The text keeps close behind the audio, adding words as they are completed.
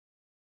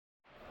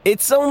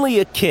It's only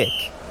a kick,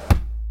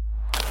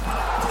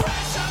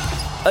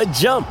 a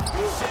jump,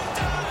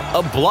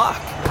 a block.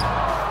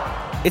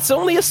 It's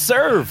only a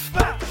serve.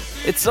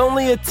 It's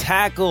only a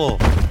tackle,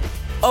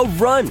 a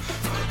run.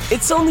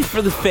 It's only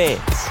for the fans.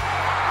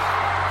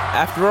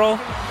 After all,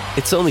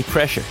 it's only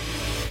pressure.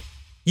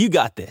 You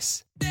got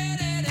this.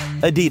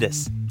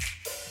 Adidas.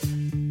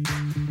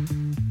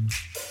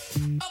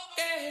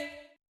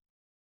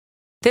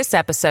 This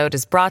episode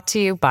is brought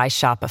to you by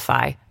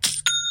Shopify.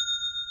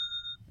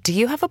 Do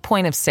you have a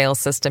point of sale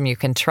system you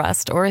can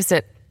trust, or is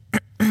it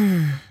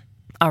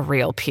a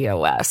real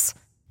POS?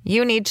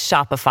 You need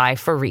Shopify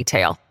for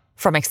retail.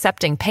 From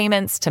accepting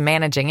payments to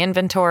managing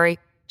inventory,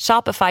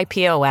 Shopify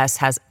POS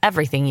has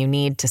everything you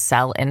need to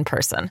sell in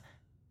person.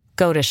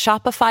 Go to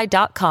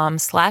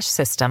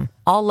shopify.com/system,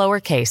 all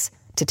lowercase,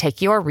 to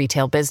take your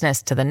retail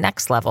business to the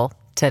next level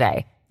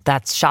today.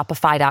 That's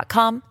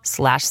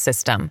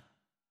shopify.com/system.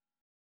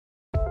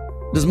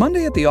 Does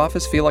Monday at the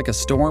office feel like a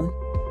storm?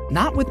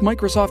 Not with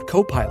Microsoft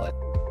Copilot.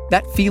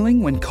 That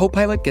feeling when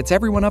Copilot gets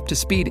everyone up to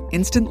speed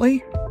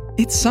instantly?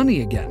 It's sunny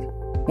again.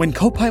 When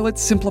Copilot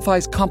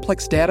simplifies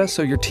complex data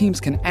so your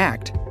teams can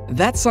act,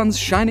 that sun's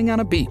shining on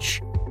a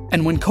beach.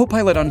 And when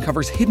Copilot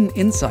uncovers hidden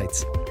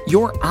insights,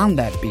 you're on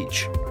that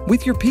beach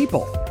with your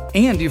people,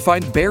 and you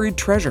find buried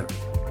treasure.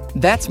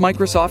 That's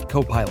Microsoft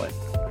Copilot.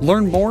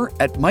 Learn more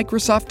at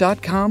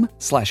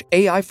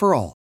Microsoft.com/AI for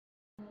all.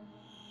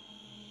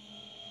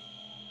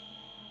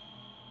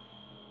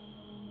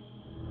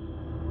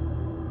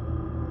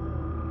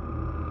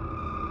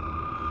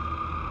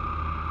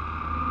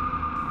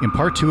 In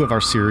part 2 of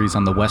our series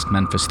on the West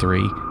Memphis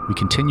 3, we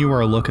continue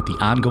our look at the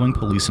ongoing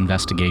police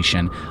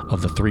investigation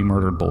of the 3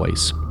 murdered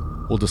boys.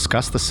 We'll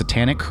discuss the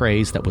satanic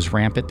craze that was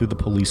rampant through the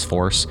police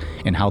force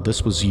and how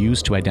this was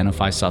used to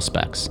identify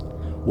suspects.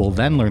 We'll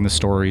then learn the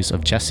stories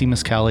of Jesse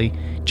Miskelly,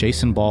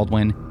 Jason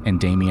Baldwin, and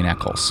Damian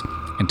Eccles,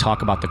 and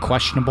talk about the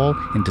questionable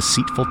and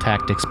deceitful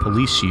tactics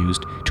police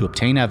used to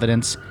obtain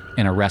evidence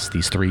and arrest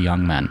these 3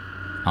 young men.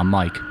 I'm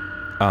Mike.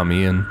 I'm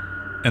Ian.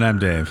 And I'm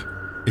Dave.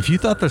 If you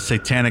thought the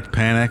Satanic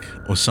Panic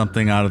was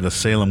something out of the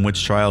Salem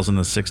witch trials in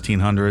the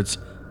 1600s,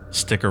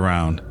 stick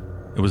around.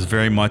 It was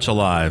very much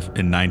alive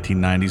in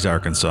 1990s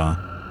Arkansas.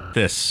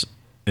 This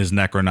is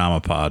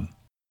Necronomipod.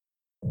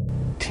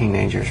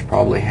 Teenagers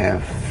probably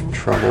have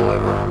trouble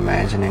ever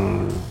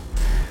imagining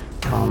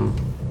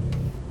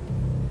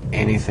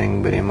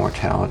anything but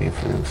immortality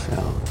for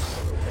themselves.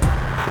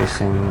 They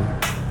seem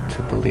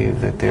to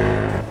believe that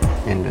they're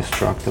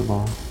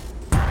indestructible.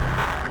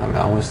 I mean,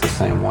 I was the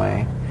same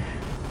way.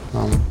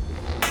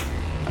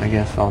 I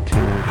guess all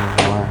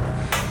teenagers are.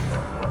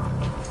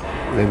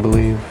 They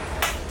believe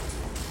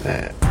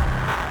that,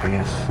 I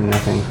guess,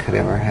 nothing could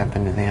ever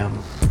happen to them.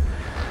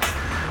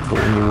 But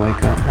when you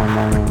wake up one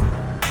morning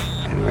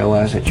and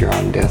realize that you're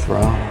on death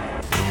row,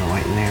 and you're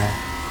waiting there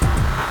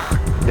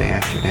day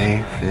after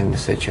day for them to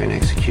set you an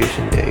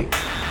execution date,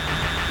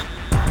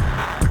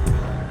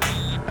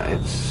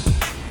 it's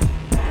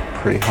a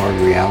pretty hard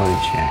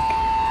reality check.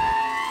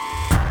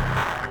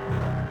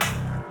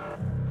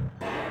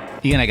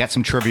 Ian, I got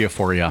some trivia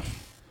for you. All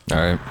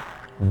right.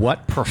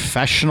 What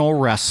professional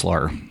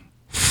wrestler,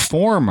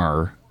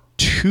 former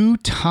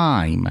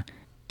 2-time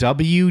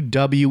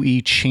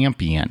WWE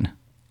champion,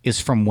 is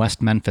from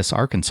West Memphis,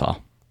 Arkansas?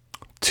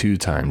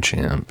 2-time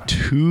champ.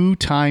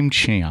 2-time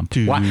champ.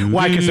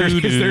 Why? Because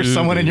is there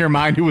someone in your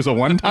mind who was a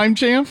 1-time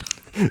champ?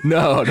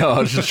 No, I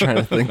was just trying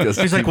to think of.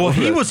 He's like, well,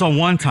 he was a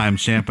 1-time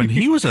champ, and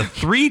he was a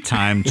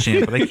 3-time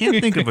champ, but I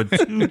can't think of a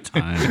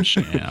 2-time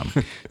champ.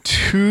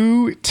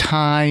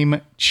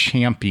 2-time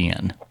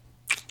champion.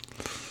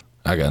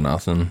 I got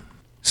nothing.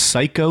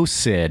 Psycho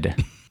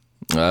Sid.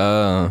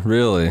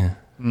 Really?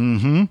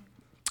 Mm-hmm.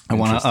 I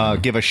want to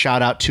give a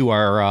shout out to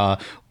our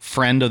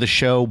friend of the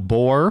show,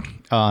 Boar,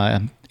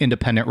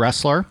 independent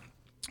wrestler,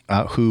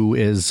 who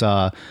is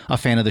a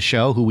fan of the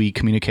show, who we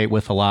communicate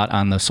with a lot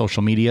on the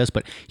social medias.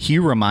 But he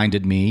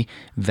reminded me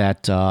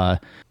that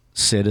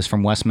Sid is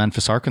from West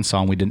Memphis,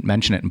 Arkansas, and we didn't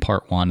mention it in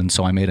part 1. And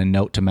so I made a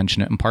note to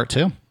mention it in part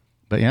 2.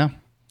 But yeah.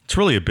 It's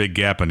really a big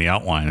gap in the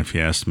outline, if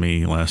you asked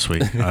me last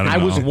week. I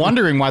was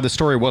wondering why the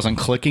story wasn't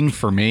clicking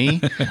for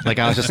me. Like,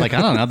 I was just like,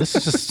 I don't know, this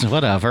is just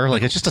whatever.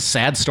 Like, it's just a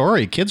sad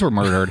story. Kids were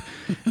murdered.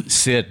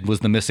 Sid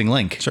was the missing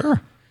link.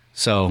 Sure.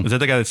 So is that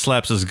the guy that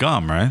slaps his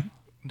gum, right?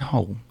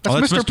 No.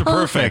 That's Mr.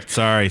 Perfect.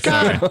 Sorry.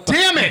 God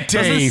damn it,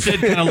 Dave.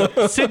 Sid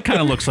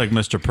kind of looks like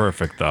Mr.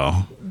 Perfect,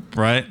 though,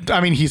 right? I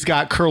mean, he's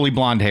got curly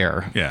blonde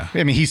hair. Yeah.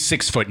 I mean, he's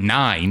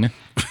 6'9".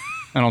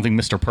 I don't think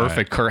Mr.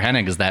 Perfect, right. Kurt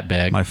Hennig, is that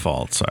big. My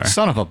fault, sorry.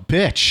 Son of a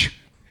bitch.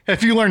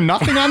 Have you learned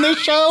nothing on this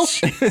show?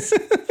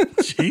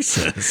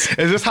 Jesus.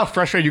 Is this how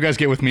frustrated you guys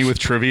get with me with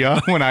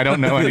trivia when I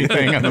don't know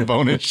anything on the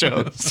bonus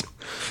shows?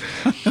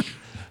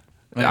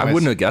 I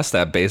wouldn't have guessed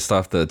that based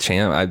off the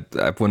champ. I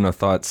wouldn't have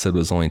thought Sid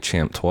was only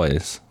champ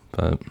twice.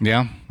 But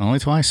yeah, only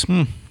twice.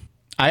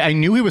 I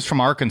knew he was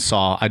from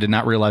Arkansas. I did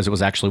not realize it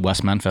was actually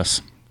West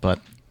Memphis, but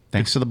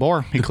thanks to the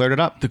Boar, he cleared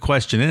it up. The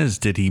question is,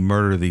 did he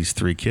murder these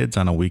 3 kids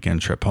on a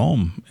weekend trip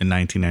home in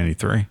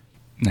 1993?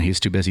 He's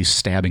too busy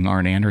stabbing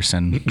Arn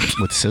Anderson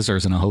with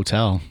scissors in a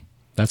hotel.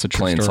 That's a true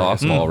Playing story.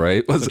 softball,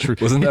 right?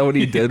 Wasn't that what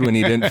he did when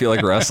he didn't feel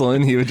like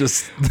wrestling? He would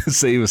just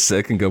say he was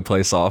sick and go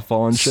play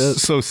softball and shit.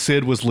 So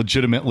Sid was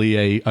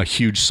legitimately a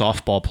huge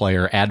softball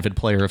player, avid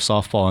player of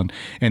softball,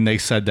 and they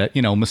said that,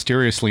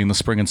 mysteriously in the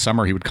spring and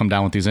summer he would come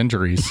down with these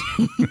injuries,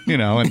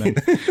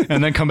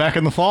 and then come back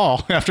in the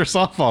fall after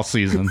softball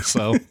season.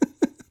 So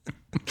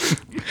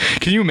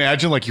can you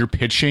imagine, like, you're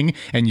pitching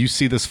and you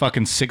see this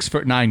fucking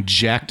 6'9"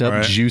 jacked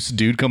up juice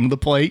dude come to the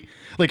plate?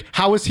 Like,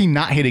 how is he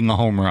not hitting a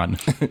home run?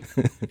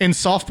 In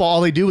softball, all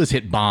they do is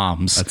hit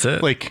bombs. That's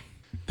it. Like,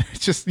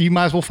 it's just, you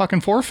might as well fucking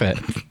forfeit.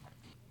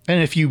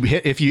 And if you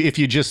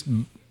just hit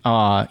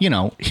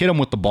him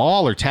with the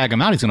ball or tag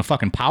him out, he's gonna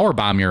fucking power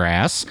bomb your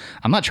ass.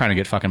 I'm not trying to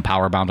get fucking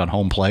power bombed on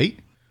home plate.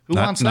 Who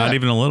wants that? Not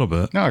even a little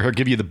bit. No, he'll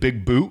give you the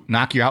big boot,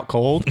 knock you out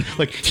cold.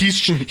 Like,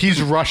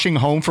 he's rushing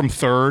home from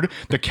third.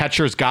 The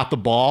catcher's got the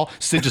ball.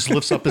 Sid just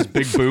lifts up his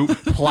big boot.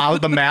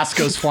 The mask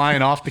goes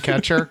flying off the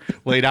catcher.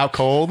 Laid out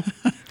cold.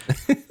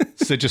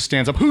 Sid just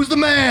stands up. Who's the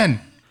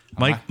man?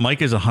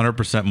 Mike is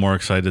 100% more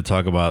excited to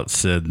talk about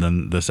Sid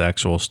than this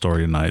actual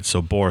story tonight.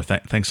 So, Bor,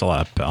 thanks a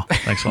lot, pal.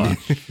 Thanks a lot.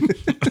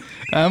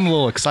 I'm a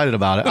little excited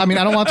about it. I mean,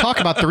 I don't want to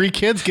talk about 3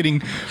 kids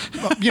getting,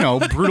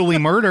 brutally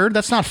murdered.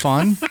 That's not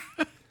fun.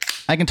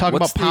 I can talk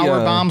about power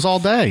bombs all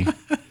day.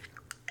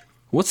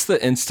 What's the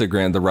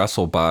Instagram, the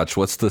Wrestle Botch?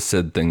 What's the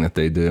Sid thing that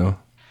they do?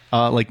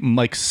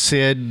 Like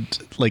Sid,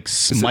 like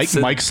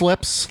Mike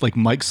slips, like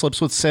Mike slips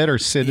with Sid or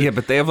Sid. Yeah,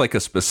 but they have like a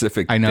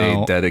specific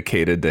day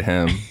dedicated to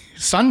him.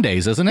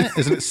 Sundays, isn't it?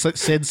 Isn't it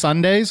Sid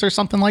Sundays or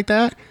something like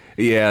that?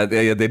 Yeah,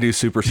 they do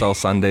Supercell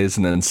Sundays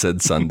and then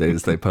Sid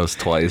Sundays. They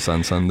post twice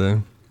on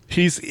Sunday.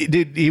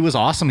 He was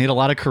awesome. He had a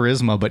lot of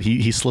charisma, but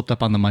he slipped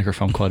up on the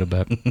microphone quite a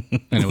bit,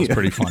 and it was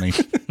pretty funny.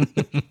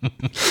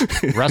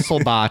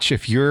 WrestleBotch,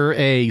 if you're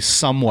a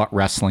somewhat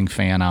wrestling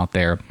fan out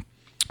there,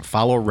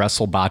 follow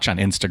WrestleBotch on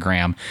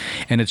Instagram,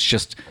 and it's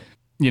just,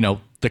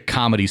 the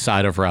comedy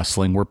side of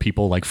wrestling where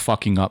people like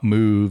fucking up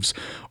moves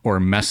or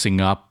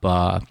messing up,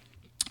 promos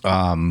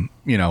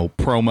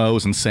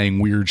and saying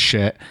weird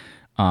shit.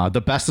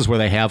 The best is where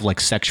they have like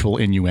sexual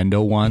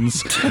innuendo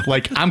ones.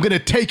 Like, I'm going to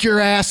take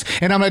your ass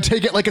and I'm going to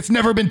take it like it's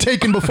never been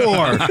taken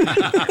before.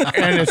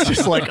 And it's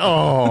just like,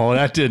 oh,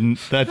 that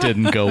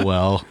didn't go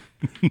well.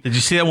 Did you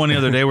see that one the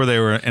other day where they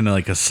were in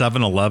like a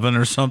 7-Eleven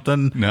or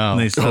something? No. And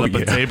they set up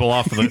a table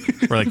off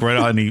of right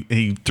out, and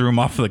he threw him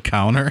off of the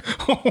counter.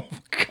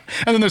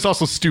 And then there's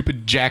also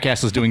stupid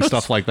jackasses doing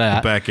stuff like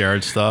that.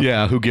 Backyard stuff.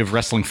 Yeah, who give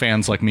wrestling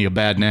fans like me a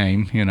bad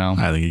name,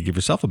 I think you give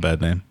yourself a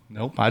bad name.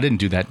 Nope, I didn't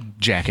do that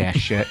jackass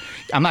shit.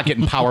 I'm not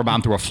getting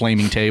powerbombed through a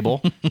flaming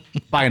table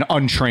by an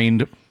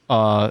untrained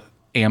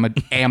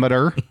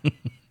amateur.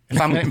 If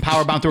I'm getting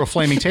powerbombed through a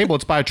flaming table,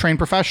 it's by a trained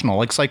professional,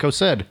 like Psycho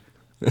Sid.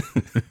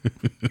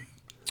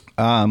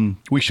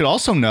 We should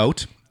also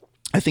note,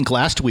 I think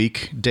last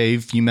week,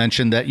 Dave, you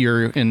mentioned that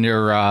you're in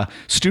your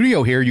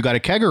studio here. You got a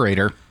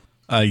kegerator.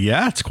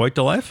 Yeah, it's quite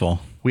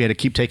delightful. We had to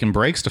keep taking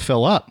breaks to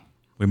fill up.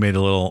 We made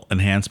a little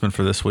enhancement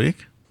for this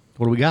week.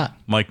 What do we got?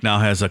 Mike now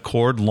has a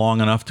cord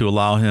long enough to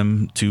allow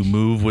him to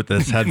move with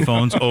his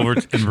headphones over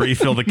and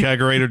refill the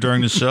kegerator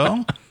during the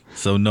show.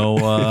 So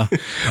no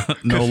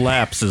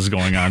lapses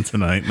going on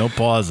tonight. No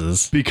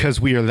pauses.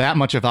 Because we are that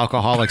much of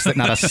alcoholics that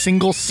not a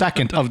single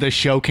second of this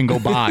show can go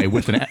by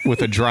with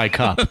a dry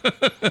cup.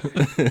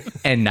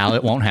 And now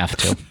it won't have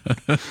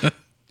to.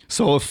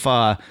 So if,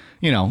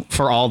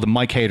 for all the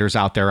Mike haters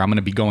out there, I'm going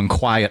to be going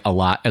quiet a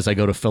lot as I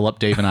go to fill up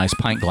Dave and I's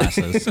pint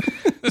glasses.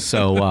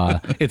 So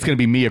it's going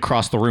to be me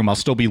across the room. I'll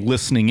still be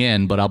listening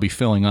in, but I'll be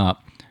filling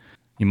up.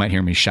 You might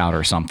hear me shout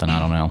or something. I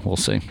don't know. We'll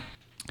see.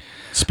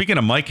 Speaking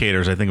of Mike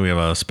haters, I think we have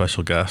a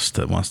special guest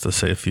that wants to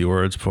say a few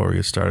words before we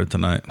get started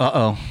tonight.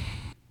 Uh-oh.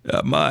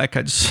 Mike,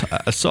 I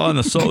saw on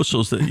the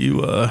socials that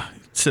you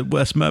said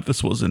West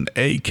Memphis was an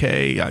AK.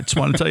 I just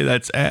want to tell you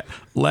that's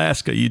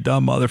Alaska, you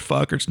dumb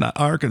motherfucker. It's not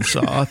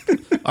Arkansas.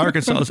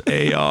 Arkansas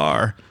is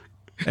AR.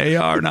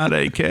 AR, not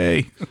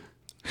AK.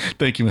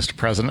 Thank you, Mr.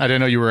 President. I didn't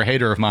know you were a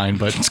hater of mine,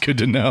 but it's good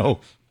to know.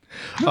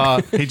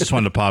 He just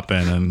wanted to pop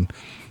in and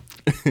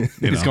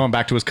he's going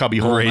back to his cubby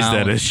hole raise now.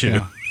 that issue.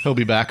 Yeah. He'll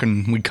be back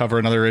and we cover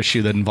another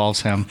issue that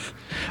involves him.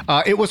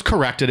 It was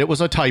corrected. It was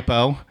a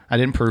typo. I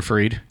didn't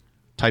proofread.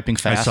 Typing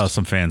fast. I saw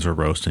some fans were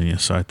roasting you,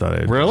 so I thought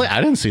I'd... Really?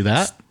 I didn't see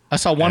that. I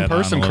saw one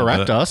person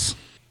correct us.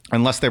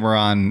 Unless they were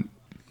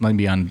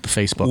maybe on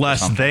Facebook.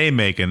 Unless they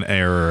make an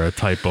error or a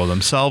typo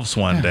themselves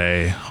one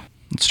day.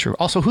 It's true.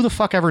 Also, who the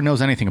fuck ever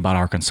knows anything about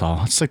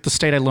Arkansas? It's like the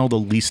state I know the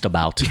least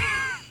about.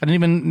 I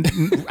didn't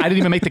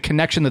even make the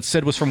connection that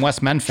Sid was from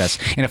West Memphis.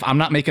 And if I'm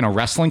not making a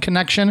wrestling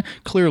connection,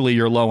 clearly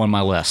you're low on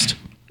my list.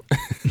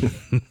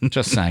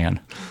 Just saying.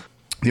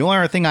 The only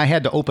other thing I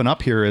had to open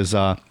up here is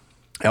at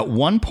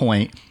one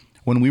point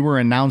when we were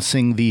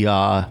announcing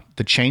the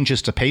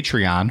changes to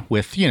Patreon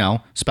with,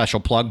 special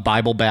plug,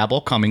 Bible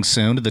Babble coming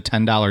soon to the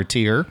 $10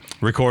 tier.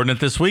 Recording it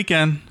this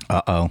weekend.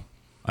 Uh-oh.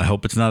 I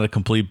hope it's not a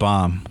complete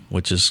bomb,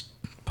 which is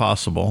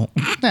possible.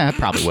 It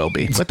probably will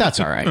be, but that's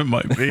all right. It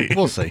might be.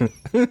 We'll see.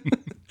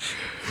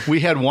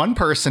 We had one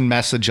person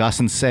message us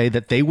and say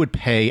that they would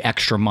pay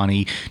extra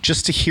money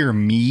just to hear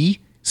me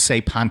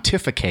say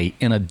pontificate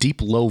in a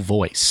deep, low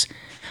voice.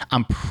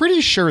 I'm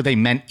pretty sure they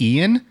meant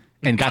Ian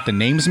and got the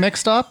names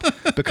mixed up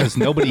because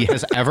nobody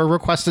has ever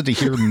requested to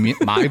hear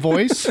my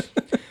voice.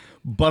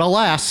 But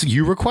alas,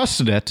 you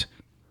requested it.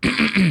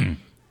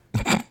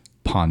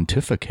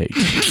 Pontificate.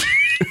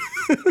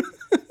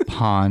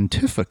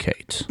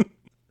 Pontificate.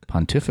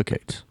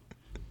 Pontificate.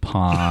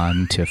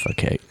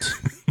 Pontificate.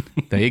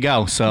 There you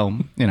go. So,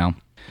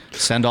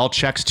 send all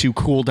checks to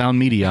Cool Down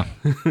Media.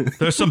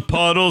 There's some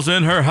puddles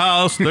in her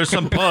house. There's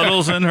some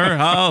puddles in her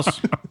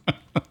house.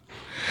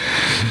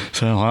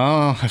 So,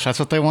 well, if that's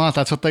what they want,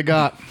 that's what they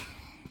got.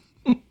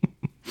 All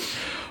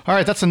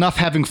right, that's enough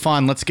having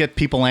fun. Let's get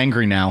people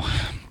angry now.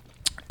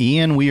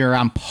 Ian, we are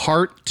on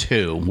part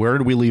 2. Where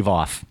did we leave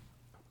off?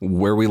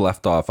 Where we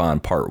left off on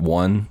part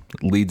 1,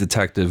 lead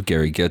detective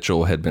Gary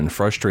Gitchell had been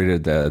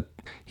frustrated that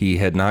he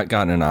had not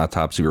gotten an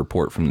autopsy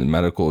report from the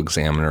medical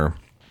examiner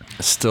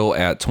still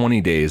at 20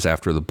 days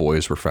after the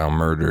boys were found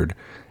murdered.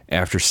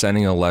 After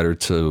sending a letter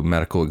to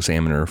medical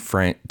examiner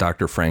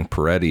Dr. Frank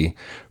Peretti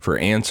for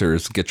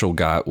answers, Gitchell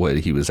got what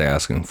he was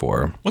asking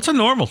for. What's a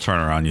normal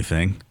turnaround, you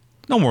think?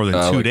 No more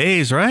than 2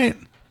 days, right?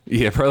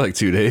 Yeah, probably like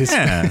 2 days.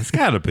 Yeah, it's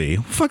got to be.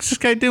 What the fuck's this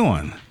guy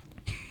doing?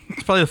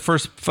 It's probably the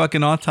first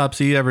fucking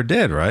autopsy he ever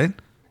did, right?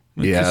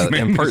 Yeah,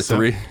 in part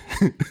 3,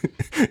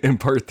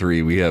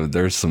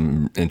 there's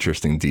some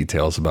interesting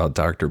details about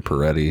Dr.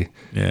 Peretti.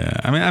 Yeah,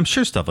 I mean, I'm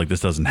sure stuff like this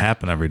doesn't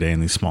happen every day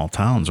in these small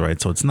towns,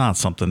 right? So it's not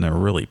something they're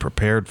really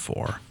prepared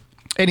for.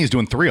 And he's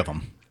doing 3 of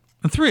them.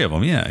 And 3 of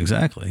them, yeah,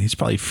 exactly. He's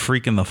probably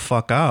freaking the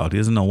fuck out. He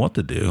doesn't know what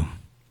to do.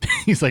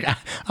 He's like,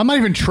 I'm not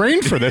even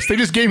trained for this. They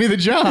just gave me the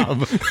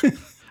job.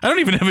 I don't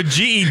even have a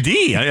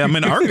GED. I'm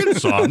in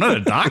Arkansas. I'm not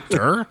a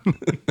doctor.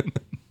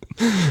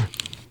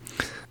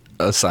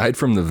 Aside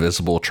from the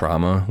visible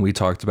trauma we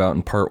talked about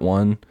in part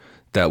 1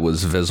 that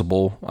was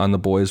visible on the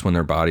boys when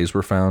their bodies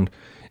were found,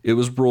 it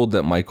was ruled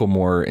that Michael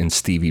Moore and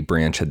Stevie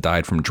Branch had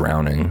died from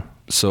drowning.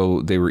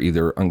 So they were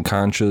either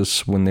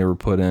unconscious when they were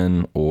put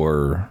in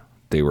or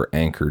they were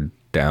anchored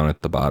down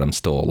at the bottom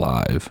still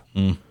alive.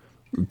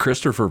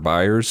 Christopher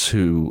Byers,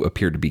 who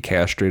appeared to be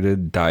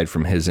castrated, died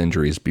from his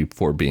injuries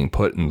before being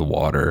put in the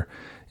water.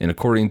 And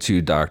according to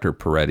Dr.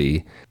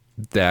 Peretti,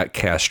 that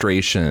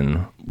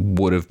castration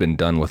would have been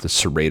done with a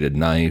serrated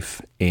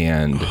knife,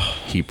 and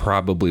he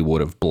probably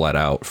would have bled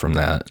out from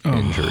that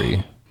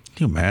injury. Can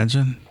you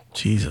imagine?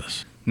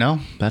 Jesus. No,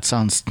 that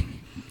sounds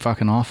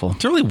fucking awful.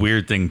 It's a really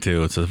weird thing,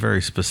 too. It's a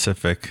very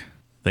specific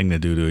thing to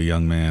do to a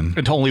young man.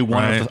 And only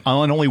one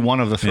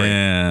of the 3.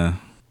 Yeah.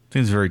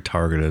 Seems very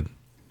targeted.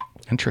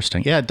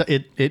 Interesting. Yeah,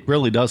 it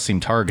really does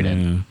seem targeted.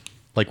 Mm.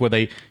 Like, were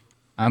they...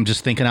 I'm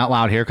just thinking out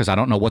loud here because I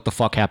don't know what the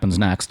fuck happens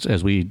next,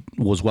 as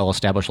was well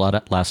established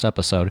last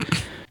episode.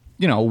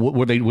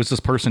 Was this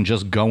person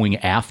just going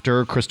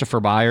after Christopher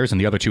Byers and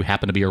the other 2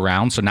 happened to be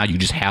around, so now you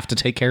just have to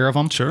take care of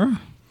them? Sure.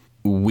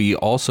 We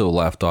also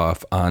left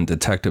off on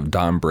Detective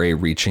Don Bray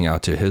reaching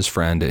out to his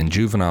friend and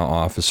juvenile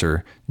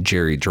officer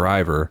Jerry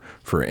Driver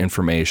for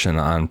information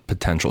on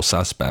potential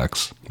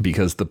suspects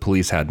because the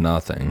police had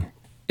nothing.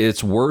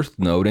 It's worth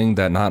noting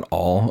that not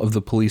all of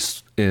the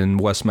police in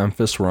West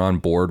Memphis were on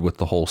board with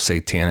the whole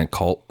satanic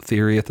cult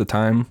theory at the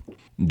time.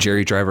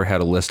 Jerry Driver had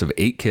a list of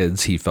 8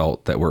 kids he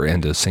felt that were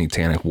into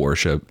satanic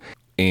worship,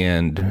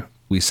 and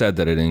we said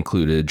that it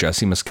included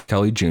Jesse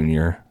Miskelly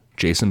Jr.,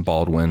 Jason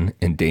Baldwin,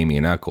 and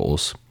Damian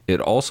Eccles. It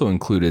also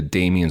included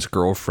Damian's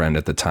girlfriend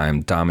at the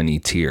time,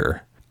 Dominique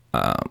Tier.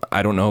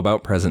 I don't know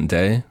about present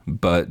day,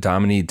 but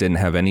Dominique didn't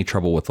have any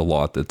trouble with the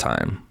law at the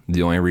time.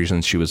 The only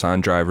reason she was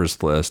on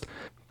Driver's list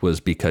was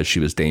because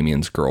she was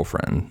Damian's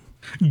girlfriend.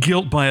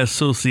 Guilt by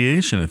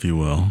association, if you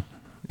will.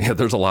 Yeah,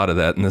 there's a lot of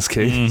that in this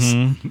case.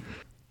 Mm-hmm.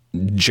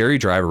 Jerry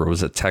Driver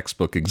was a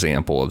textbook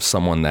example of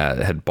someone that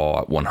had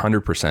bought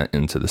 100%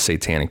 into the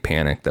satanic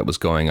panic that was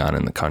going on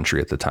in the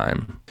country at the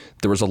time.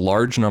 There was a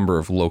large number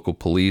of local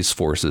police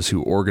forces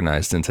who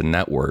organized into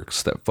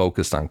networks that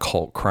focused on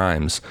cult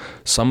crimes,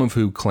 some of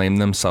who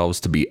claimed themselves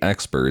to be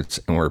experts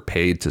and were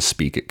paid to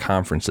speak at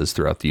conferences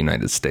throughout the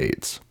United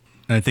States.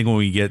 And I think when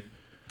we get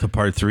to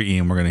part 3,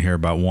 Ian, we're going to hear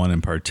about one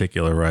in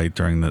particular, right,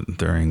 during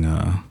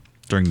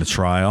the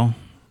trial.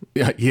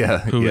 Yeah.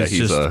 Who is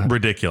just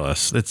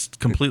ridiculous. It's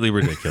completely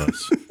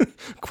ridiculous.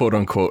 Quote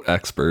unquote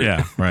expert.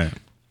 Yeah, right.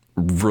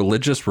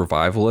 Religious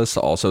revivalists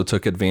also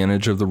took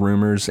advantage of the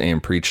rumors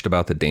and preached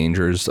about the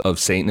dangers of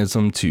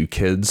Satanism to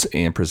kids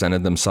and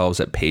presented themselves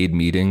at paid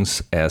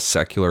meetings as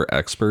secular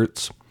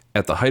experts.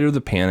 At the height of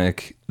the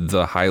panic,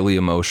 the highly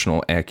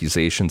emotional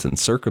accusations and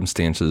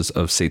circumstances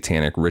of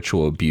satanic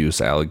ritual abuse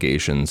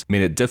allegations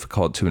made it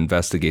difficult to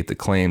investigate the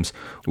claims,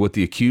 with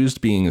the accused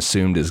being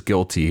assumed as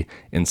guilty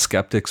and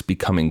skeptics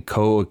becoming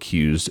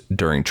co-accused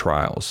during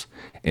trials,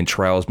 and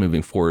trials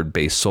moving forward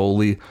based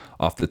solely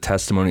off the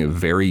testimony of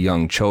very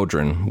young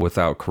children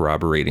without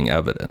corroborating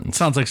evidence.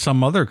 Sounds like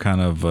some other kind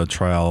of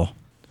trial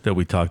that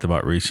we talked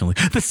about recently,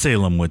 the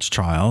Salem witch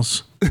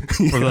trials.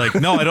 We're like,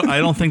 no, I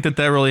don't think that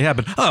really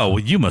happened. Oh, well,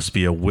 you must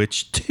be a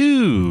witch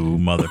too,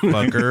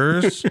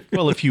 motherfuckers.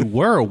 Well, if you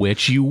were a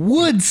witch, you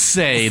would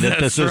say that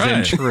this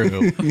isn't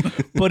true.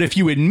 But if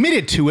you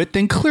admitted to it,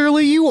 then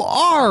clearly you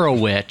are a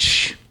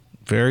witch.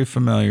 Very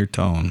familiar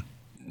tone.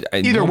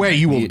 Either way,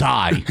 you will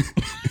die.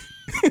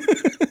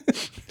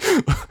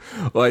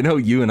 Well, I know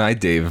you and I,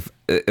 Dave,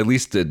 at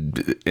least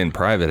in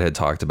private, had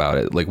talked about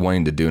it, like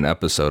wanting to do an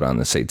episode on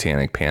the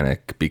Satanic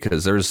Panic,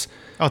 because there's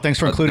thanks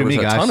for including me,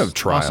 guys. A ton of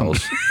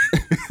trials.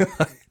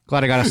 Awesome.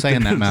 Glad I got a say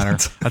in that matter.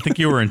 I think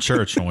you were in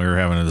church when we were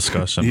having a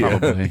discussion. Yeah,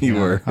 probably you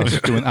were.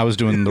 I was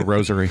doing the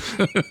rosary.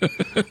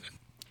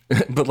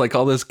 But like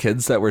all those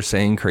kids that were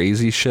saying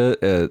crazy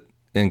shit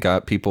and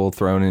got people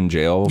thrown in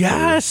jail.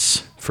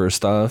 Yes. For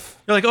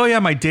stuff. You're like, oh yeah,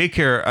 my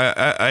daycare.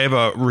 I have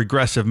a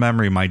regressive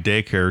memory. My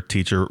daycare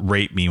teacher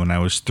raped me when I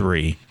was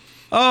 3.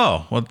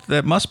 Oh, well,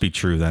 that must be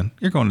true then.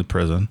 You're going to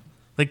prison.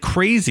 Like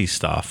crazy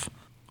stuff.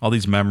 All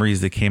these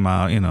memories that came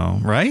out,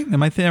 right?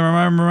 Am I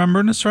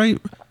remembering this right?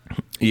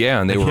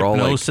 Yeah, and they were all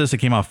like hypnosis. It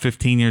came out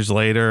 15 years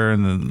later,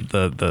 and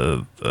then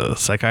the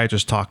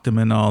psychiatrist talked him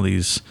into all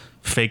these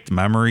faked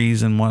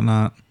memories and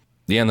whatnot.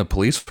 Yeah, and the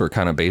police were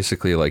kind of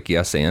basically like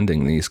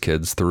yes-anding these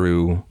kids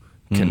through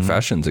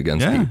confessions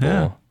against people.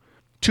 Yeah.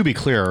 To be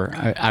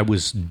clear, I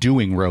was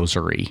doing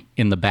rosary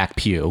in the back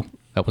pew.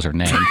 That was her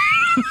name.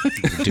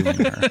 Doing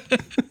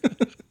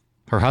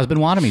her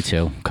husband wanted me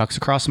to. Cucks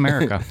across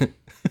America.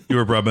 You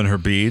were rubbing her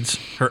beads,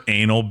 her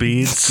anal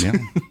beads. Yeah.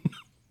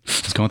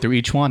 Just going through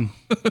each one.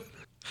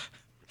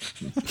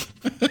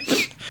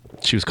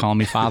 She was calling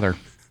me father.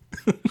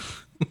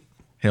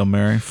 Hail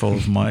Mary, full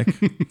of Mike.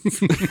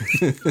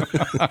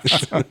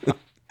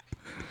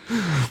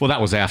 Well, that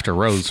was after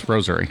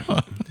rosary.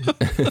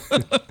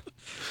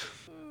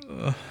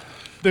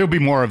 There'll be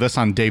more of this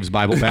on Dave's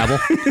Bible Babble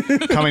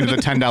coming to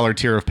the $10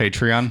 tier of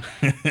Patreon.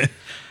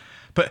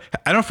 But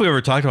I don't know if we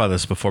ever talked about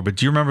this before, but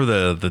do you remember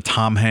the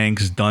Tom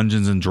Hanks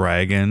Dungeons and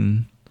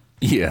Dragon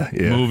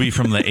movie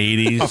from the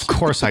 80s? Of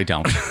course I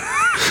don't.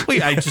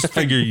 Wait, I just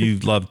figure you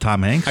love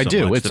Tom Hanks so I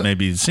do. much that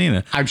maybe you've seen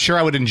it. I'm sure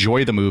I would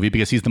enjoy the movie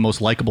because he's the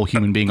most likable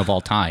human being of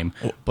all time.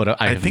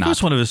 But I think it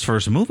was one of his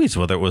first movies,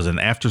 whether it was an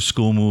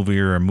after-school movie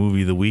or a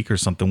movie of the week or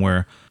something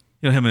where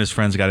him and his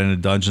friends got into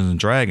Dungeons and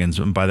Dragons,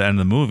 and by the end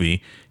of the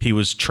movie, he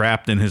was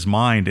trapped in his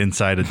mind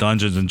inside a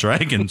Dungeons and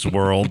Dragons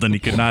world, and he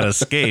could not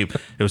escape.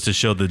 It was to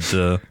show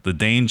the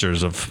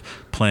dangers of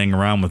playing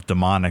around with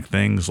demonic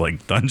things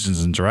like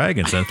Dungeons and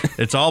Dragons. And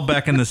it's all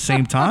back in the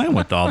same time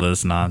with all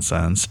this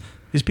nonsense.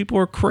 These people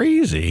were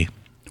crazy.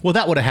 Well,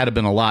 that would have had to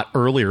been a lot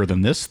earlier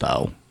than this,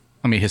 though.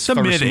 I mean, his first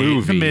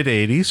movie. The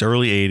mid-'80s,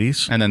 early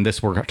 80s. And then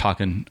this, we're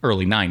talking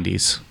early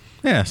 90s.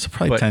 Yeah, so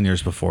probably 10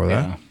 years before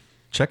that. Yeah.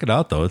 Check it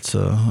out, though. It's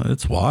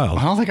wild.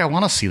 I don't think I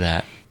want to see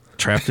that.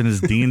 Trapped in his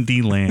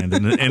D&D land,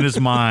 in his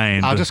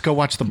mind. I'll just go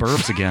watch The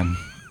Burbs again.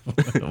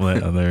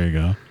 Well, there you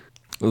go.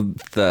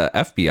 The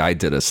FBI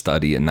did a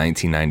study in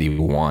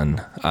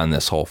 1991 on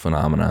this whole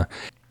phenomena,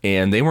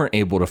 and they weren't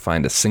able to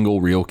find a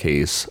single real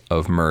case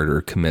of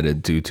murder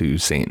committed due to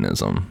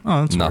Satanism.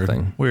 Oh, that's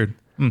nothing. Weird.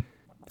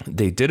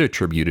 They did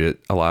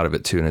attribute a lot of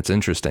it to, and it's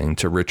interesting,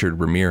 to Richard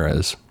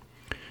Ramirez.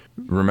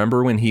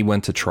 Remember when he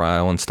went to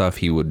trial and stuff,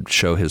 he would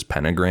show his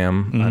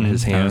pentagram on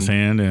his hand,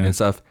 and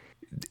stuff.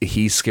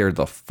 He scared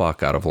the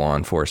fuck out of law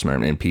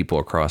enforcement and people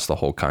across the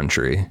whole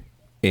country.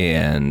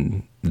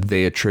 And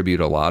they attribute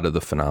a lot of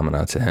the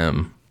phenomena to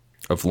him,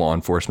 of law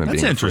enforcement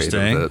being afraid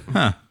of it.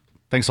 Huh.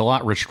 Thanks a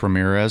lot, Richard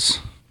Ramirez.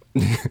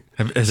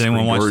 Has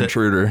anyone watched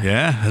intruder?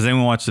 Yeah. Has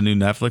anyone watched the new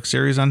Netflix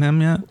series on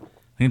him yet?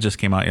 I think it just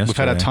came out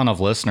yesterday. We've had a ton of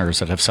listeners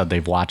that have said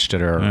they've watched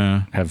it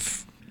or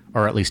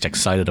are at least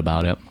excited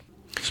about it.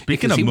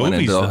 Speaking of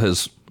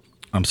movies,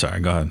 I'm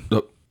sorry, go ahead.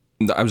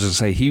 I was just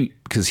saying he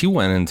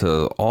went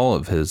into all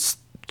of his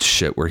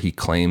shit where he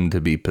claimed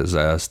to be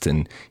possessed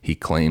and he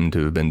claimed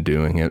to have been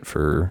doing it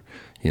for,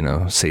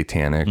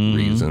 satanic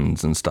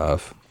reasons and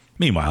stuff.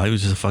 Meanwhile, he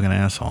was just a fucking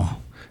asshole.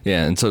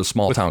 Yeah, and so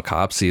small town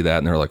cops see that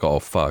and they're like, "Oh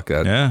fuck,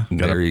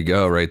 there you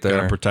go, right there.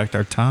 Gotta protect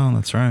our town."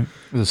 That's right.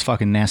 With his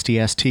fucking nasty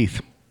ass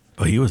teeth.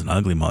 But he was an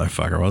ugly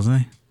motherfucker,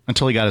 wasn't he?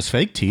 Until he got his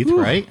fake teeth,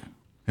 right?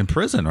 In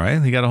prison,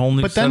 right? He got a whole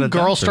new. But then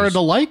girls started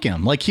to like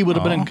him. Like he would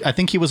have been. I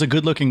think he was a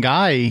good-looking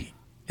guy.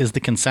 Is the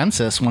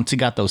consensus once he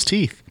got those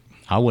teeth?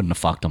 I wouldn't have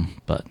fucked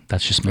him, but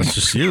that's just me. That's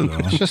just you, though.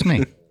 It's just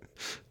me.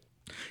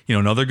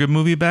 Another good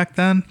movie back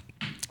then.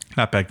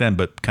 Not back then,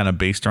 but kind of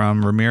based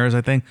around Ramirez,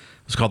 I think.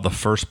 It was called The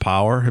First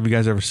Power. Have you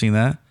guys ever seen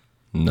that?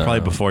 No. Probably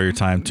before your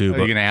time, too. Are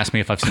you going to ask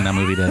me if I've seen that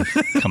movie,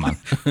 Dave? Come on.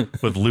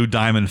 With Lou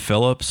Diamond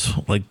Phillips,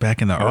 like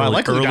back in the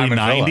early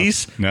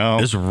 90s. No.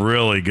 It's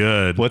really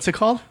good. What's it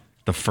called?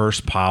 The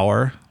First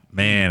Power.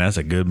 Man, that's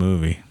a good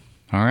movie.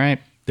 All right.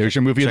 There's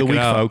your movie of the week,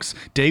 folks.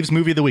 Dave's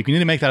movie of the week. We need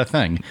to make that a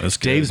thing. That's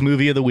good. Dave's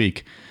movie of the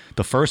week.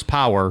 The First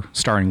Power,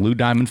 starring Lou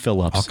Diamond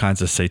Phillips. All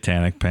kinds of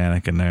satanic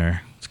panic in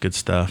there. It's good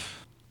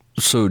stuff.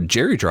 So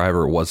Jerry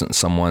Driver wasn't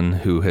someone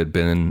who had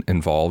been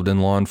involved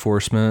in law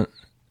enforcement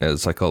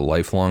as like a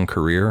lifelong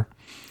career.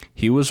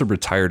 He was a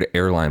retired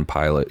airline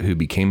pilot who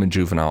became a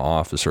juvenile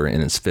officer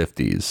in his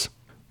 50s.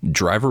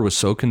 Driver was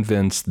so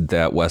convinced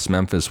that West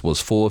Memphis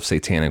was full of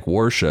satanic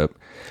worship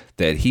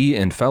that he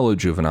and fellow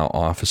juvenile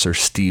officer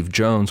Steve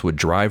Jones would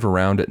drive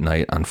around at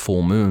night on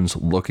full moons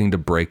looking to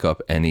break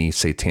up any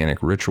satanic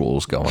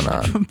rituals going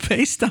on.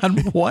 Based on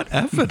what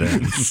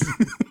evidence?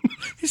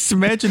 Just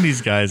imagine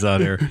these guys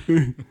out here.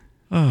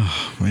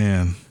 Oh,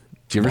 man.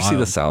 Do you ever see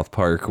the South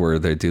Park where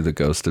they do the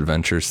Ghost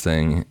Adventures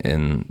thing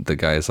and the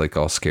guy's like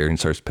all scared and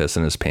starts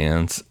pissing his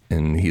pants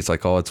and he's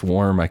like, oh, it's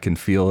warm, I can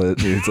feel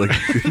it. And it's like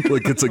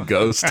like it's a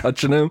ghost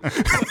touching him.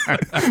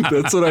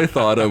 That's what I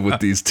thought of with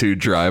these two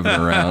driving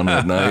around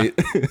at night.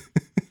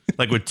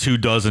 Like with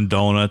 24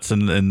 donuts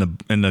in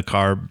the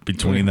car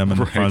between them in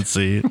the front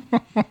seat.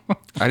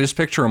 I just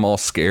picture them all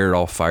scared,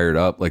 all fired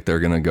up, like they're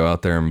going to go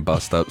out there and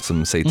bust up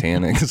some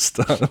satanic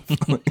stuff.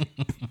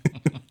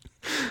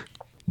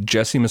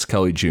 Jesse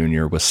Miskelly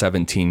Jr. was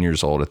 17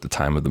 years old at the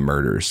time of the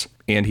murders,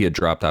 and he had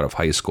dropped out of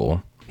high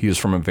school. He was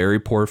from a very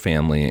poor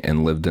family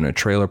and lived in a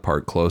trailer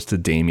park close to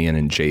Damien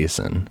and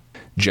Jason.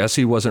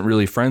 Jesse wasn't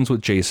really friends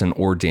with Jason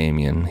or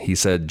Damien. He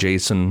said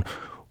Jason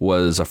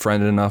was a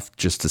friend enough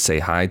just to say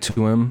hi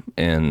to him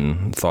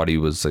and thought he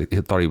was a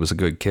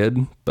good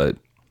kid, but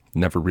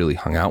never really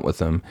hung out with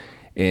him.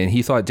 And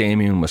he thought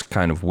Damien was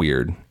kind of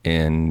weird,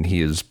 and he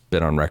has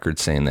been on record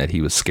saying that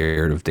he was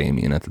scared of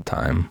Damien at the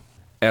time.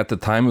 At the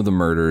time of the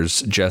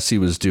murders, Jesse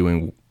was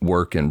doing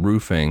work in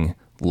roofing,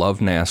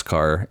 loved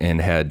NASCAR, and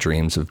had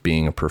dreams of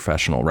being a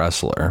professional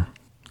wrestler.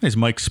 He's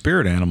Mike's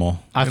spirit animal.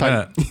 I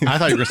thought you were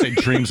going to say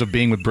dreams of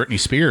being with Britney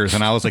Spears,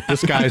 and I was like,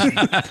 this guy's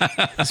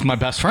is my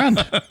best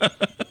friend.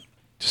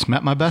 Just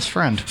met my best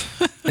friend.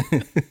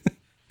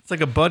 It's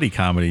like a buddy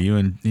comedy, you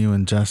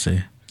and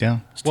Jesse. Yeah.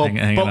 Just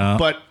hanging out.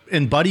 But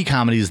in buddy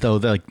comedies, though,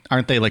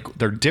 aren't they like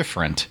they're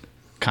different,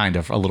 kind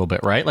of a little bit,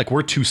 right? Like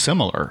we're too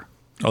similar.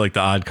 Or like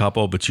the Odd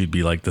Couple, but you'd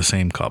be like the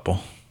same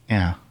couple.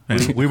 Yeah.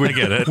 We would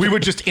get it. We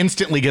would just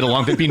instantly get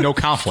along. There'd be no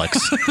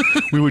conflicts.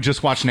 We would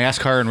just watch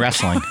NASCAR and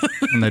wrestling,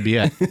 and that'd be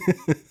it.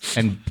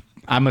 And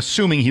I'm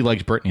assuming he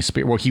liked Britney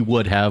Spears. Well, he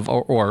would have,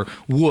 or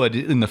would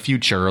in the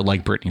future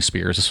like Britney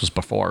Spears. This was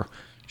before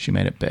she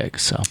made it big.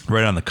 So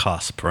right on the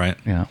cusp, right?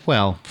 Yeah.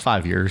 Well,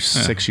 5 years,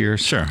 6 years.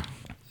 Sure.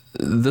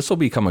 This will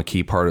become a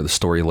key part of the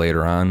story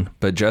later on,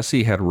 but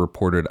Jesse had a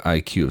reported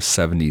IQ of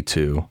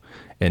 72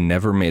 and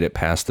never made it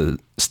past the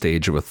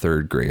stage of a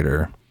third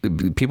grader.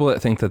 People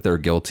that think that they're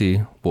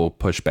guilty will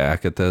push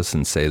back at this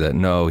and say that,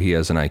 no, he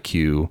has an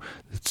IQ.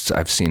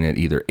 I've seen it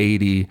either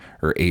 80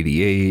 or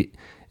 88.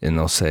 And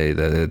they'll say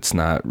that it's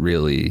not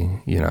really,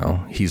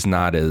 he's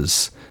not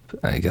as,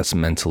 I guess,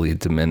 mentally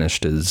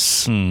diminished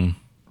as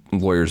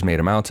lawyers made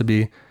him out to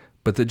be.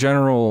 But the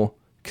general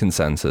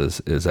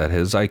consensus is that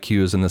his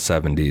IQ is in the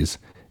 70s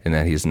and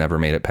that he's never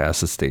made it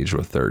past the stage of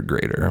a third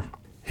grader.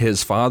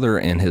 His father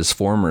and his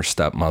former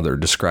stepmother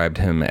described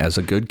him as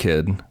a good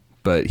kid,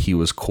 but he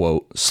was,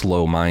 quote,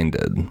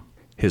 slow-minded.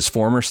 His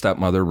former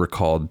stepmother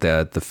recalled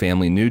that the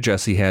family knew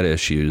Jesse had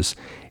issues,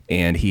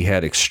 and he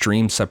had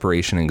extreme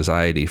separation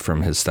anxiety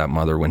from his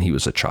stepmother when he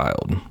was a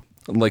child.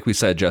 Like we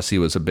said, Jesse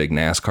was a big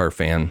NASCAR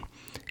fan,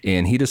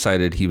 and he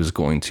decided he was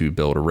going to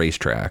build a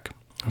racetrack.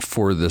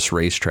 For this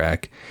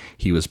racetrack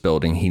he was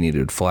building, he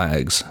needed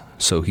flags,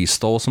 so he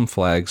stole some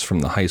flags from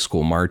the high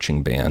school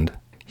marching band.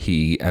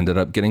 He ended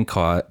up getting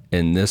caught,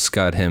 and this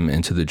got him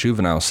into the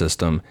juvenile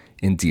system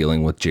in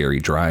dealing with Jerry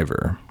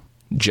Driver.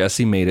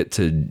 Jesse made it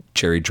to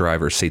Jerry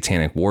Driver's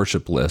satanic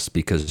worship list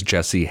because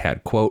Jesse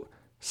had, quote,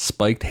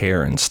 spiked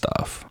hair and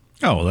stuff.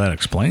 Oh, well, that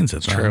explains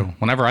it. True.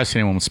 Whenever I see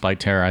anyone with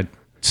spiked hair, I'd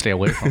stay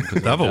away from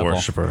him. Devil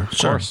worshiper. Of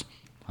course.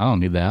 I don't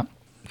need that.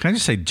 Can I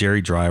just say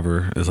Jerry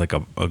Driver is like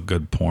a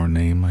good porn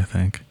name, I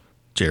think.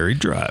 Jerry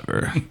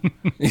Driver.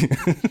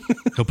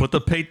 He'll put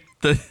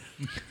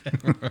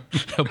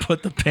he'll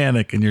put the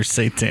panic in your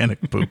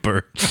satanic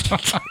pooper.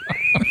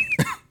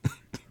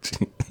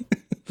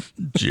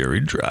 Jerry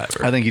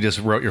Driver. I think you just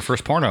wrote your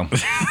first porno.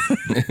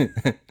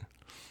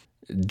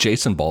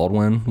 Jason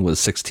Baldwin was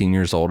 16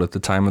 years old at the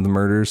time of the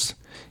murders.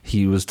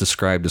 He was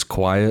described as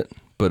quiet,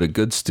 but a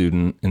good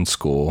student in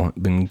school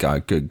and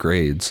got good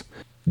grades.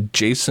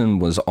 Jason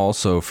was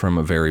also from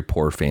a very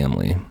poor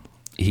family.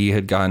 He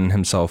had gotten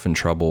himself in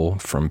trouble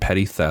from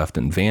petty theft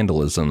and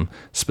vandalism,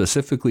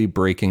 specifically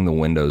breaking the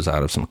windows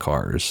out of some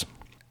cars.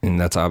 And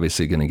that's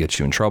obviously going to get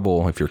you in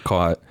trouble if you're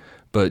caught.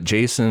 But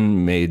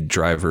Jason made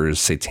Driver's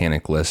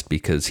satanic list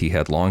because he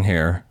had long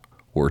hair,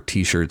 wore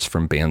t-shirts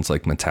from bands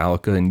like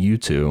Metallica and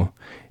U2,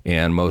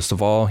 and most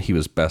of all, he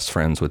was best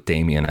friends with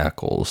Damien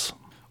Eccles.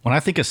 When I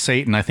think of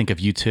Satan, I think of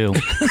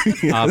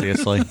U2,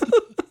 obviously.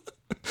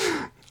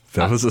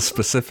 That was a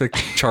specific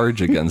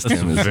charge against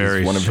him.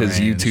 Very one of his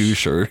U2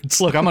 shirts.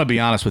 Look, I'm going to be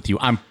honest with you.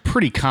 I'm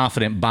pretty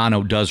confident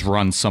Bono does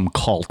run some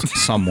cult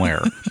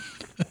somewhere.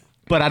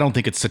 But I don't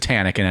think it's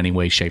satanic in any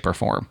way, shape, or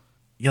form.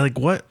 Yeah, like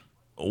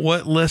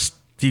what list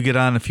do you get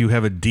on if you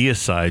have a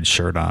deicide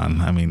shirt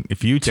on? I mean,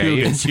 if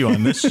U2 gets you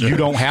on this shirt. You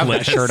don't have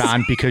that shirt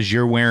on because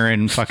you're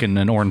wearing fucking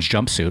an orange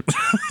jumpsuit.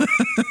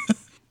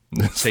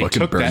 They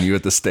fucking burn you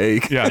at the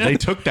stake. Yeah, they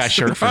took that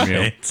shirt from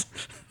you.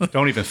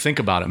 Don't even think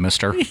about it,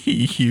 mister.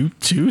 You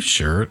too,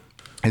 shirt.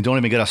 And don't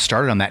even get us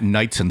started on that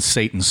Knights in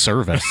Satan's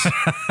service.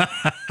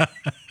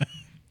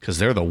 Because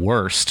they're the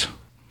worst.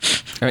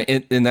 I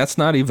mean, and that's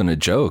not even a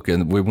joke.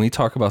 And when we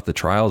talk about the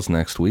trials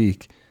next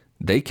week,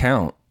 they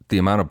count the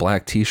amount of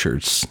black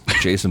T-shirts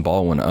Jason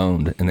Baldwin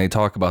owned, and they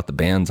talk about the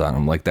bands on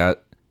them like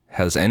that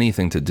has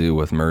anything to do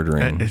with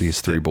murdering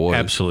these three boys.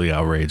 Absolutely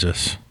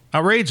outrageous.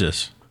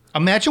 Outrageous.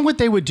 Imagine what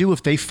they would do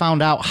if they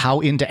found out how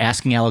into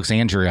Asking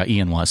Alexandria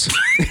Ian was.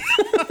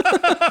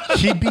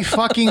 He'd be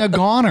fucking a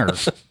goner.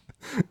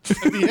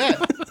 That'd be it.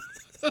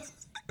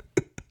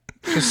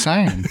 Just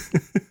saying.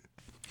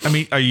 I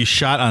mean, are you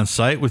shot on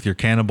sight with your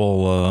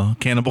Cannibal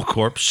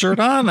Corpse shirt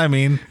on? I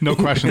mean, no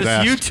questions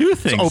asked. You two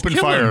things. It's open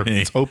fire.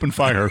 Me. It's open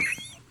fire.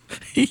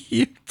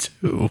 You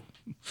too.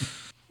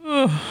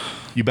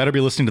 You better be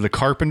listening to the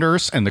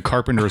Carpenters and the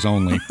Carpenters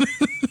only.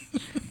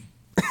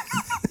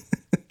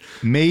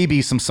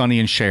 Maybe some Sonny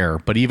and Cher,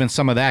 but even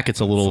some of that gets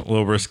a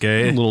little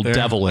risque, a little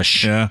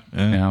devilish. Yeah.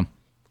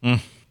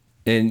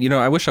 And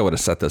I wish I would have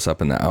set this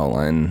up in the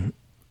outline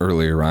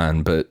earlier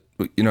on, but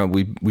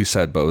we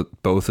said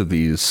both of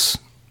these,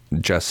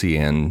 Jesse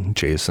and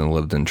Jason,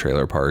 lived in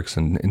trailer parks,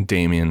 and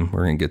Damien,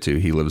 we're gonna get to,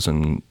 he lives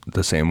in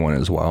the same one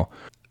as well.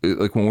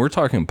 Like when we're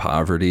talking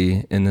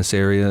poverty in this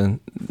area,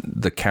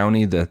 the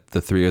county that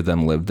the three of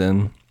them lived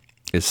in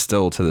is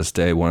still to this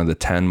day one of the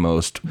 10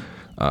 most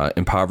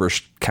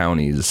impoverished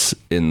counties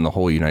in the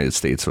whole United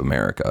States of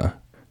America.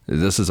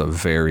 This is a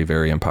very,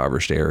 very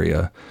impoverished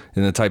area,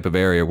 and the type of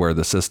area where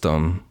the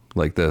system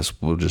like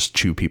this will just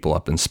chew people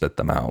up and spit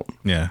them out.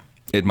 Yeah.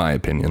 In my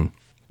opinion.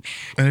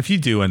 And if you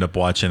do end up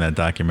watching that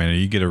documentary,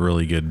 you get a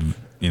really good,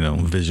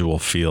 visual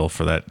feel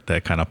for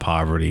that kind of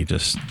poverty.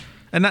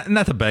 And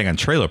not to bang on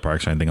trailer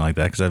parks or anything like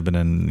that, because I've been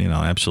in,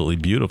 absolutely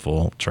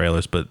beautiful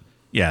trailers, but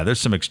yeah, there's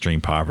some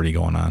extreme poverty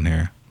going on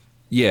here.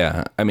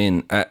 Yeah, I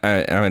mean,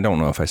 I don't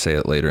know if I say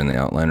it later in the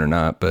outline or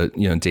not, but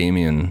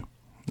Damien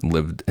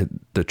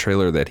the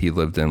trailer that he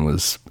lived in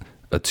was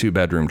a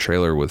 2-bedroom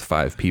trailer with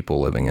 5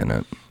 people living in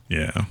it.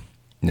 Yeah.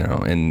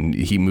 And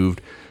he moved,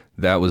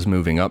 that was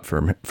moving up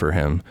for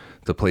him.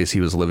 The place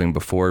he was living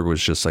before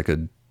was just like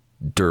a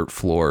dirt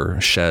floor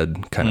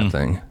shed kind of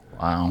thing.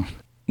 Wow.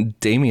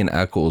 Damien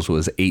Eccles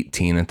was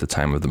 18 at the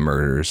time of the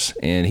murders,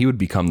 and he would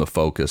become the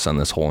focus on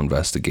this whole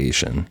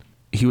investigation.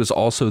 He was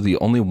also the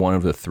only one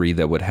of the 3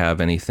 that would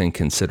have anything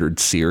considered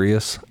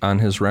serious on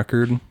his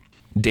record.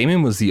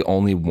 Damien was the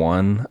only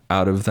one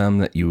out of them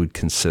that you would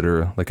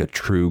consider like a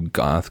true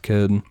goth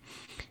kid.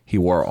 He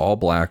wore all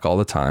black all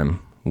the time,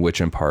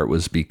 which in part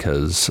was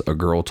because a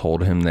girl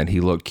told him that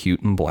he looked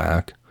cute in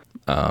black.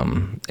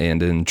 And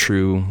in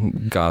true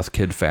goth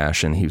kid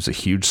fashion, he was a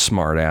huge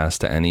smartass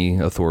to any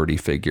authority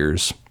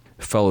figures.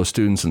 Fellow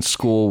students in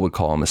school would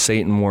call him a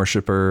Satan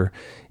worshiper,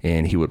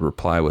 and he would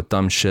reply with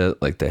dumb shit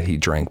like that he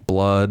drank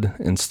blood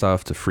and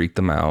stuff to freak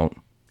them out.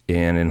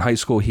 And in high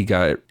school, he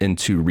got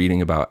into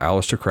reading about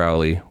Aleister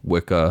Crowley,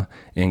 Wicca,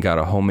 and got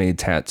a homemade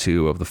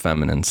tattoo of the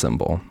feminine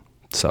symbol.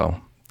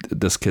 So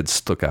this kid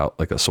stuck out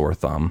like a sore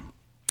thumb.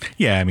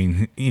 Yeah, I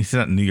mean, he's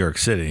not in New York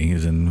City.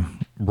 He's in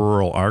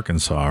rural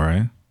Arkansas,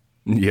 right?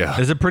 Yeah.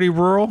 Is it pretty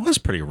rural? It's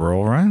pretty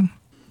rural, right?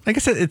 Like I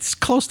said, it's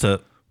close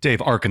to...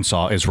 Dave,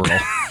 Arkansas is rural.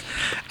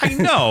 I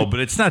know,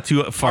 but it's not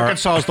too far.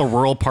 Arkansas is the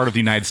rural part of the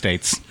United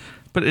States.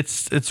 But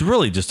it's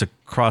really just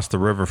across the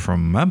river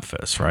from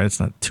Memphis, right? It's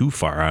not too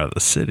far out of the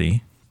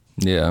city.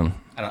 Yeah.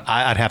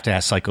 I'd have to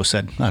ask Psycho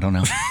Sid. I don't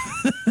know.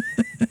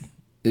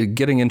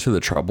 Getting into the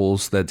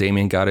troubles that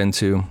Damien got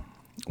into,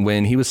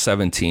 when he was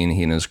 17,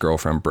 he and his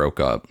girlfriend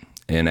broke up.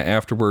 And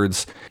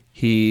afterwards,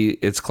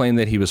 it's claimed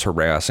that he was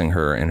harassing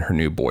her and her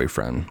new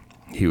boyfriend.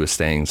 He was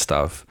saying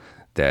stuff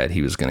that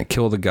he was going to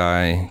kill the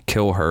guy,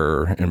 kill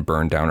her, and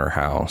burn down her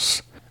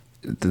house.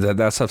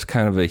 That stuff's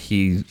kind of a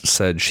he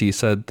said, she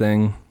said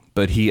thing.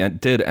 But he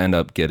did end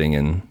up getting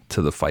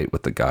into the fight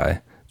with the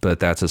guy. But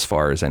that's as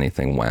far as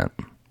anything went.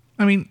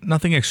 I mean,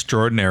 nothing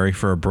extraordinary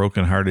for a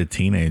broken-hearted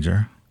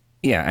teenager.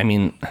 Yeah, I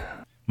mean,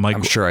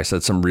 I'm sure I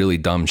said some really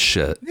dumb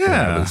shit.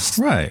 Yeah, when I was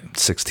right.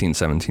 16,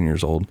 17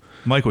 years old.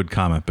 Mike would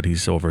comment, but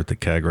he's over at the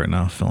keg right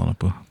now filling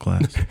up a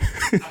glass.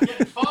 I'm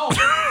getting foamed.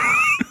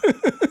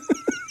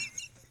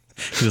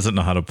 He doesn't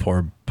know how to pour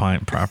a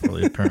pint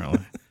properly, apparently.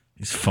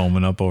 He's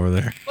foaming up over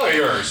there. Oh,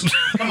 yours.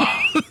 Come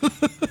on.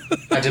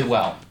 I did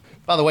well.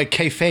 By the way,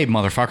 kayfabe,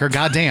 motherfucker.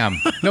 Goddamn.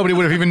 Nobody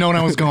would have even known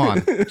I was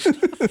gone.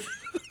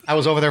 I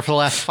was over there for the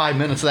last 5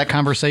 minutes of that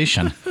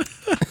conversation.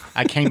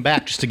 I came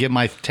back just to give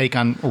my take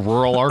on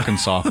rural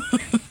Arkansas.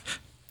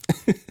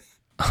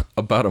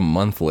 About a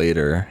month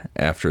later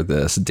after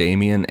this,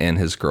 Damien and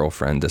his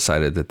girlfriend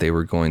decided that they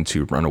were going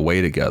to run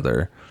away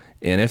together.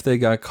 And if they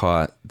got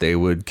caught, they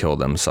would kill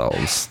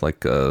themselves,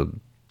 like a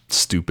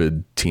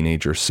stupid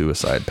teenager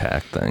suicide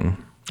pact thing.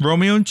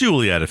 Romeo and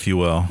Juliet, if you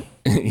will.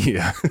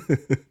 Yeah.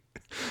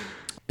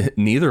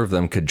 Neither of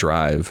them could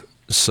drive,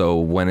 so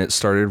when it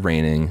started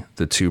raining,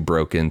 the two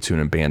broke into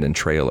an abandoned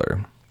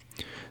trailer.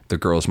 The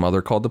girl's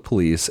mother called the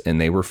police, and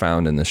they were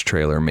found in this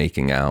trailer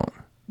making out.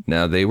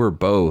 Now, they were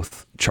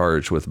both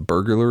charged with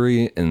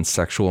burglary and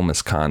sexual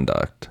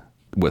misconduct.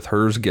 with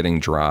hers getting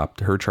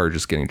dropped, her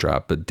charges getting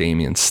dropped, but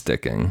Damien's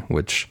sticking,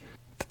 which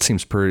that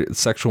seems pretty,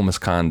 sexual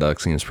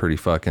misconduct seems pretty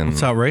fucking...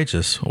 It's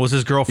outrageous. Was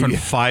his girlfriend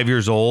 5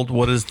 years old?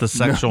 What is the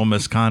sexual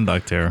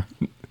misconduct here?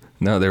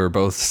 No, they were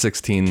both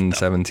 16,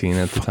 17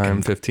 at the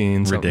time,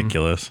 15.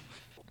 Ridiculous.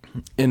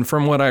 And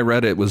from what I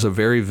read, it was a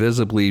very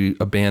visibly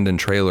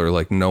abandoned trailer.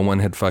 Like, no one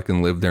had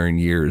fucking lived there in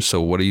years.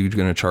 So what are you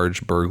going to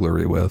charge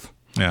burglary with?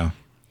 Yeah.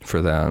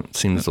 For that?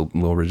 Seems a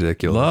little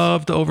ridiculous.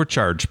 Love to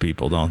overcharge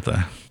people, don't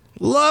they?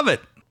 Love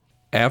it.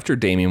 After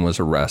Damien was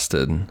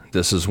arrested,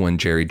 this is when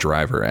Jerry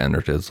Driver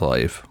entered his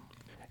life.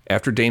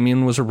 After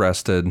Damien was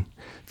arrested,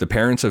 the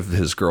parents of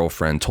his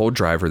girlfriend told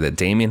Driver that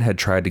Damien had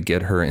tried to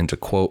get her into,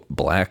 quote,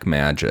 black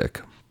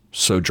magic.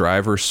 So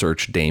Driver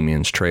searched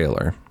Damien's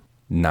trailer.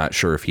 Not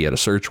sure if he had a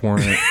search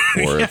warrant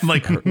or if,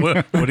 Like,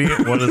 what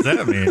does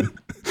that mean?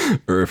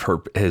 or if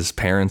his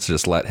parents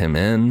just let him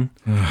in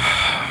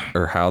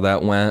or how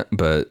that went.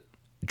 But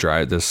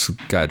this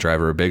guy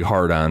Driver a big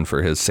hard on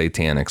for his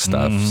satanic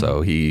stuff.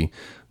 So he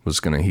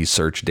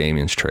searched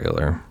Damien's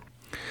trailer.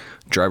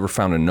 Driver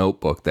found a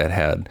notebook that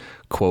had,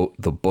 quote,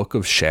 the Book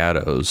of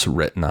Shadows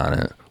written on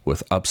it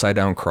with upside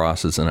down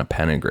crosses and a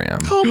pentagram.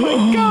 Oh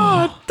my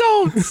God,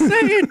 don't say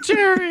it,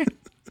 Jerry.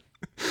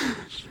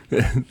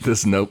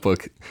 This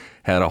notebook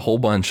had a whole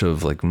bunch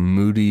of like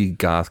moody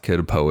goth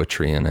kid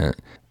poetry in it.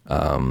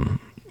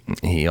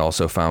 He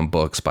also found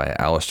books by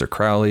Aleister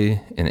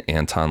Crowley and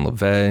Anton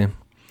LaVey.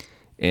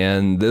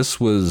 And this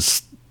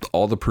was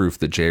all the proof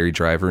that Jerry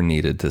Driver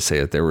needed to say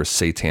that there was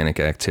satanic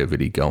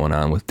activity going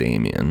on with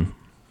Damien.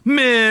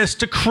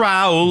 Mr.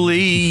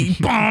 Crowley,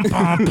 bum,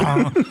 bum,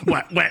 bum.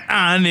 What went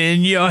on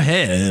in your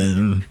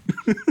head?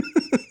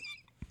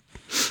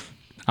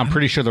 I'm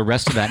pretty sure the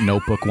rest of that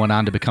notebook went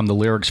on to become the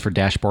lyrics for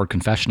Dashboard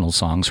Confessional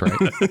songs, right?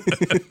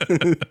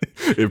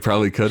 It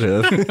probably could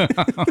have.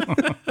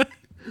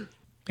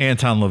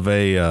 Anton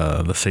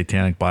LaVey, the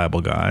Satanic Bible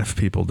guy, if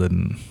people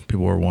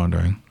were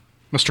wondering.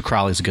 Mr.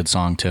 Crowley's a good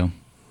song, too.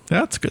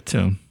 Yeah, that's a good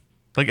tune.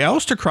 Like,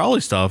 Aleister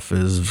Crowley stuff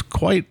is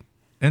quite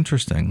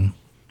interesting.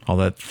 All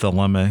that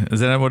thelemic. Is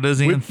that what it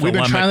is, Ian? We've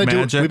been trying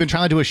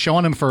to do a show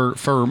on him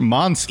for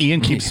months.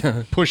 Ian keeps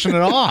pushing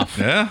it off.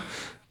 Yeah.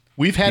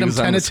 We've had He him was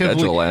on the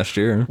tentatively schedule last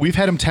year. We've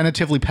had him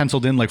tentatively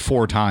penciled in like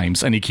 4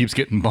 times, and he keeps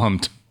getting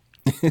bumped.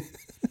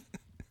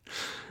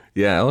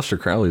 Yeah, Aleister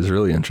Crowley is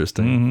really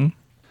interesting.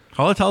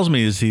 Mm-hmm. All it tells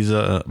me is he's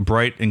a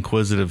bright,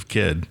 inquisitive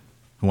kid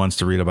who wants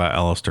to read about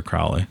Aleister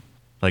Crowley.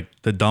 Like,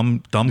 the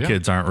dumb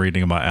kids aren't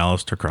reading about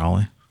Aleister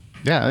Crowley.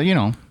 Yeah, you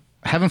know,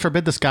 heaven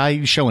forbid this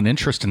guy show an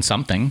interest in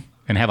something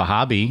and have a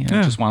hobby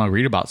and just want to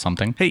read about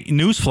something. Hey,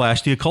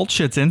 newsflash, the occult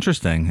shit's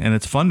interesting, and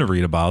it's fun to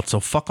read about,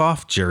 so fuck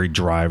off, Jerry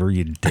Driver,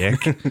 you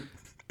dick.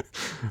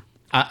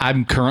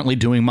 I'm currently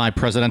doing my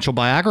presidential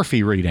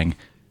biography reading.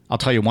 I'll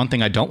tell you one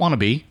thing I don't want to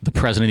be, the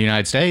president of the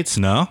United States.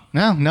 No?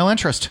 No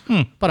interest.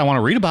 But I want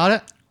to read about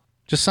it.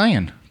 Just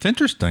saying. It's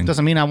interesting.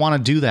 Doesn't mean I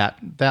want to do that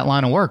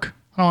line of work.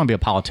 I don't want to be a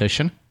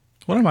politician.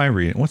 What am I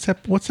reading? What's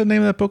the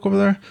name of that book over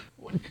there?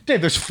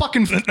 Dave, there's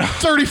fucking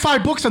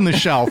 35 books on the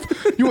shelf.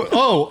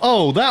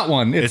 That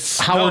one. It's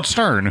Howard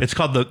Stern. It's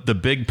called The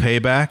Big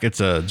Payback. It's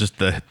just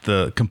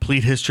the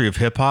complete history of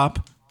hip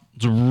hop.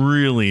 It's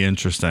really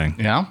interesting.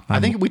 Yeah, I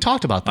think we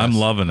talked about this. I'm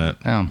loving it.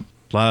 Yeah.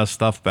 A lot of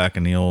stuff back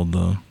in the old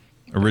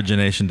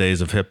origination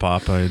days of hip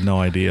hop. I had no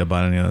idea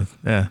about any of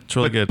that. Yeah, it's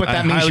really good. But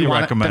that I means highly you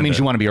recommend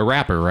want to be a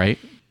rapper, right?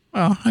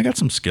 Well, I got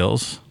some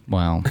skills.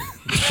 Well,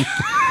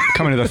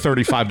 coming to the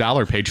 $35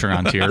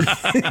 Patreon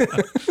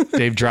tier,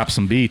 Dave dropped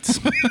some beats.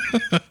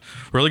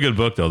 Really good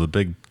book though.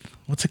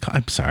 What's it called?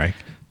 I'm sorry.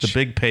 The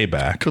Big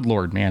Payback. Good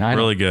Lord, man.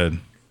 Really good.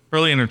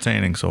 Really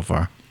entertaining so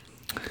far.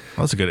 Well,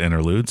 that's a good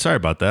interlude. Sorry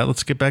about that.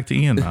 Let's get back to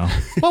Ian now.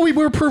 Well, we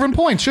were proving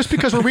points. Just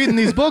because we're reading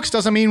these books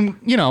doesn't mean,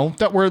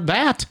 that we're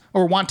that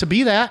or want to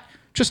be that.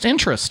 Just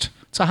interest.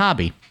 It's a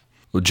hobby.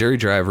 Well, Jerry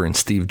Driver and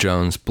Steve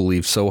Jones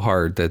believed so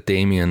hard that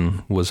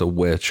Damien was a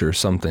witch or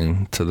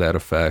something to that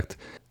effect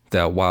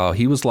that while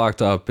he was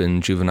locked up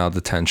in juvenile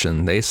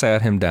detention, they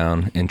sat him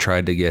down and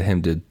tried to get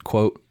him to,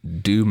 quote,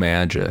 do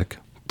magic,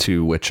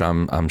 to which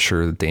I'm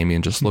sure that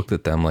Damien just looked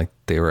at them like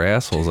they were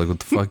assholes. Like, what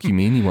the fuck you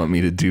mean you want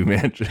me to do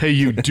magic? Hey,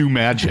 you do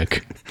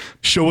magic.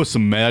 Show us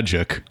some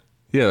magic.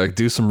 Yeah, like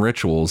do some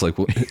rituals. Like,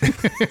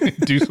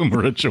 do some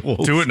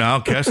rituals. Do it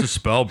now. Cast a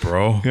spell,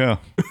 bro. Yeah.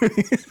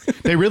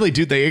 They really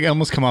do. They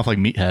almost come off like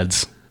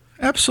meatheads.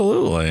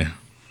 Absolutely.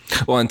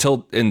 Well,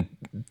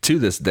 to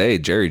this day,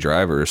 Jerry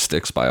Driver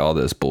sticks by all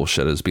this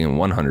bullshit as being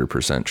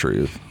 100%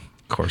 truth.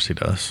 Of course he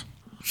does.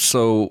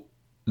 So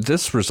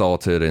this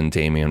resulted in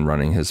Damien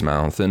running his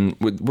mouth, and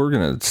we're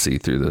going to see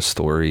through this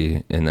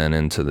story and then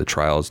into the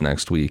trials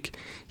next week.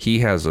 He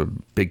has a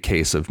big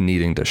case of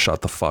needing to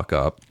shut the fuck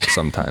up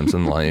sometimes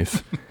in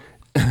life.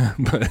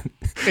 But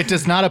it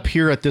does not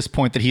appear at this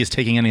point that he is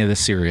taking any of this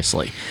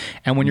seriously.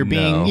 And when you're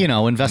being,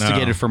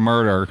 investigated for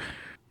murder,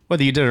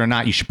 whether you did it or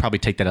not, you should probably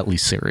take that at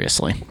least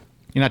seriously.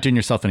 You're not doing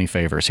yourself any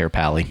favors here,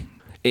 Pally.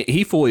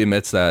 He fully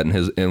admits that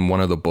in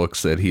one of the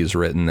books that he's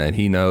written, that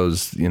he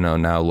knows,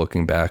 now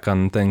looking back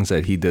on things,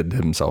 that he did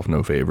himself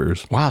no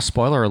favors. Wow,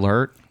 spoiler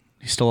alert.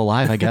 He's still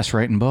alive, I guess,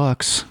 writing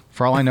books.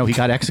 For all I know, he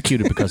got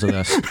executed because of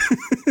this.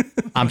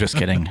 I'm just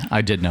kidding.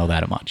 I did know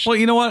that much. Well,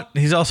 you know what?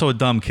 He's also a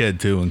dumb kid,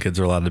 too, and kids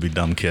are allowed to be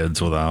dumb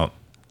kids without,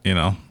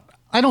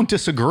 I don't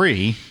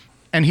disagree.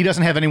 And he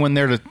doesn't have anyone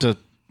there to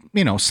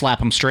slap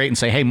him straight and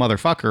say, hey,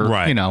 motherfucker.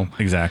 Right.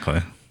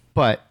 Exactly.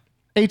 But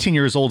 18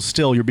 years old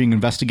still, you're being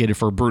investigated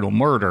for brutal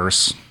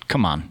murders.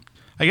 Come on.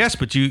 I guess,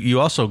 but you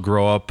also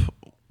grow up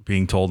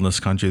being told in this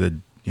country that,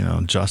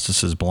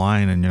 justice is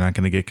blind and you're not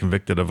going to get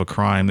convicted of a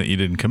crime that you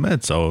didn't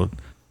commit. So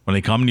when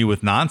they come to you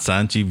with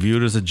nonsense, you view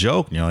it as a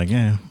joke. And you're like,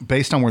 yeah.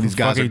 Based on where these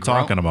guys are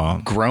talking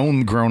about.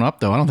 Grown up,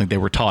 though, I don't think they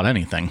were taught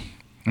anything.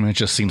 I mean, it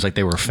just seems like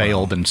they were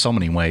failed in so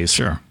many ways.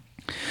 Sure.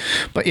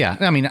 But yeah,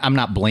 I mean, I'm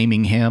not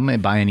blaming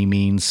him by any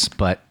means,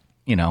 but,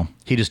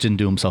 he just didn't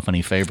do himself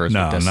any favors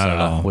with this, not at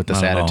all. With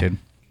this attitude.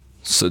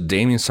 So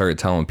Damien started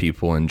telling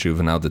people in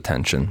juvenile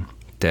detention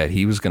that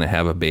he was going to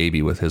have a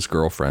baby with his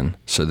girlfriend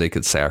so they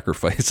could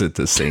sacrifice it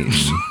to Satan.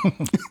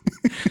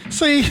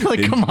 See,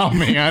 come on,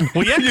 man.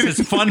 Well, yeah,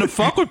 it's fun to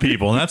fuck with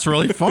people, and that's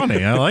really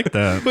funny. I like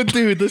that. But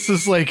dude, this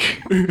is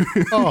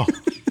oh.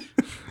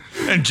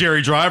 And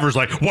Jerry Driver's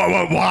like,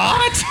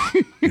 what?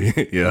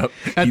 Yep.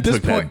 He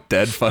took that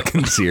dead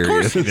fucking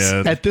serious.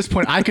 At this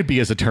point, I could be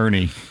his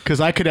attorney because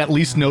I could at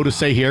least know to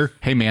say here,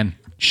 hey, man,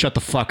 shut the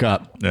fuck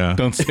up. Yeah.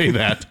 Don't say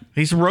that.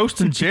 He's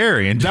roasting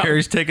Jerry, and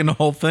Jerry's taking the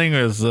whole thing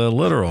as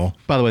literal.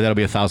 By the way, that'll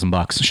be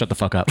 $1,000. Shut the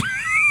fuck up.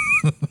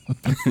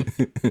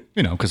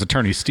 Because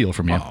attorneys steal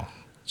from you. Oh,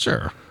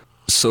 sure.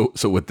 So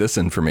with this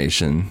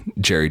information,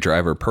 Jerry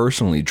Driver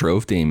personally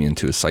drove Damien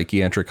to a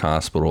psychiatric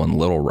hospital in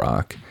Little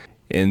Rock.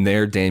 And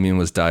there, Damien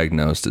was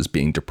diagnosed as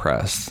being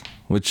depressed,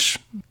 which,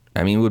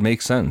 I mean, would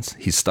make sense.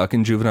 He's stuck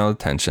in juvenile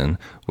detention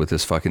with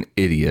this fucking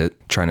idiot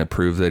trying to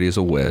prove that he's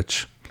a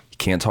witch. He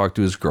can't talk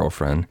to his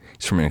girlfriend.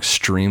 He's from an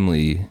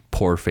extremely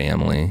poor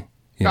family.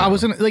 I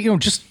wasn't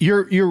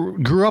you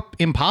grew up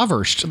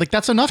impoverished. Like,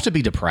 that's enough to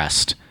be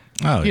depressed.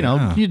 Oh,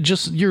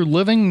 you're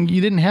living. You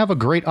didn't have a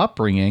great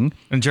upbringing.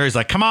 And Jerry's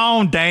like, "Come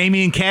on,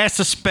 Damien, cast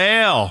a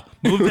spell.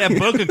 Move that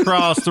book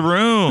across the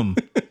room.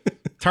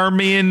 Turn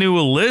me into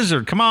a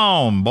lizard. Come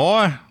on,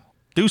 boy.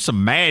 Do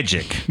some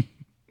magic."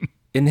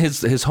 And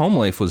his home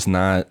life was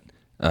not.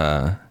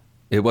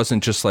 It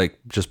wasn't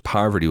just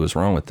poverty was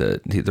wrong with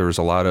it. There was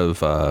a lot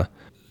of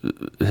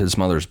his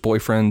mother's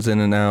boyfriends in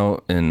and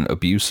out and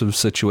abusive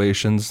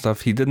situations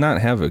stuff. He did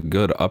not have a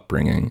good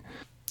upbringing.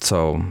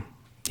 So,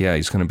 yeah,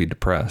 he's going to be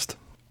depressed.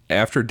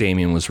 After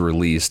Damien was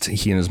released,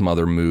 he and his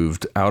mother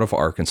moved out of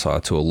Arkansas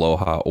to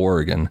Aloha,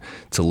 Oregon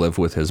to live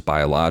with his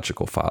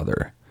biological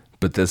father.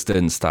 But this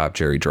didn't stop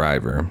Jerry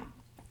Driver.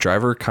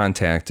 Driver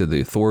contacted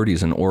the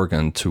authorities in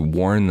Oregon to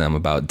warn them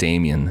about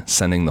Damien,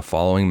 sending the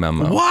following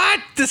memo.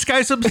 What? This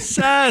guy's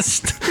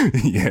obsessed.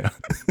 Yeah.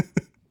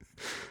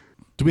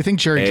 Do we think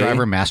Jerry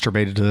Driver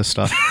masturbated to this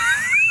stuff?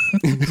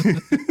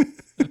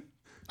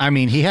 I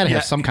mean, he had to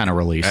have some kind of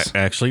release.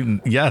 Actually,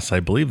 yes,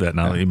 I believe that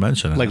now that you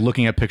mention it. Like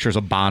looking at pictures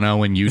of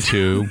Bono and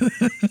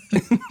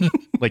U2.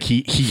 Like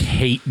he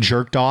hate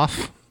jerked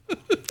off.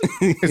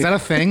 Is that a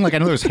thing? Like, I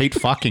know there's hate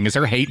fucking. Is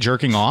there hate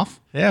jerking off?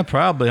 Yeah,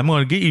 probably. I'm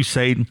going to get you,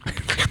 Satan.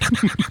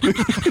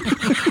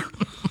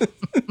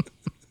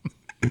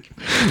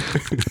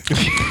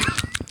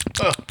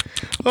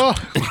 Oh,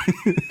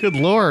 good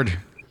Lord.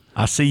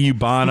 I see you,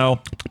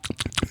 Bono.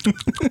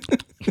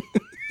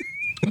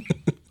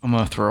 I'm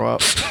going to throw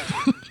up.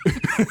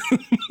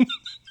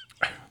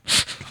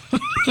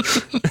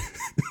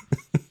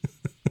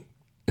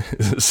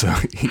 So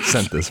he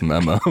sent this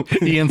memo.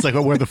 Ian's like,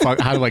 well, where the fuck?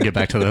 How do I get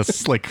back to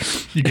this? Like,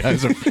 you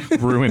guys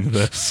have ruined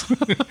this.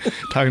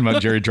 Talking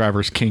about Jerry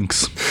Driver's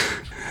kinks.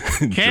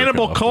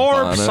 Cannibal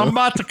corpse, I'm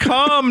about to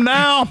come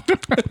now.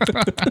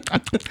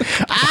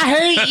 I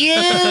hate you.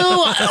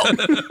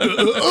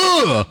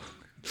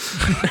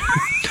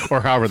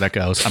 Or however that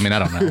goes. I mean, I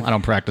don't know. I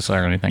don't practice that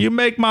or anything. You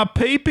make my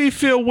pee-pee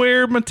feel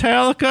weird,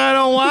 Metallica. I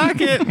don't like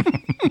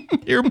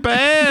it. You're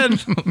bad.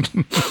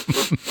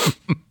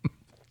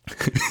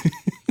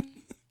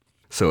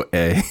 So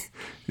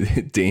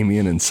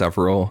Damien and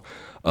several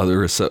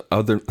other.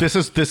 This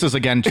is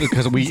again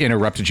because we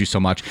interrupted you so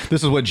much.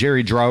 This is what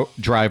Jerry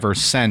Driver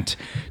sent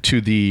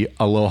to the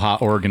Aloha,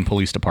 Oregon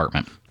Police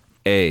Department.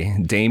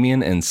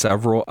 Damien and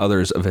several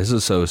others of his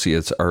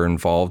associates are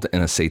involved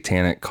in a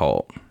satanic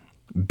cult.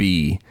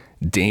 B.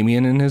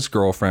 Damien and his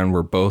girlfriend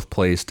were both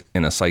placed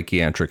in a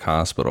psychiatric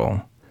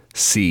hospital.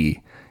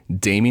 C.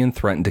 Damien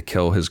threatened to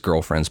kill his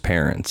girlfriend's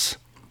parents.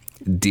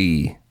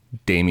 D.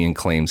 Damien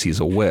claims he's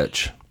a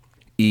witch.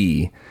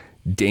 E.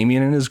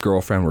 Damien and his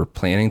girlfriend were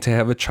planning to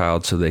have a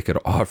child so they could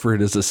offer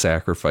it as a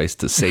sacrifice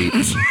to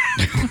Satan.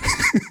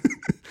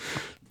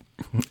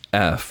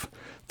 F.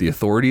 The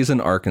authorities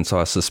in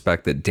Arkansas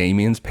suspect that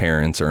Damien's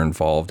parents are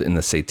involved in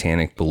the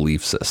satanic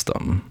belief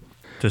system.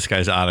 This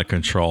guy's out of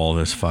control,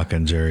 this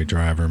fucking Jerry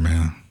Driver,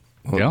 man.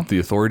 Well, yeah. The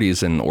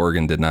authorities in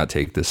Oregon did not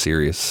take this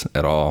serious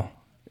at all.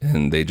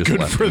 And they just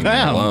Good left for him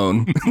them.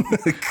 alone.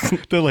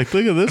 They're like,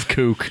 look at this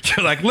kook.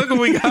 They're like, look what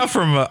we got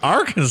from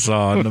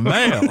Arkansas in the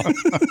mail.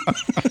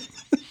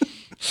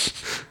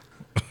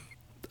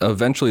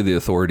 Eventually, the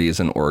authorities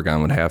in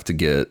Oregon would have to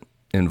get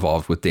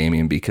involved with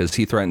Damien because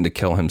he threatened to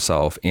kill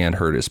himself and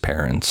hurt his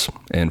parents.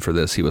 And for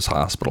this, he was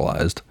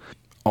hospitalized.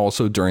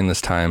 Also, during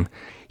this time,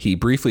 he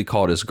briefly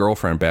called his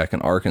girlfriend back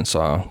in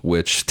Arkansas,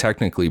 which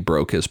technically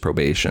broke his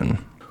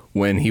probation.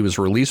 When he was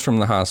released from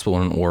the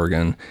hospital in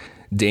Oregon,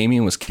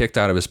 Damien was kicked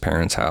out of his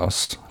parents'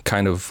 house,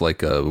 kind of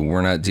like a,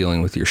 we're not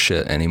dealing with your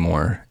shit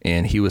anymore.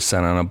 And he was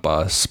sent on a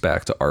bus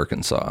back to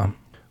Arkansas.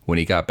 When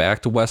he got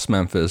back to West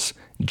Memphis,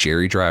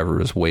 Jerry Driver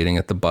was waiting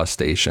at the bus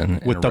station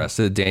and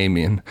arrested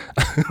Damien.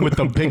 With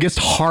the biggest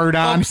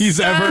hard-on he's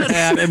ever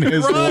had in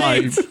his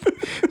life.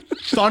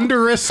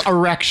 Thunderous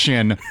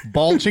erection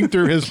bulging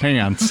through his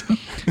pants.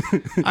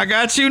 I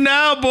got you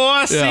now,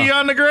 boy. See you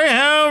on the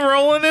Greyhound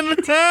rolling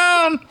into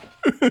town.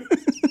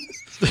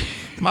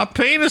 My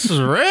penis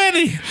is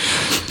ready.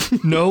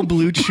 No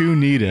blue chew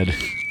needed.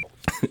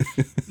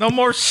 No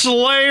more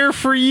Slayer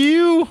for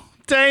you,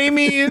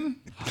 Damien.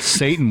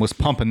 Satan was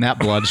pumping that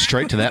blood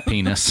straight to that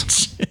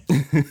penis.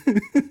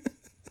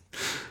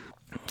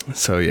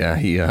 So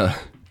yeah,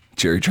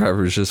 Jerry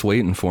Driver was just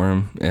waiting for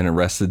him and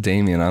arrested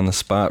Damien on the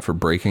spot for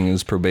breaking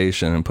his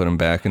probation and put him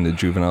back into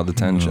juvenile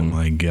detention. Oh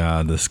my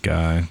God, this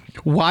guy.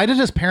 Why did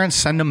his parents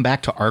send him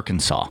back to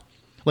Arkansas?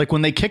 Like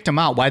when they kicked him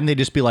out, why didn't they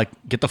just be like,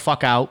 get the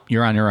fuck out,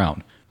 you're on your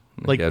own?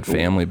 Like he had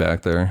family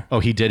back there. Oh,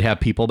 he did have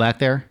people back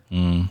there?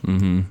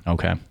 Mm-hmm.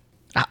 Okay.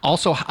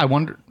 Also, I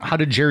wonder, how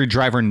did Jerry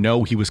Driver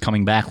know he was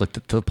coming back, like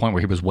to the point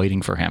where he was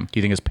waiting for him? Do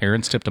you think his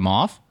parents tipped him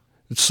off?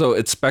 So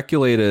it's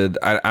speculated,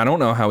 I don't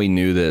know how he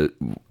knew that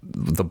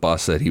the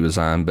bus that he was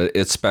on, but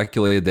it's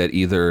speculated that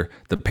either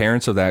the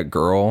parents of that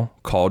girl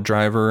called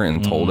Driver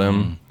and told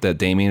him that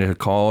Damien had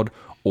called,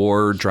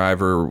 or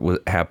Driver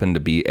happened to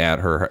be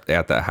at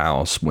the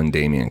house when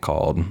Damien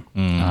called.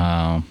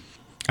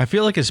 I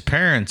feel like his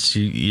parents,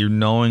 you're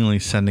knowingly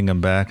sending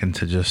him back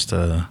into just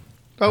a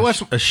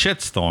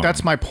shitstorm.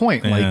 That's my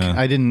point. Yeah. Like,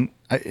 I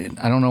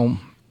don't know.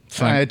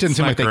 It didn't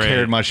seem like they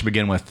cared much to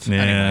begin with.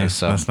 Yeah, anyway,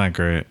 so. That's not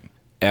great.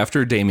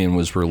 After Damien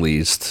was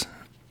released,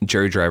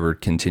 Jerry Driver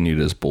continued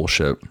his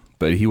bullshit,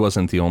 but he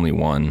wasn't the only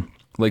one.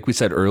 Like we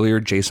said earlier,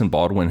 Jason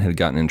Baldwin had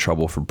gotten in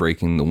trouble for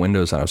breaking the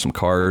windows out of some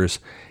cars,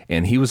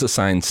 and he was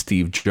assigned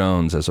Steve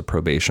Jones as a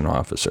probation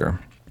officer.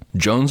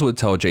 Jones would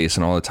tell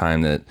Jason all the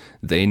time that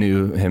they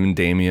knew him and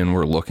Damien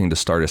were looking to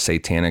start a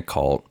satanic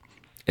cult,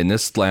 and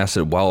this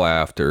lasted well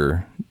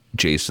after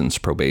Jason's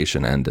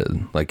probation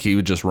ended. Like, he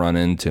would just run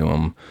into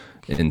him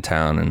in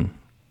town and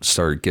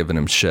start giving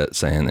him shit,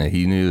 saying that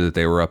he knew that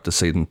they were up to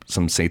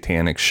some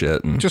satanic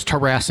shit and just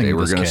harassing they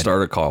were going to kid.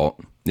 start a cult.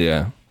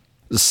 Yeah.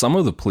 Some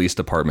of the police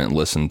department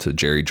listened to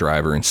Jerry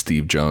Driver and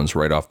Steve Jones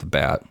right off the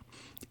bat,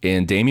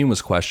 and Damien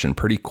was questioned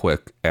pretty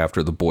quick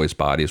after the boys'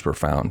 bodies were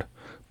found,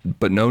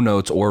 but no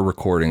notes or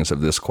recordings of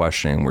this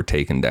questioning were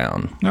taken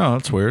down. Oh,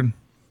 that's weird.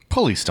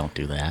 Police don't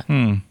do that.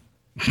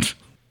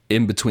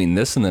 In between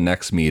this and the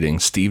next meeting,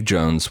 Steve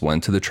Jones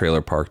went to the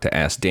trailer park to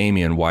ask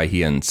Damien why he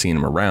hadn't seen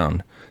him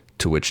around,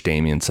 to which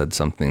Damien said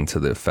something to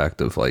the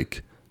effect of,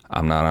 like,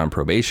 I'm not on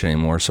probation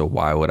anymore, so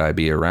why would I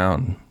be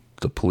around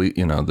the police,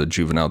 the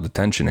juvenile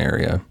detention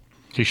area?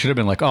 He should have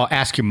been like, oh,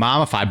 ask your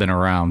mom if I've been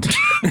around.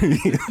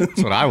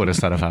 That's what I would have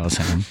said if I was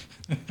him.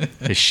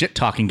 His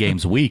shit-talking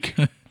game's weak.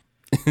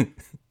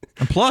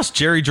 And plus,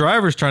 Jerry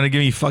Driver's trying to give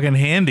me fucking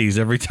handies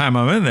every time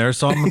I'm in there,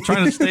 so I'm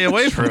trying to stay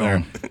away from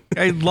there.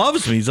 He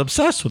loves me. He's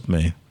obsessed with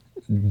me.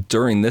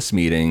 During this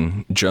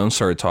meeting, Jones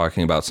started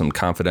talking about some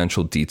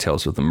confidential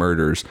details of the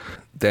murders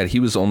that he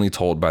was only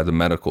told by the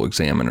medical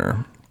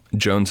examiner.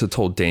 Jones had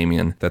told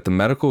Damien that the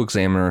medical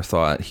examiner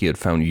thought he had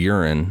found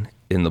urine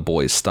in the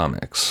boys'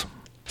 stomachs.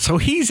 So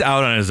he's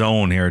out on his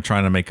own here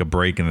trying to make a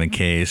break in the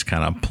case,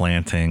 kind of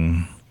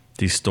planting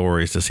these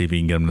stories to see if he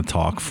can get them to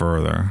talk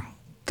further.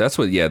 That's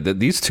what,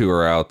 these two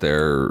are out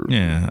there.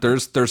 Yeah.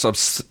 There's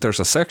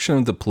a section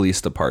of the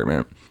police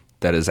department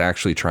that is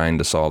actually trying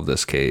to solve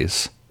this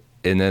case.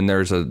 And then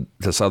there's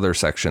this other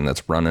section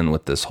that's running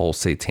with this whole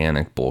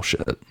satanic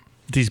bullshit.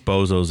 These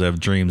bozos have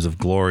dreams of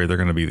glory. They're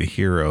going to be the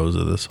heroes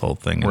of this whole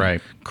thing.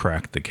 Right.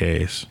 Crack the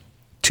case.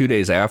 2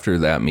 days after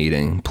that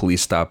meeting,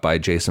 police stopped by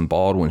Jason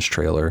Baldwin's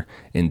trailer,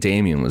 and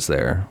Damien was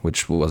there,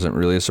 which wasn't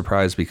really a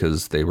surprise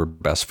because they were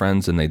best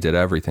friends and they did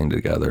everything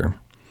together.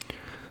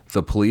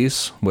 The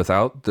police,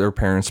 without their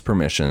parents'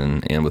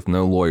 permission and with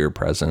no lawyer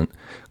present,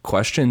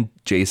 questioned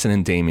Jason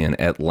and Damien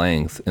at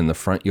length in the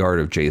front yard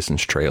of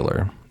Jason's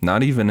trailer.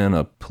 Not even in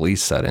a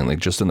police setting, like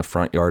just in the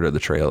front yard of the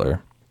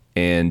trailer.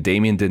 And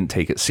Damien didn't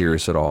take it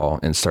serious at all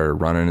and started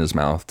running his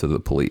mouth to the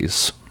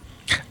police.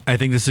 I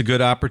think this is a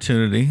good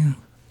opportunity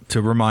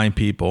to remind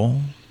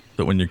people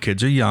that when your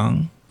kids are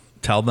young,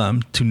 tell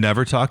them to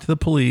never talk to the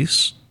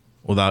police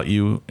without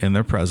you in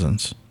their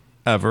presence.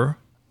 Ever.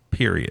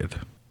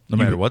 Period. No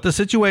matter what the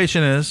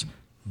situation is,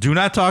 do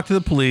not talk to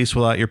the police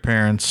without your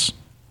parents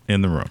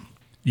in the room.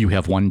 You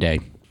have one day.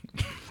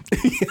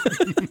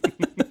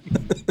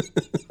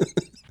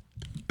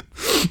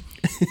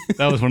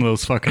 That was one of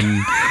those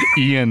fucking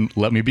Ian,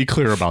 let me be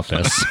clear about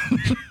this.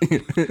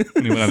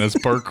 When he went on his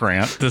Burke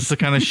rant. This is the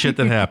kind of shit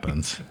that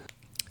happens.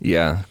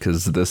 Yeah,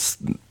 because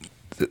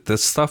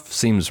this stuff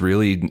seems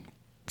really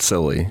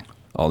silly.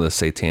 All this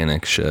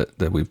satanic shit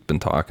that we've been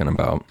talking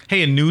about.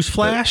 Hey, a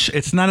newsflash,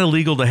 it's not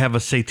illegal to have a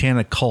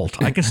satanic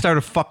cult. I can start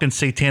a fucking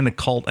satanic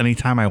cult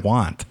anytime I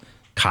want,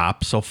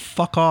 cop, so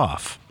fuck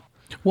off.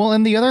 Well,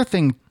 and the other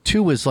thing,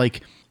 too, is like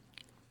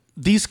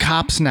these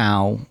cops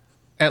now,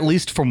 at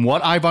least from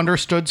what I've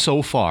understood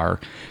so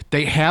far,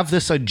 they have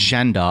this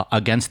agenda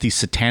against these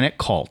satanic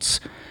cults,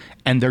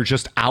 and they're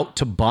just out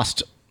to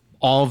bust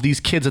all of these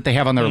kids that they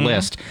have on their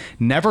list.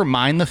 Never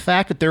mind the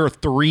fact that there are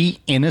 3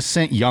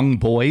 innocent young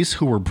boys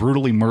who were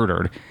brutally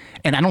murdered.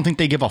 And I don't think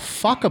they give a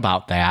fuck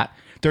about that.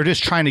 They're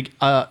just trying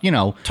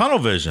to, tunnel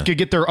vision to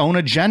get their own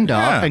agenda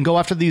and go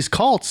after these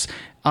cults,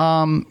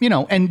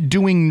 and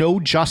doing no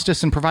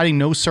justice and providing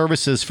no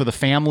services for the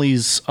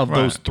families of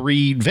those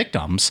 3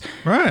 victims.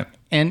 Right.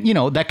 And,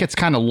 that gets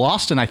kind of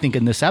lost. And I think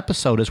in this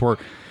episode is where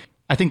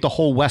I think the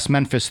whole West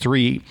Memphis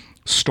 3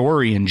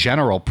 story in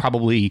general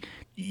probably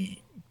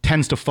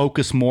tends to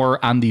focus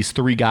more on these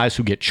 3 guys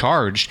who get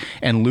charged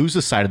and lose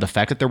the sight of the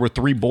fact that there were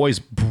 3 boys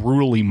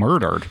brutally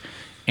murdered.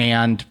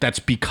 And that's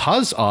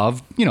because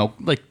of,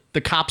 like the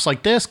cops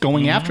like this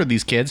going after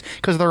these kids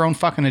because of their own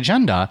fucking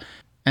agenda.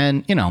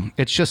 And,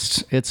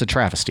 it's a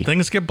travesty.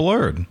 Things get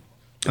blurred.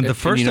 And the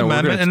First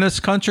Amendment in this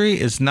country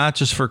is not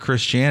just for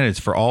Christianity. It's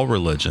for all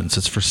religions.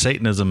 It's for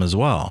Satanism as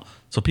well.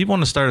 So people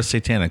want to start a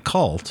satanic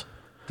cult.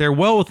 They're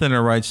well within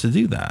their rights to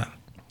do that.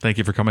 Thank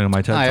you for coming to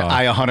my TED Talk.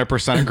 I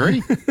 100%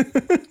 agree.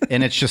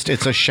 And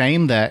it's a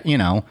shame that,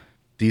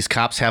 these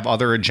cops have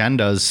other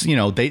agendas.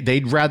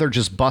 They'd rather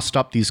just bust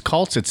up these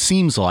cults, it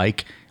seems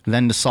like,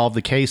 than to solve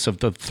the case of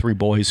the 3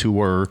 boys who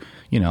were,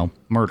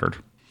 murdered.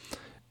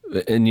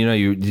 And,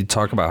 you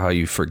talk about how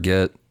you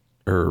forget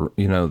or,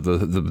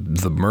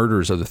 the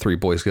murders of the 3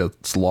 boys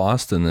gets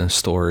lost in this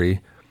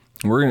story.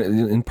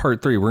 In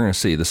part 3, we're going to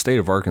see the state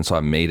of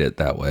Arkansas made it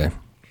that way.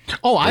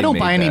 Oh, I don't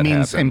by any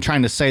means am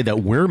trying to say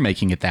that we're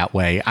making it that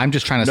way. I'm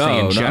just trying to say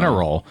in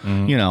general,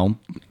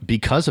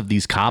 because of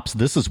these cops,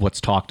 this is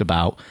what's talked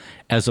about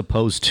as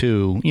opposed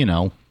to,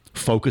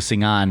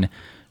 focusing on,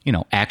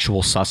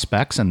 actual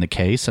suspects in the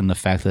case and the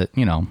fact that,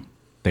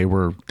 they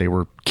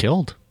were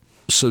killed.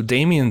 So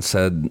Damien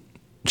said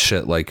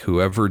shit like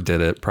whoever did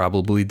it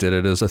probably did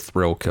it as a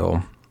thrill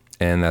kill,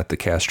 and that the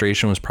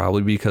castration was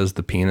probably because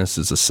the penis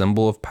is a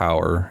symbol of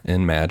power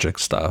and magic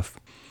stuff.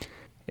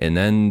 And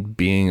then,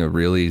 being a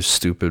really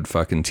stupid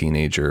fucking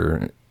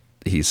teenager,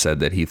 he said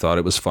that he thought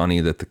it was funny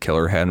that the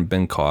killer hadn't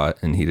been caught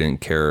and he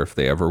didn't care if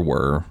they ever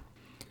were.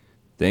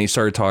 Then he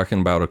started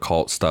talking about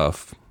occult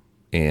stuff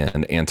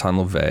and Anton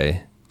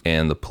LaVey,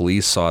 and the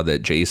police saw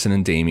that Jason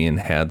and Damien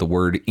had the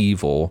word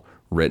evil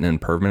written in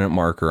permanent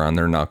marker on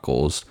their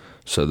knuckles.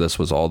 So this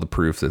was all the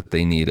proof that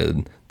they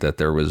needed, that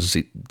there was,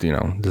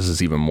 this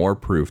is even more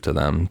proof to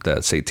them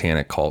that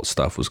satanic cult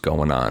stuff was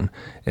going on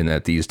and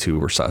that these 2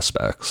 were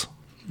suspects.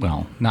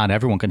 Well, not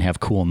everyone can have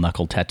cool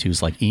knuckle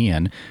tattoos like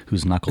Ian,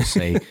 whose knuckles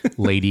say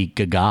Lady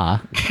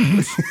Gaga.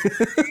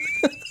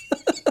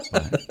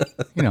 But,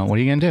 what are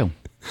you going to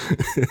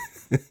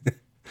do?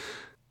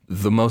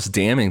 The most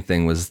damning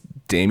thing was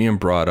Damien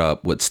brought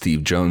up what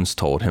Steve Jones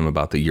told him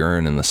about the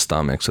urine in the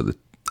stomachs of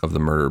the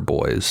murdered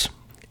boys.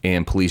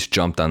 And police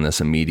jumped on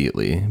this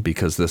immediately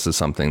because this is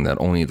something that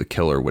only the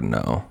killer would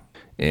know.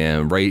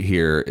 And right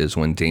here is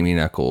when Damien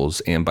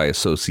Echols, and by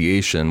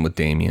association with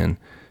Damien,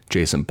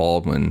 Jason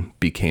Baldwin,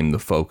 became the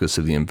focus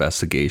of the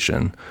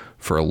investigation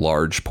for a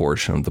large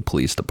portion of the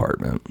police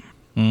department.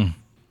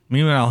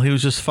 Meanwhile, he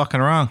was just fucking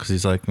around because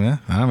he's like, I don't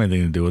have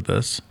anything to do with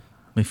this.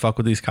 Let me fuck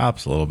with these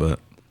cops a little bit.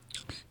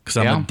 Because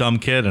I'm a dumb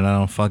kid and I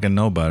don't fucking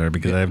know better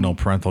because I have no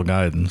parental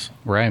guidance.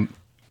 Right.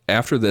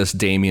 After this,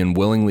 Damien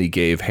willingly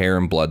gave hair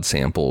and blood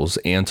samples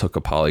and took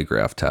a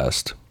polygraph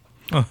test.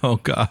 Oh,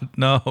 God.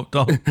 No,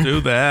 don't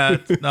do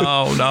that.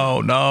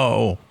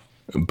 No.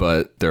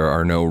 But there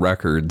are no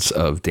records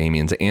of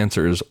Damien's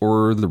answers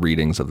or the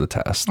readings of the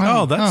test.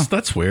 Oh,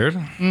 that's weird.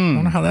 I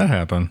wonder how that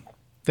happened.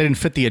 They didn't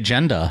fit the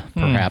agenda,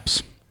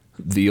 perhaps.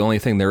 The only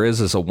thing there is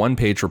a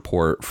 1-page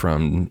report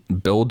from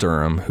Bill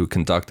Durham, who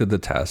conducted the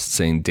test,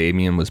 saying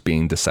Damien was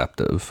being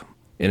deceptive.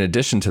 In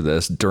addition to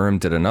this, Durham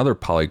did another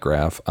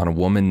polygraph on a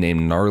woman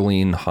named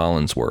Narlene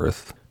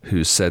Hollinsworth,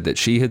 who said that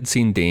she had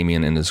seen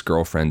Damien and his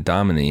girlfriend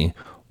Dominique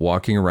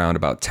walking around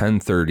about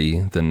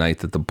 10:30 the night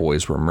that the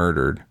boys were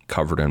murdered,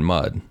 covered in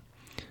mud.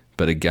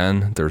 But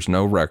again, there's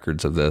no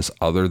records of this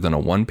other than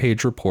a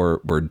 1-page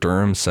report where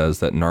Durham says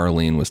that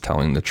Narlene was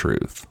telling the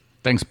truth.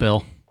 Thanks,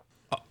 Bill.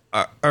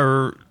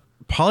 Are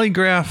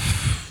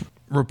polygraph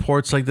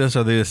reports like this,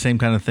 are they the same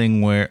kind of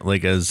thing where,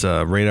 like as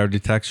radar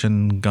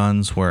detection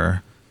guns,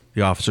 where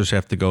the officers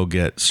have to go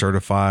get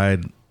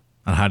certified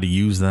on how to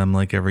use them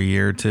like every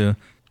year or two?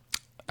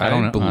 I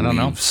don't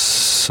know.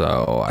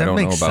 So that I don't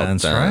know makes about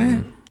sense, them.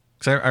 Right?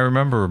 Because I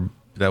remember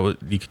that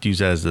you could use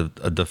that as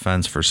a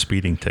defense for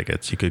speeding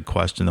tickets. You could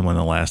question them when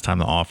the last time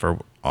the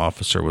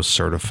officer was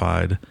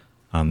certified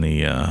on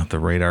the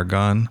radar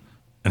gun,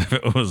 and if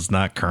it was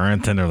not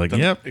current, then they're like,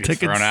 "Yep,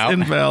 ticket's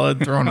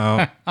invalid, thrown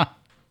out." I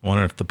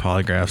wonder if the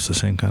polygraph's the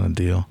same kind of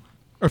deal.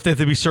 Or if they have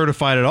to be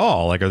certified at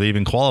all. Like, are they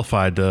even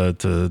qualified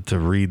to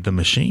read the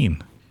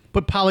machine?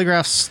 But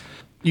polygraphs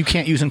you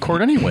can't use in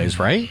court anyways,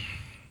 right?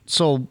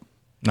 So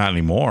not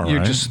anymore. You're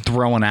right? just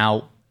throwing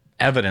out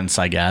evidence,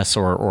 I guess,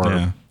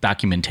 or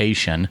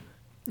documentation.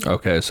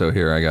 Okay, so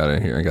here I got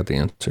it. Here I got the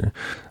answer.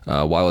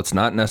 While it's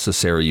not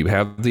necessary, you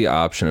have the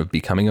option of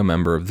becoming a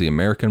member of the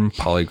American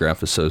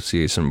Polygraph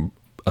Association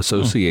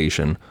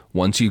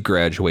once you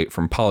graduate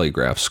from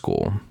polygraph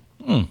school.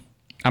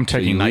 I'm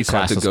taking night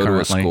classes have to go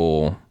currently. to a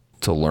school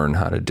to learn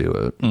how to do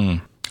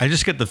it. I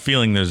just get the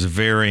feeling there's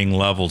varying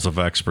levels of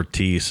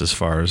expertise as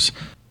far as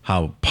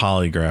how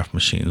polygraph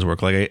machines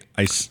work. Like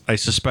I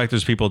suspect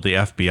there's people at the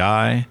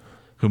FBI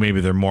who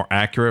maybe they're more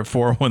accurate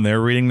for when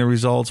they're reading the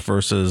results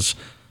versus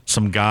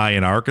some guy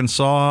in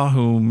Arkansas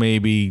who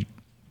maybe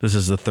this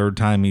is the third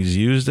time he's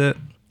used it.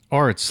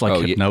 Or it's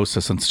like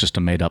hypnosis and it's just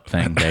a made up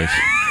thing, Dave.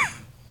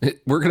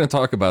 We're going to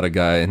talk about a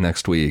guy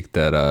next week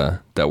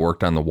that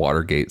worked on the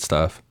Watergate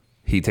stuff.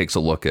 He takes a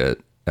look at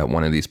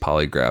one of these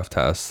polygraph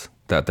tests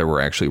that there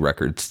were actually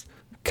records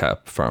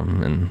kept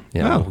from, and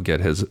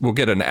we'll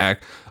get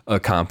a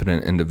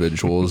competent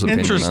individual's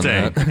opinion on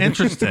that.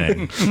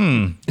 Interesting.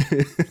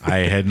 I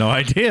had no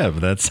idea,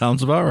 but that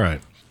sounds about right.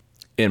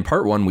 In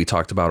part one, we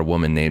talked about a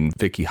woman named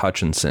Vicki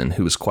Hutchinson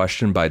who was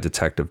questioned by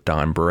Detective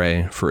Don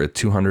Bray for a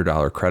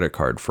 $200 credit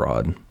card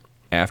fraud.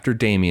 After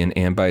Damien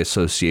and by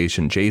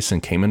association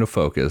Jason came into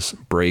focus,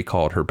 Bray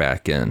called her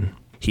back in.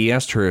 He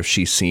asked her if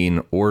she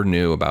seen or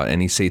knew about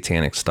any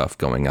satanic stuff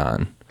going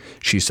on.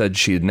 She said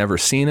she had never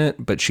seen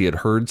it, but she had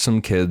heard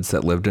some kids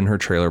that lived in her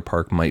trailer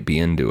park might be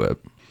into it.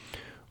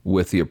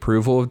 With the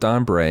approval of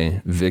Don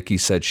Bray, Vicki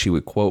said she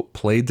would, quote,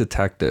 play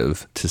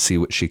detective to see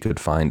what she could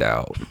find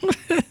out.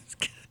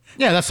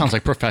 Yeah, that sounds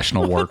like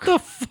professional work.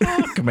 What the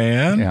fuck,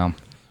 man? Yeah.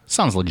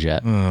 Sounds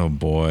legit. Oh,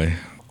 boy.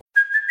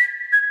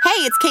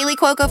 Hey, it's Kaylee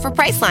Cuoco for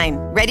Priceline.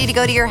 Ready to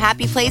go to your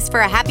happy place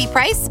for a happy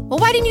price? Well,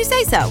 why didn't you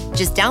say so?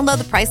 Just download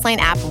the Priceline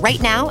app right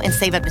now and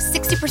save up to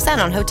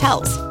 60% on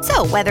hotels.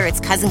 So whether it's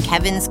Cousin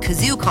Kevin's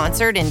Kazoo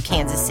Concert in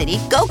Kansas City,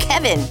 go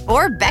Kevin,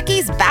 or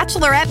Becky's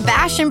Bachelorette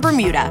Bash in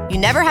Bermuda, you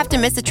never have to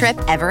miss a trip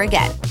ever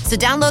again. So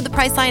download the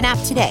Priceline app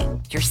today.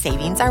 Your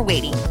savings are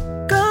waiting.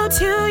 Go to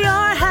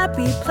your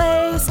happy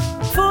place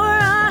for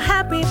a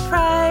happy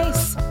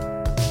price.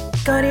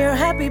 Go to your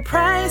happy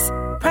price,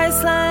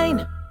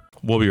 Priceline.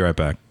 We'll be right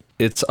back.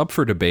 It's up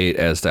for debate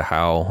as to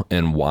how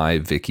and why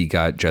Vicki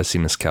got Jesse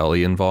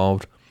Miskelly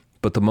involved,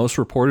 but the most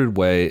reported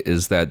way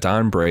is that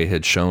Don Bray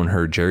had shown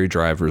her Jerry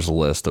Driver's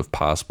list of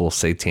possible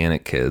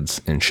satanic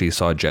kids, and she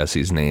saw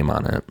Jesse's name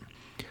on it.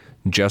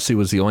 Jesse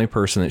was the only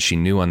person that she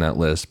knew on that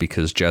list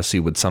because Jesse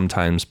would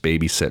sometimes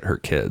babysit her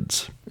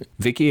kids.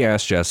 Vicki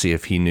asked Jesse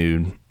if he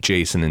knew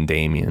Jason and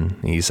Damien.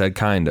 He said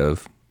kind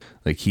of.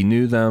 Like he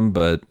knew them,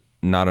 but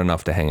not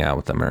enough to hang out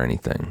with them or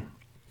anything.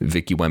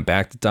 Vicki went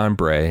back to Don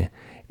Bray,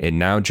 and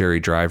now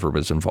Jerry Driver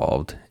was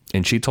involved,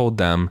 and she told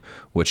them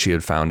what she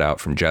had found out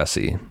from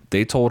Jesse.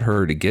 They told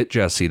her to get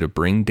Jesse to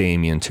bring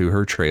Damien to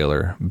her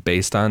trailer.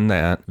 Based on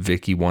that,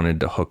 Vicki wanted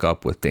to hook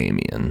up with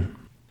Damien.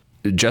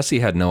 Jesse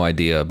had no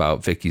idea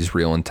about Vicki's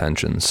real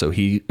intentions, so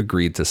he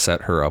agreed to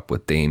set her up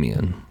with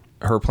Damien.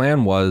 Her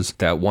plan was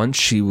that once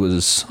she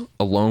was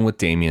alone with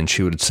Damien,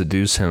 she would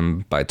seduce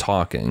him by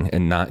talking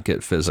and not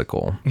get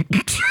physical.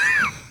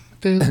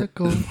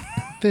 Physical.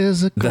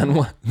 Then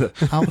what?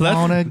 I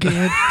wanna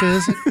get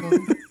physical.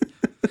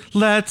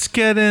 Let's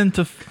get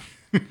into...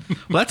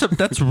 Well,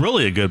 that's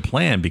really a good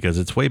plan because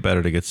it's way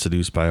better to get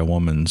seduced by a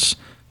woman's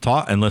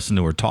talk and listen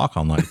to her talk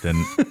all night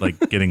than like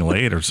getting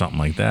laid or something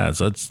like that.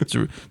 So it's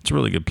a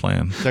really good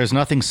plan. There's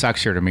nothing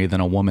sexier to me than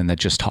a woman that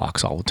just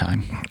talks all the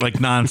time. Like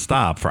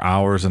nonstop for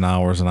hours and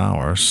hours and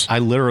hours. I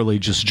literally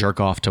just jerk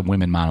off to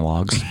women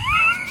monologues.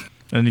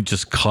 And you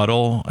just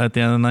cuddle at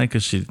the end of the night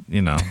because she,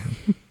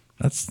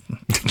 that's...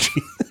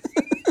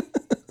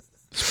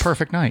 It's a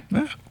perfect night.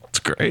 Yeah, it's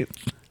great.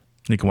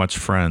 You can watch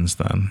Friends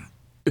then.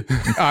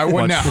 That's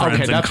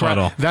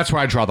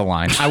where I draw the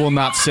line. I will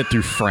not sit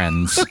through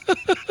Friends.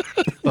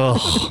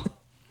 Ugh.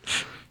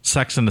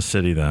 Sex in the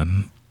City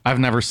then. I've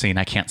never seen.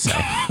 I can't say.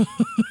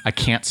 I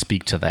can't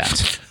speak to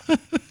that.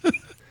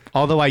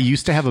 Although I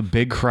used to have a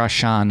big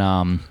crush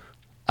on,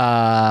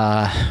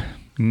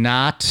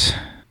 not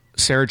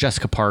Sarah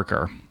Jessica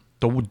Parker,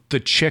 the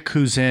chick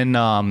who's in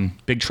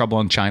Big Trouble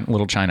in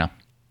Little China.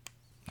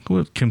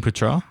 Who? Kim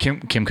Cattrall?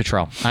 Kim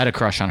Cattrall. I had a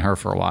crush on her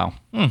for a while.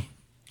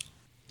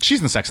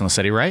 She's in Sex and the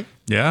City, right?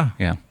 Yeah.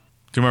 Yeah.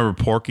 Do you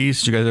remember Porky's?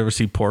 Did you guys ever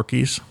see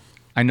Porky's?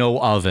 I know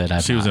of it.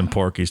 She was in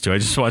Porky's too. I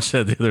just watched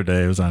that the other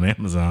day. It was on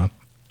Amazon.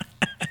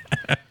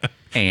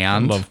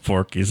 And? I love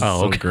Porky's. It's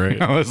so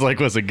great. I was like,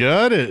 was it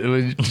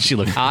good? Did she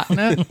look hot in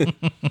it?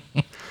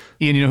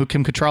 Ian, you know who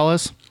Kim Cattrall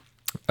is?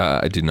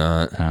 I do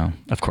not. Oh,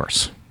 of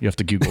course. You have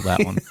to Google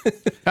that one.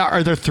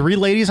 Are there 3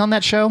 ladies on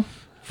that show?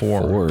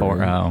 4.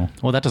 4. Oh.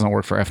 Well, that doesn't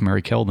work for F,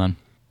 Marry, Kill then.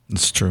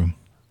 It's true.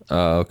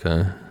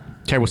 Okay.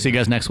 Okay, we'll see you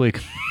guys next week.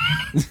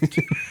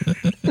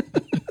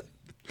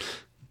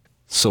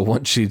 So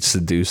once she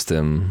seduced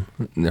him,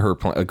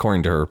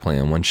 according to her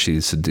plan, once she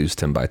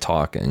seduced him by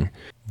talking,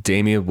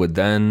 Damien would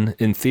then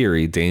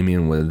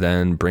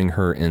bring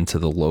her into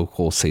the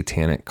local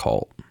satanic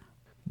cult.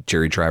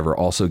 Jerry Driver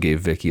also gave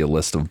Vicky a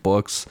list of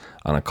books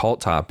on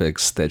occult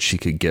topics that she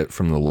could get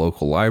from the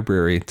local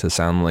library to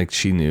sound like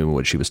she knew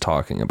what she was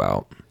talking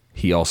about.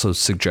 He also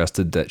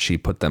suggested that she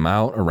put them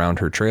out around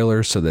her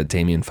trailer so that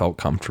Damien felt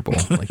comfortable.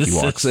 Like he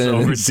walks in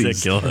and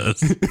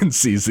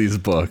sees these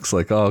books.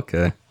 Like, oh,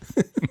 okay.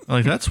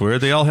 Like, that's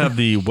weird. They all have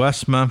the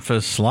West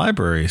Memphis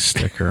Library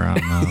sticker on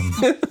them.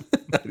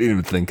 I didn't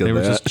even think of that. They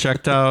were just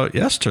checked out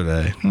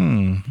yesterday.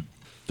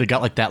 They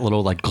got like that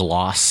little like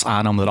gloss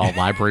on them that all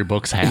library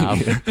books have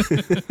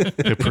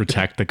to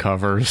protect the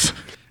covers.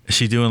 Is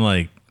she doing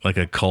like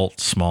a cult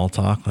small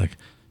talk? Like,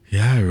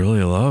 yeah, I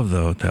really love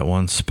that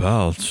one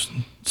spell. It's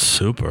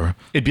super.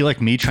 It'd be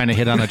like me trying to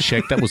hit on a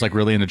chick that was like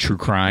really into true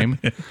crime.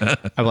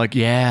 I'm like,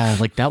 yeah,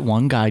 like that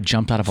one guy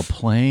jumped out of a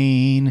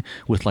plane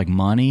with like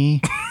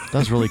money. That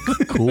was really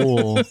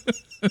cool.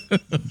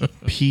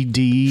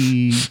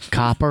 PD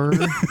Copper,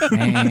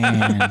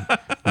 man,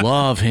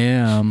 love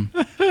him.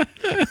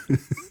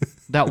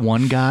 That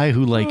one guy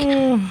who like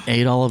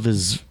ate all of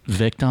his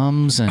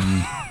victims,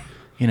 and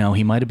you know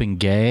he might have been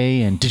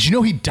gay. And did you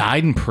know he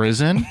died in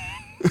prison?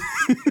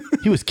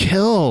 He was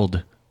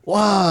killed.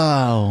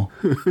 Wow.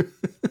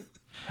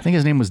 I think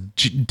his name was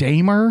Jeffrey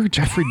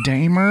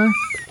Dahmer.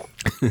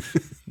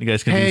 You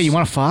guys can you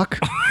want to fuck?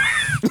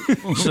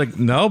 She's like,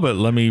 no, but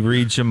let me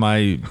read you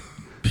my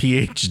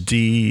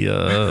PhD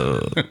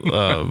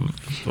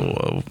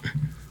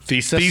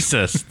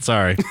thesis.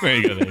 Sorry. There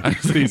you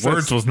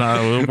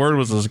go. Word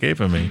was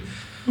escaping me.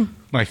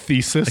 My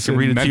thesis. I can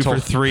read it to you for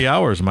 3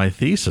 hours. My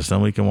thesis. Then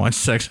we can watch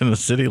Sex in the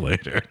City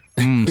later.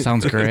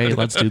 Sounds great.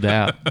 Let's do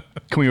that.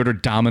 Can we order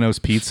Domino's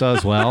pizza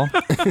as well?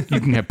 You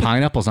can have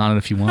pineapples on it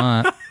if you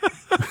want.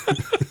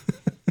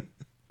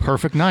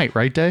 Perfect night,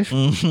 right, Dave?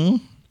 Mm-hmm.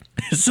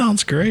 It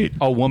sounds great.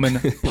 A woman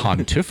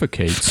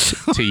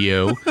pontificates to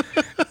you,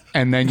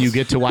 and then you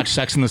get to watch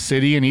Sex in the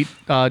City and eat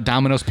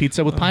Domino's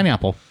pizza with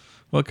pineapple.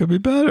 What could be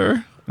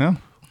better? Yeah,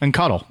 and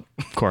cuddle,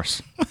 of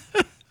course.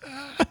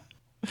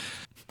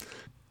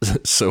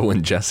 So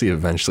when Jesse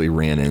eventually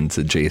ran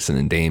into Jason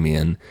and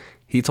Damien,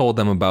 he told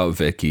them about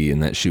Vicky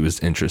and that she was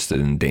interested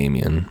in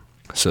Damien.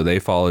 So they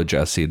followed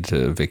Jesse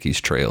to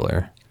Vicky's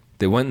trailer.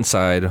 They went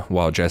inside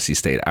while Jesse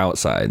stayed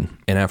outside,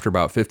 and after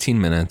about 15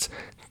 minutes,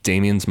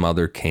 Damien's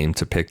mother came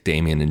to pick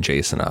Damien and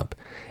Jason up.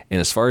 And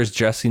as far as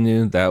Jesse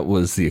knew, that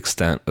was the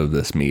extent of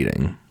this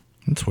meeting.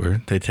 That's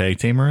weird. They tag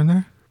team her in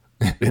there?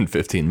 In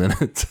 15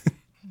 minutes.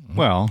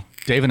 Well,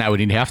 Dave and I would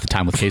need half the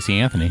time with Casey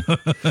Anthony.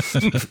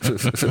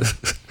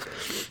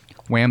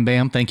 Wham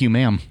bam, thank you,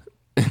 ma'am.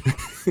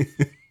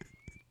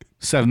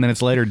 7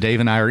 minutes later, Dave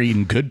and I are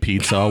eating good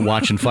pizza,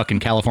 watching fucking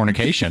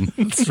Californication.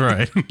 That's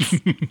right.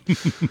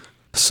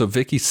 So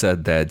Vicky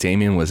said that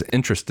Damien was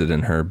interested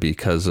in her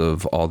because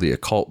of all the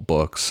occult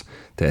books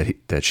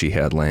that she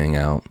had laying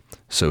out.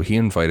 So he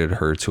invited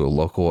her to a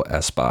local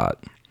Esbat.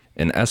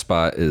 An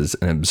Esbat is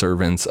an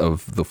observance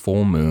of the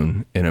full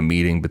moon in a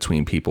meeting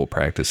between people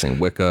practicing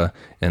Wicca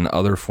and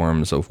other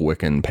forms of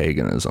Wiccan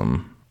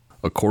paganism.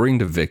 According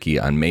to Vicky,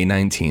 on May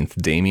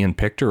 19th, Damien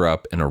picked her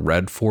up in a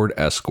red Ford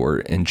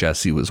Escort and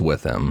Jesse was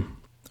with him.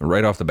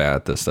 Right off the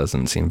bat, this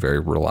doesn't seem very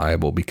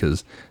reliable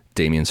because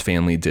Damien's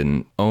family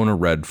didn't own a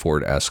red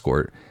Ford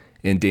Escort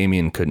and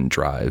Damien couldn't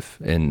drive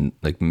and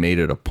like made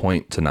it a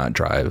point to not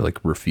drive, like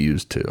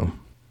refused to.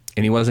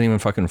 And he wasn't even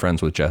fucking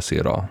friends with Jesse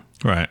at all.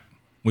 Right.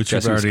 Which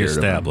we've already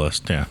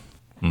established. Yeah.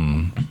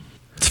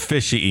 It's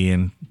fishy,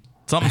 Ian.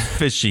 Something's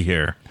fishy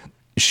here.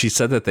 She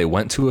said that they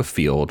went to a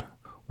field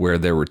where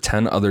there were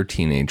 10 other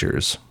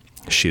teenagers.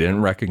 She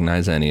didn't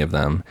recognize any of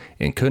them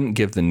and couldn't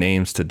give the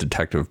names to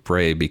Detective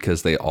Bray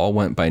because they all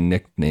went by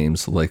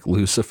nicknames like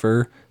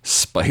Lucifer,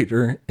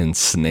 Spider, and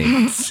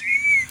Snake.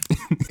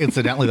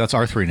 Incidentally, that's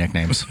our 3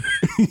 nicknames.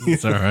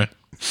 It's all right.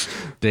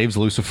 Dave's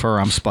Lucifer,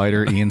 I'm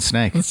Spider, Ian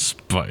Snake.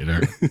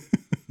 Spider.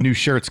 New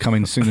shirts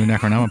coming soon to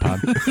Necronomipod.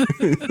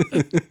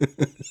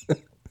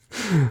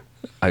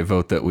 I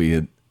vote that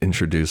we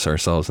introduce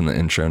ourselves in the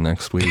intro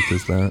next week.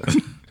 Is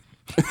that?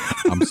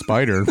 I'm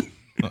Spider.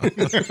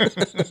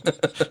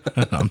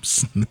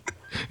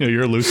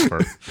 You're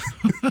Lucifer.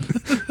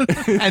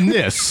 And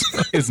this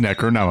is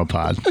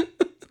Necronomipod.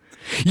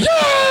 Yeah!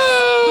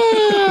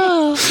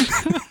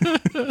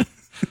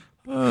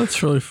 Oh,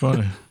 that's really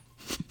funny.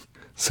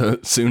 So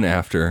soon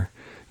after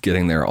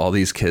getting there, all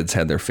these kids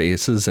had their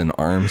faces and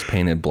arms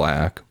painted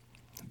black.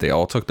 They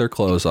all took their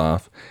clothes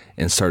off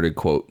and started,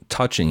 quote,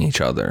 touching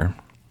each other.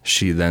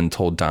 She then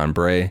told Don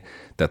Bray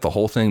that the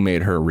whole thing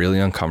made her really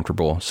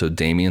uncomfortable, so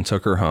Damien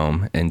took her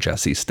home and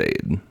Jesse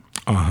stayed.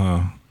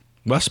 Uh-huh.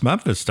 West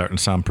Memphis starting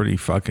to sound pretty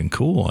fucking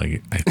cool,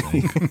 I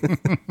think.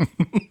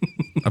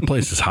 That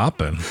place is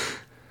hopping.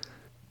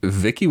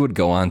 Vicky would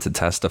go on to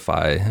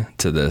testify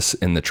to this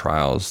in the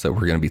trials that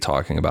we're going to be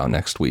talking about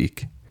next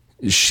week.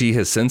 She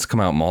has since come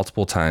out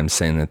multiple times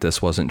saying that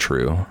this wasn't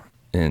true,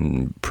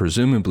 and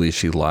presumably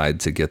she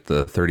lied to get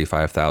the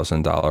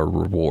 $35,000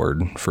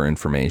 reward for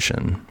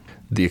information.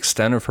 The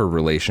extent of her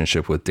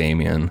relationship with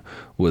Damien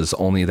was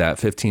only that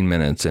 15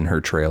 minutes in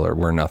her trailer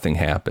where nothing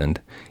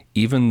happened,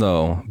 even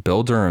though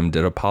Bill Durham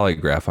did a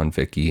polygraph on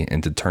Vicky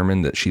and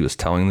determined that she was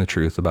telling the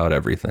truth about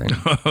everything.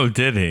 Oh,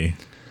 did he?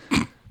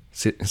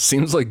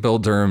 Seems like Bill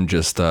Durham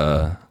just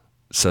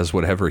says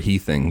whatever he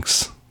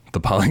thinks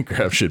the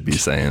polygraph should be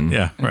saying.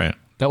 Yeah, right.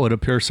 That would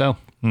appear so.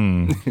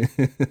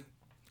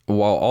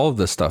 While all of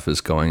this stuff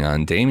is going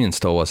on, Damien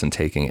still wasn't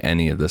taking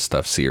any of this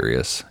stuff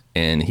serious.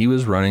 And he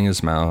was running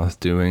his mouth,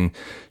 doing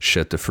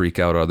shit to freak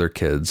out other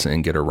kids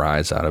and get a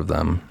rise out of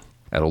them.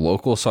 At a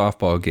local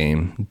softball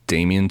game,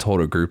 Damien told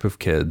a group of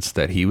kids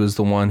that he was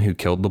the one who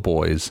killed the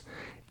boys,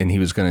 and he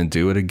was going to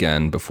do it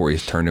again before he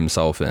turned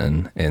himself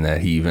in, and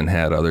that he even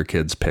had other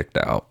kids picked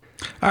out.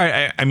 All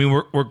right. I mean,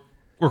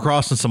 we're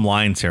crossing some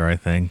lines here, I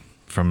think,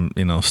 from,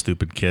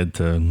 stupid kid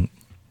to,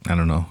 I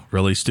don't know,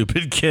 really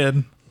stupid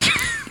kid.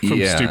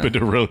 From stupid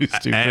to really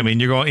stupid. I mean,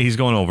 he's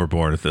going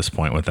overboard at this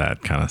point with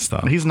that kind of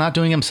stuff. He's not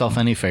doing himself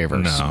any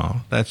favors.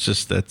 No,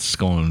 that's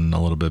going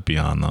a little bit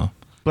beyond, though.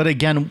 But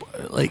again,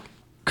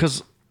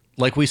 because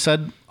like we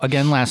said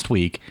again last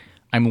week,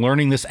 I'm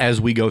learning this as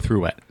we go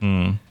through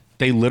it.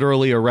 They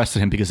literally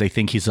arrested him because they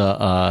think he's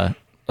a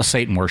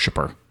Satan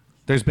worshiper.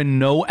 There's been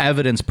no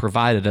evidence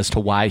provided as to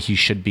why he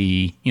should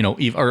be,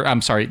 or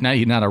I'm sorry,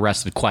 not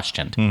arrested,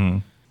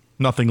 questioned.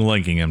 Nothing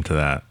linking him to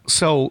that.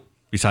 So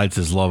besides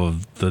his love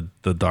of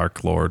the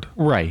Dark Lord.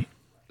 Right.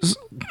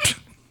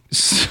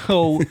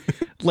 So,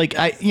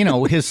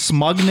 his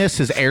smugness,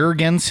 his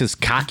arrogance, his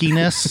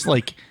cockiness,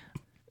 like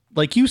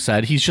you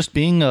said, he's just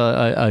being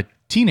a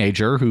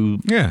teenager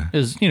who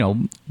is,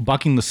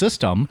 bucking the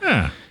system.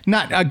 Yeah.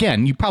 Not,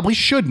 again, you probably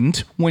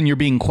shouldn't when you're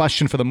being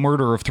questioned for the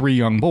murder of 3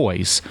 young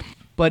boys.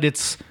 But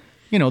it's,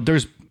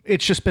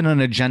 it's just been an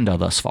agenda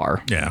thus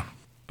far. Yeah.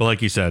 But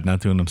like you said,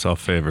 not doing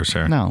himself favors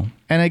here. No.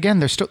 And again,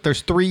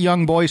 there's 3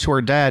 young boys who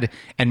are dead,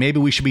 and maybe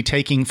we should be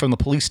taking, from the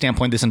police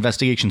standpoint, this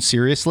investigation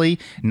seriously,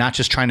 not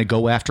just trying to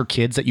go after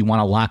kids that you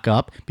want to lock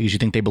up because you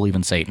think they believe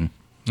in Satan.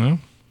 Yeah.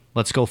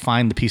 Let's go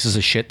find the pieces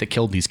of shit that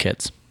killed these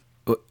kids.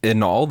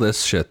 In all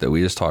this shit that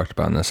we just talked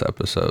about in this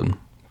episode,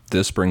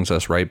 this brings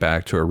us right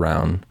back to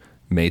around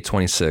May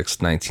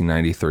 26,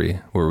 1993,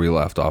 where we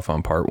left off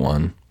on part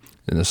 1.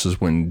 And this is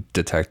when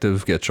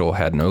Detective Gitchell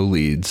had no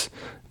leads,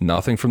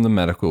 nothing from the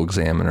medical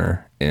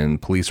examiner,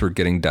 and police were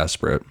getting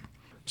desperate.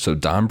 So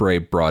Don Bray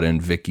brought in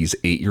Vicky's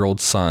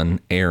 8-year-old son,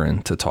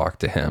 Aaron, to talk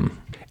to him.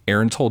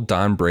 Aaron told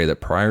Don Bray that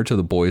prior to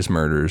the boys'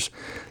 murders,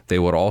 they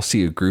would all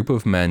see a group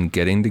of men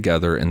getting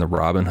together in the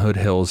Robin Hood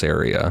Hills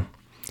area.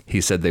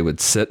 He said they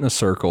would sit in a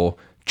circle,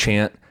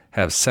 chant,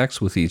 have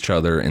sex with each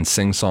other, and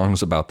sing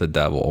songs about the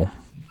devil.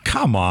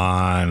 Come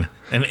on.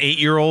 An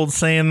 8-year-old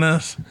saying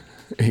this?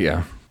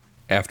 Yeah.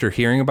 After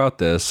hearing about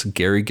this,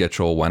 Gary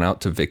Gitchell went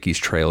out to Vicky's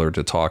trailer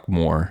to talk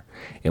more.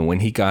 And when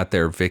he got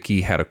there,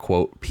 Vicky had a,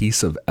 quote,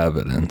 piece of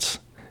evidence.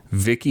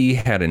 Vicky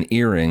had an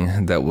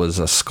earring that was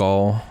a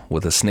skull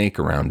with a snake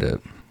around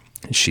it.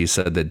 She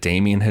said that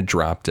Damien had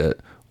dropped it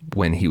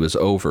when he was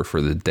over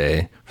for the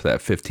day for that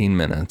 15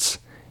 minutes.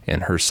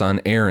 And her son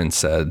Aaron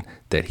said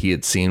that he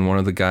had seen one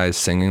of the guys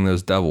singing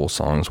those devil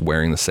songs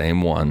wearing the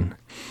same one.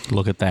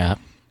 Look at that.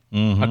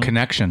 A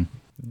connection.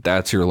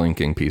 That's your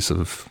linking piece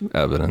of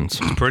evidence.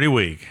 Pretty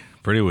weak.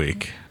 Pretty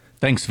weak.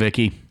 Thanks,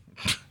 Vicky.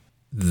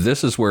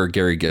 This is where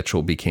Gary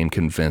Gitchell became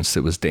convinced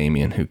it was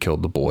Damien who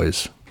killed the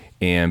boys.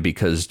 And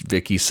because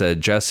Vicky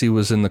said Jesse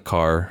was in the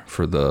car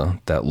for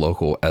that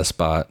local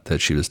S-Bot that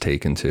she was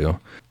taken to,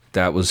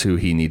 that was who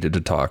he needed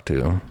to talk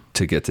to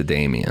get to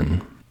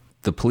Damien.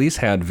 The police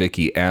had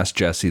Vicky ask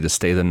Jesse to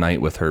stay the night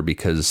with her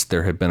because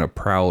there had been a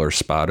prowler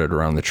spotted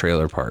around the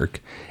trailer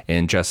park.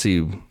 And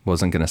Jesse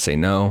wasn't going to say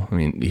no. I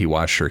mean, he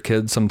watched her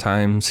kids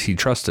sometimes. He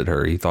trusted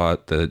her. He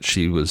thought that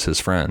she was his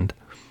friend.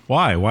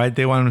 Why? Why did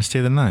they want him to stay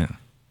the night?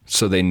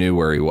 So they knew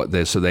where he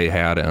was. So they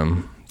had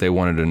him. They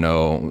wanted to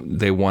know.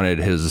 They wanted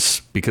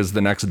his... Because the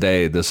next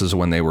day, this is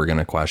when they were going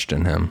to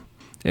question him.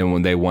 And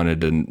when they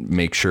wanted to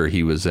make sure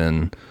he was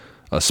in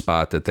a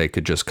spot that they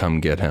could just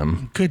come get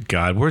him. Good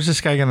God. Where's this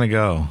guy going to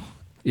go?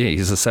 Yeah,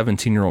 he's a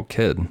 17-year-old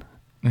kid.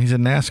 He's a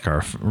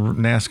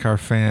NASCAR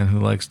fan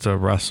who likes to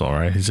wrestle,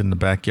 right? He's in the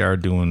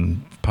backyard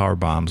doing power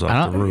bombs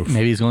off the roof.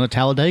 Maybe he's going to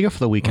Talladega for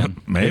the weekend.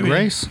 Maybe. Big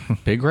race.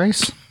 Big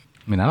race.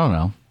 I mean, I don't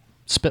know.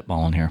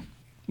 Spitballing here.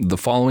 The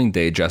following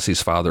day,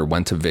 Jesse's father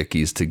went to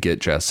Vicky's to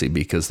get Jesse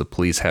because the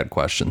police had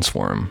questions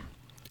for him.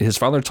 His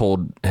father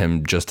told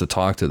him just to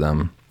talk to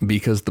them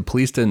because the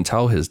police didn't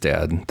tell his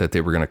dad that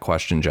they were going to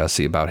question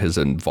Jesse about his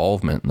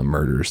involvement in the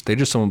murders. They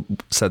just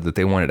said that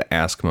they wanted to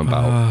ask him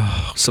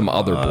about some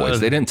other boys.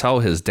 They didn't tell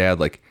his dad,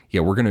 like,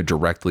 yeah, we're going to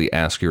directly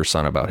ask your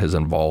son about his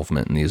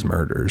involvement in these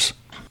murders.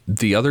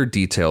 The other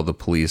detail the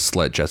police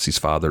let Jesse's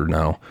father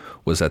know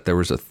was that there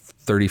was a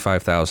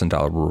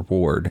 $35,000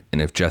 reward,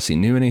 and if Jesse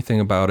knew anything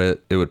about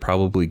it, it would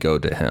probably go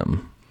to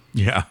him.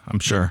 Yeah, I'm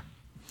sure.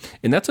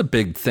 And that's a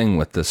big thing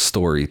with this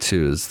story,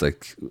 too, is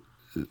like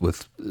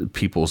with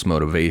people's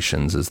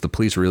motivations, is the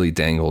police really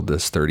dangled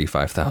this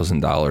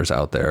 $35,000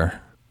 out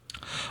there.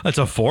 That's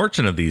a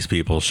fortune of these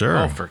people,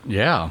 sure.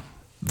 Yeah.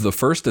 The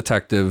first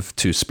detective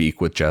to speak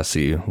with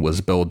Jesse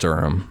was Bill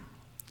Durham.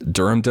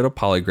 Durham did a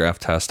polygraph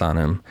test on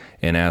him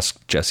and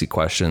asked Jesse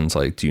questions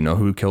like, do you know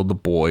who killed the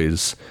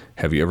boys?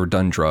 Have you ever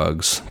done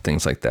drugs?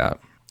 Things like that.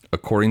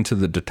 According to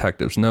the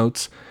detective's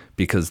notes,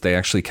 because they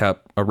actually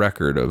kept a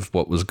record of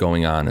what was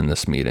going on in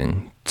this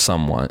meeting,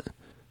 somewhat,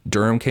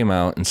 Durham came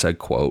out and said,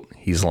 quote,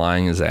 he's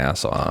lying his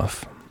ass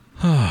off.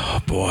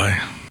 Oh, boy.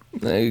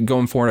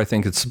 Going forward, I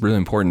think it's really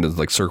important to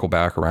like circle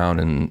back around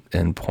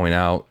and point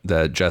out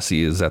that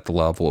Jesse is at the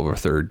level of a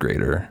third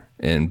grader.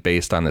 And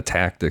based on the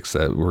tactics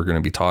that we're going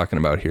to be talking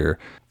about here,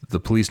 the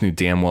police knew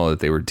damn well that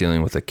they were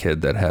dealing with a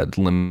kid that had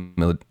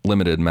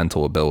limited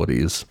mental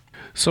abilities.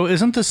 So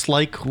isn't this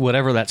like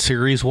whatever that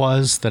series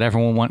was that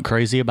everyone went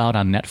crazy about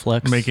on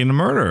Netflix? Making a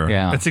Murder.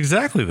 Yeah. It's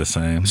exactly the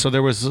same. So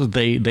there was,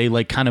 they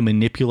like kind of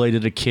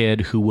manipulated a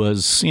kid who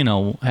was, you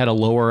know, had a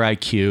lower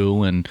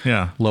IQ and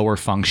lower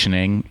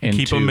functioning.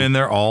 Keep him in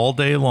there all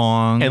day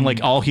long. And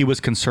like all he was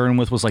concerned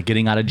with was like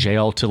getting out of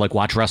jail to like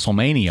watch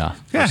WrestleMania.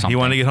 Yeah, he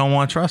wanted to get home and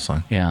watch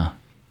wrestling. Yeah.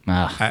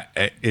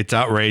 It's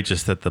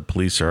outrageous that the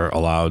police are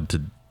allowed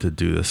to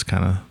do this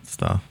kind of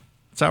stuff.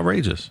 It's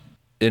outrageous.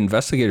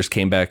 Investigators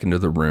came back into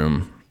the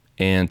room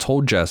and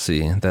told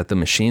Jesse that the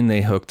machine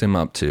they hooked him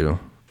up to,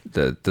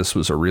 that this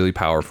was a really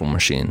powerful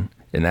machine,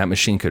 and that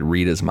machine could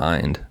read his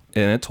mind.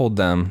 And it told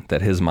them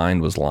that his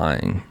mind was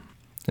lying.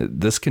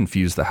 This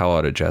confused the hell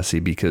out of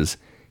Jesse because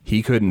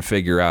he couldn't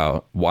figure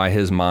out why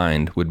his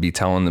mind would be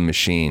telling the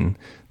machine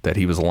that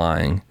he was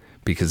lying,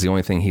 because the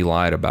only thing he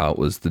lied about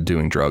was the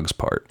doing drugs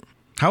part.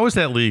 How is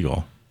that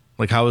legal?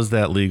 Like, how is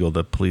that legal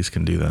that police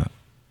can do that?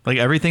 Like,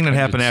 everything that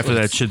happened after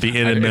that should be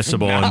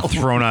inadmissible and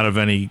thrown out of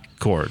any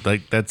court.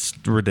 Like, that's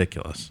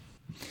ridiculous.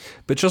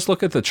 But just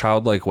look at the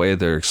childlike way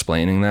they're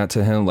explaining that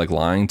to him, like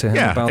lying to him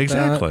about that. Yeah,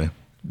 exactly.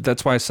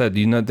 That's why I said,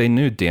 you know, they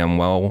knew damn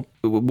well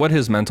what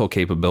his mental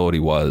capability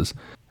was,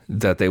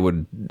 that they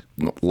would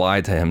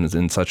lie to him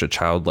in such a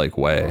childlike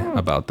way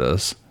about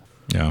this.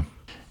 Yeah.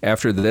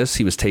 After this,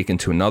 he was taken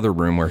to another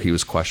room where he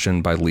was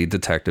questioned by lead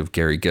detective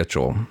Gary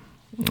Gitchell.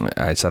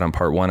 I said on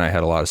part 1, I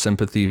had a lot of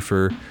sympathy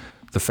for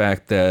the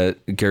fact that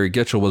Gary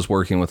Gitchell was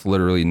working with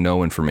literally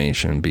no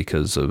information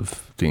because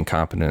of the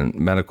incompetent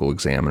medical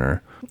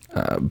examiner.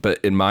 But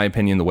in my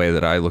opinion, the way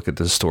that I look at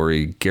this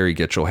story, Gary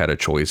Gitchell had a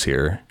choice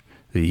here.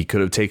 He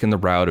could have taken the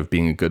route of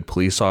being a good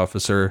police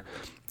officer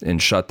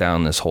and shut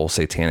down this whole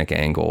satanic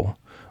angle,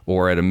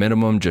 or at a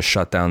minimum, just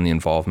shut down the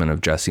involvement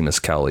of Jesse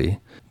Miskelly.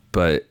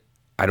 But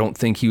I don't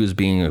think he was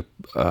being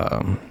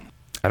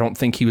I don't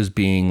think he was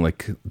being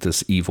like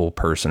this evil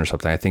person or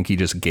something. I think he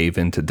just gave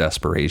in to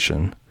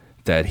desperation,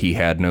 that he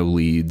had no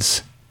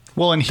leads.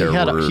 Well, and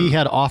he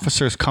had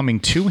officers coming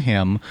to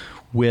him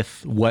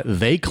with what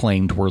they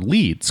claimed were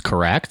leads,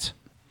 correct?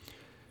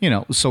 You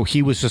know, so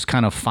he was just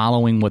kind of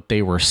following what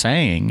they were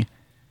saying.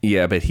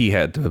 Yeah, but he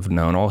had to have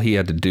known. All he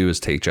had to do is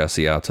take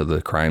Jesse out to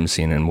the crime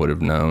scene and would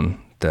have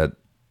known that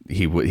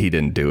he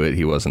didn't do it.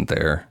 He wasn't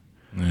there.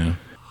 Yeah.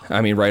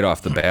 I mean, right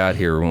off the bat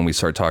here, when we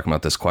start talking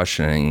about this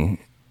questioning,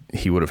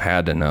 he would have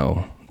had to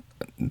know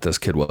this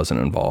kid wasn't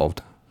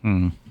involved.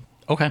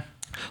 Okay.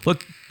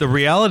 Look, the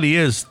reality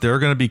is there are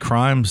going to be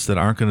crimes that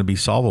aren't going to be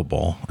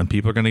solvable, and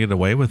people are going to get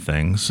away with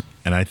things.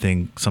 And I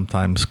think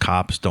sometimes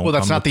cops don't. Well,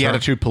 that's not the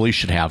attitude police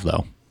should have,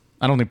 though.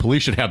 I don't think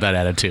police should have that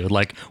attitude.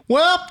 Like,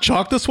 well,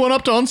 chalk this one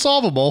up to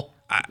unsolvable.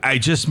 I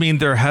just mean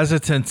they're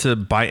hesitant to,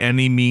 by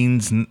any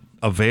means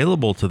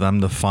available to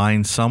them, to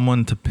find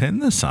someone to pin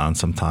this on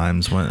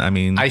sometimes.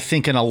 I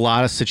think in a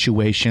lot of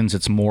situations,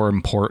 it's more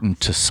important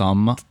to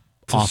some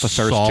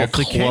officers to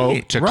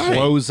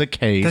close a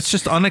case. That's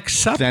just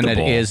unacceptable. Than it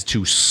is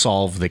to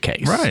solve the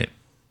case. Right.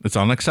 It's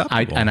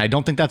unacceptable. I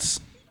don't think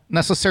that's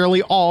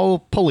necessarily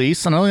all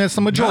police. I don't think that's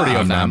the majority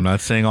of them. I'm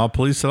not saying all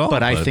police at all.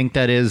 But I think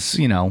that is,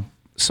 you know,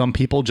 some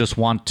people just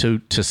want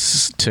to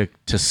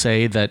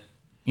say that,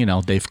 you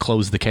know, they've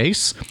closed the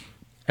case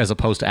as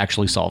opposed to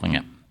actually solving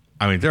it.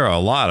 I mean, there are a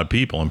lot of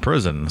people in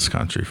prison in this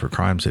country for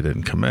crimes they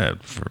didn't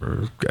commit,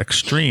 for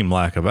extreme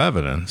lack of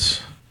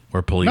evidence,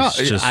 where police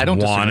just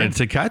wanted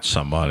to catch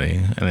somebody,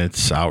 and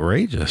it's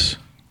outrageous.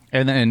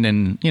 And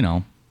then, you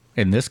know,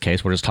 in this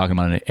case, we're just talking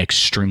about an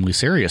extremely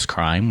serious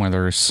crime where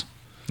there's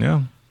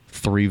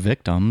 3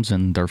 victims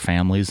and their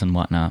families and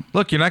whatnot.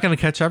 Look, you're not going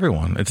to catch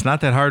everyone. It's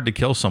not that hard to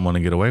kill someone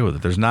and get away with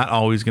it. There's not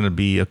always going to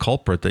be a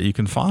culprit that you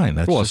can find.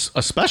 That's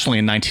especially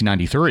in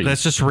 1993.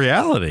 That's just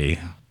reality.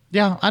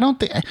 Yeah, I don't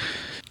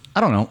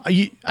know.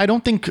 I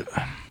don't think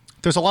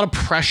there's a lot of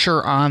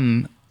pressure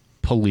on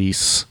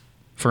police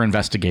for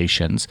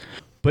investigations,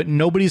 but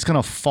nobody's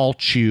going to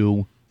fault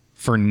you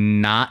for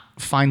not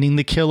finding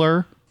the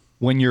killer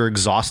when you're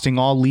exhausting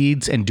all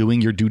leads and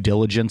doing your due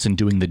diligence and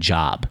doing the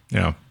job.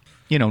 Yeah.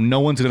 You know, no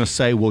one's going to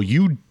say, well,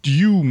 you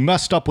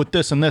messed up with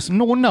this and this.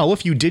 No,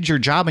 if you did your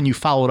job and you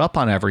followed up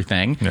on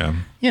everything,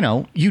 you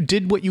know, you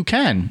did what you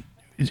can.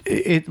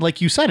 It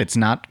like you said, it's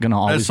not going to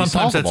always be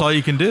sometimes that's all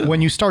you can do.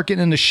 When you start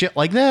getting into shit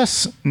like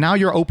this, now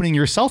you're opening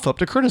yourself up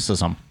to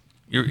criticism.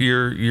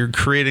 You're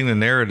creating the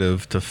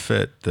narrative to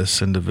fit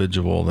this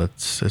individual.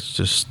 It's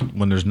just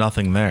when there's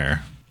nothing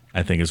there,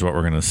 I think is what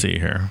we're going to see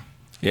here.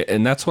 Yeah,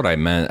 and that's what I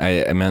meant.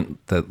 I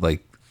meant that,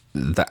 like,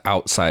 the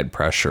outside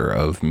pressure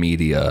of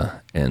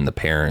media and the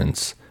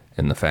parents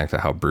and the fact of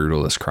how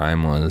brutal this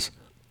crime was.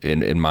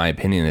 In my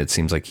opinion, it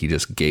seems like he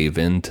just gave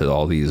in to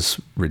all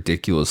these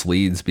ridiculous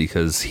leads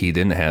because he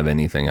didn't have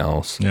anything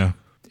else. Yeah.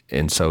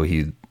 And so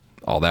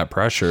all that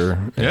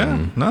pressure.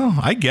 Yeah, no,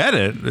 I get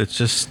it. It's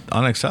just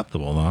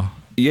unacceptable, though.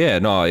 Yeah,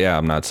 no, yeah,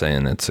 I'm not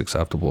saying it's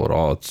acceptable at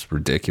all. It's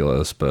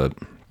ridiculous, but...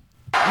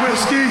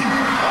 Whiskey,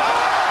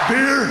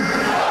 beer,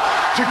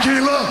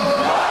 tequila,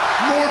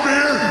 more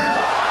beer,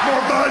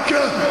 more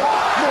vodka,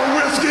 more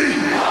whiskey,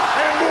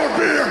 and more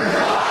beer.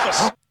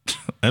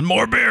 And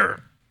more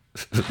beer.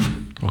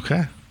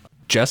 Okay.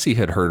 Jesse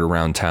had heard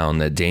around town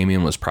that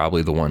Damien was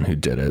probably the one who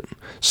did it.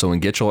 So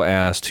when Gitchell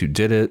asked who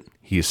did it,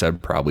 he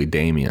said probably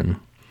Damien.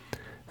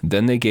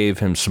 Then they gave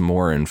him some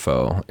more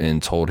info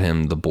and told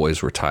him the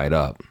boys were tied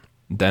up.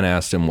 Then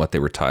asked him what they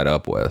were tied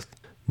up with.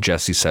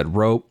 Jesse said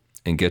rope,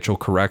 and Gitchell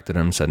corrected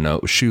him, said no,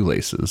 it was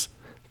shoelaces.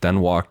 Then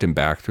walked him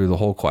back through the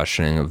whole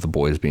questioning of the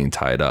boys being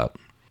tied up.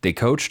 They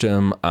coached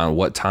him on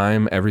what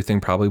time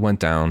everything probably went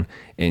down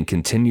and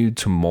continued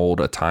to mold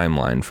a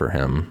timeline for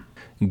him.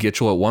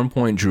 Gitchell at one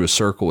point drew a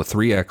circle with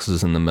 3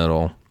 X's in the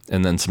middle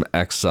and then some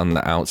X's on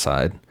the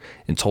outside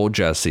and told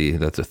Jesse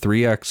that the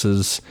 3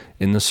 X's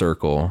in the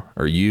circle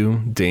are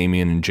you,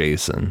 Damien, and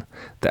Jason.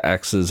 The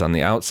X's on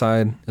the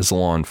outside is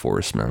law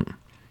enforcement.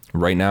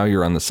 Right now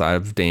you're on the side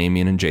of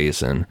Damien and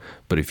Jason,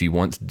 but if you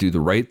want to do the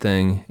right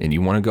thing and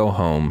you want to go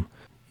home,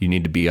 you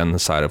need to be on the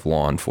side of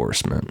law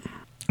enforcement.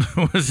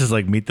 This is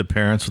like Meet the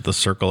Parents with the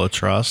Circle of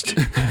Trust.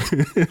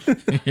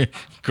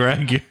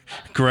 Greg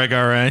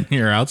RN,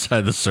 you're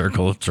outside the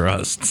Circle of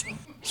Trust.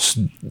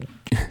 So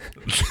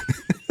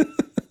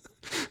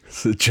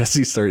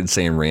Jesse started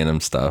saying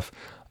random stuff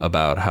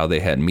about how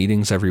they had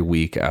meetings every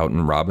week out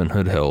in Robin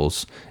Hood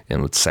Hills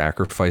and would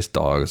sacrifice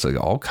dogs,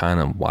 like all kind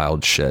of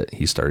wild shit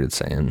he started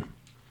saying.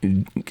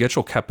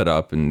 Gitchell kept it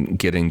up and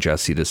getting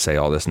Jesse to say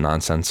all this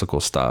nonsensical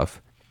stuff,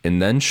 and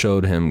then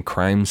showed him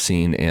crime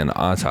scene and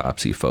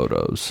autopsy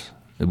photos.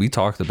 We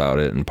talked about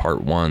it in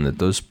part 1 that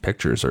those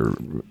pictures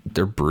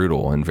they're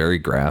brutal and very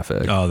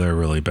graphic. Oh, they're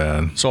really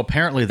bad. So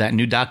apparently that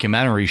new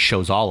documentary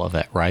shows all of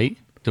it, right?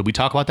 Did we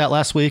talk about that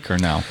last week or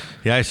no?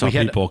 Yeah, I saw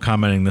people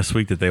commenting this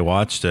week that they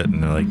watched it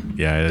and they're like,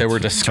 yeah, they were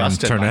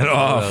disgusted. Turn it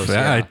off. Photos,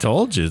 yeah, I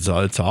told you,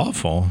 it's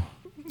awful.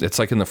 It's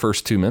like in the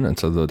first 2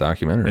 minutes of the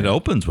documentary. It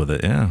opens with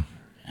it, yeah.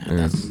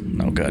 That's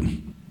no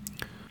good.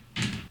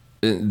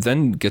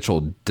 Then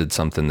Gitchell did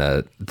something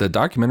that the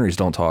documentaries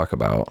don't talk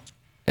about.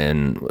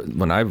 And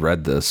when I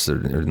read this or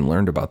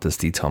learned about this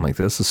detail, I'm like,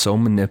 this is so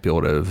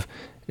manipulative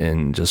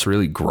and just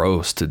really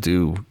gross to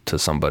do to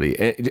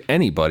somebody,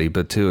 anybody,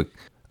 but to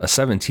a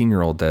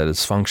 17-year-old that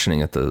is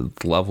functioning at the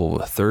level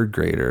of a 3rd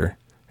grader.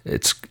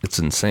 It's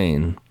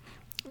insane.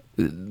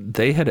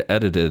 They had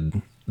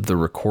edited the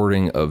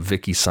recording of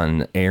Vicky's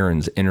son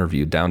Aaron's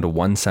interview down to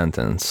one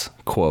sentence,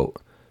 quote,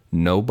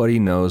 "Nobody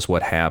knows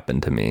what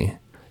happened to me."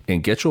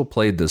 And Gitchell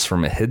played this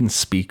from a hidden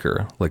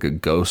speaker, like a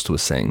ghost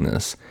was saying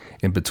this.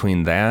 And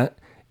between that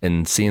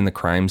and seeing the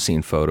crime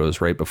scene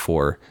photos right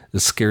before, it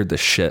scared the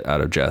shit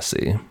out of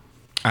Jesse.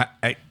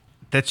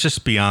 That's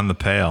just beyond the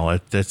pale.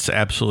 That's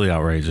absolutely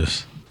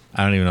outrageous.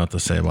 I don't even know what to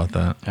say about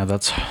that. Yeah,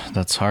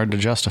 that's hard to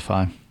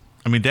justify.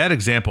 I mean, that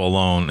example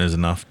alone is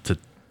enough to,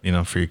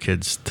 for your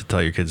kids to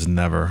tell your kids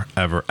never,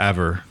 ever,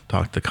 ever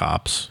talk to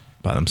cops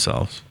by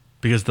themselves.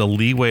 Because the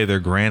leeway they're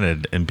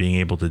granted in being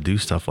able to do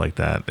stuff like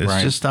that is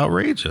just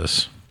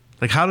outrageous.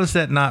 Like, how does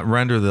that not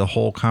render the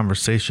whole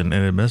conversation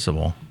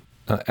inadmissible?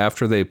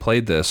 After they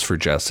played this for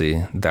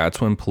Jesse, that's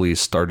when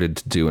police started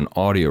to do an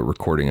audio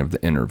recording of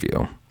the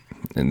interview.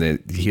 And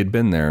he had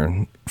been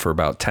there for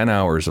about 10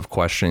 hours of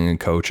questioning and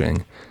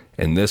coaching.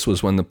 And this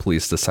was when the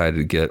police decided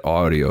to get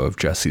audio of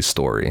Jesse's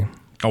story.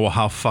 Oh, well,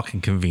 how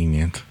fucking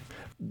convenient.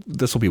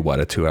 This will be, what,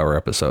 a 2-hour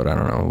episode? I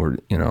don't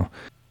know.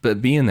 But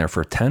being there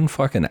for 10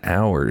 fucking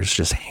hours,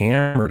 just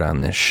hammered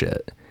on this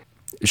shit,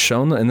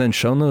 shown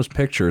those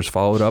pictures,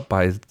 followed up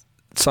by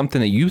something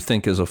that you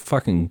think is a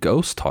fucking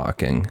ghost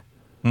talking.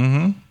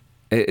 Mm-hmm.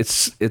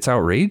 It's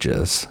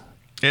outrageous.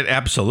 It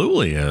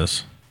absolutely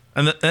is.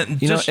 And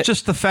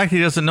just the fact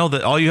he doesn't know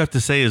that all you have to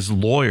say is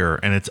lawyer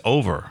and it's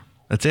over.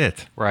 That's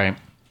it. Right.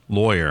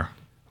 Lawyer.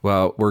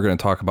 Well, we're going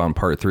to talk about in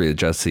part 3 that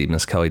Jesse,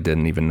 Miss Kelly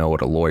didn't even know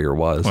what a lawyer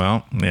was.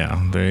 Well,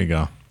 yeah, there you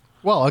go.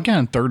 Well,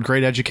 again, 3rd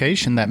grade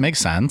education, that makes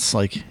sense.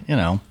 Like,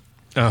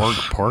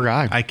 poor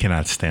guy. I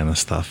cannot stand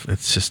this stuff.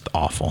 It's just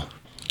awful.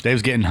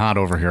 Dave's getting hot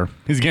over here.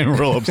 He's getting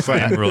real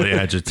upset. I'm really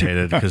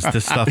agitated because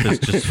this stuff is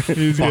just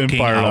fucking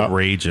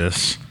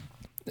outrageous.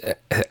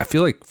 I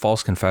feel like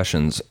false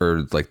confessions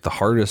are like the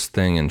hardest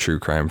thing in true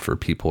crime for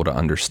people to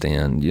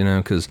understand,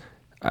 because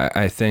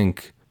I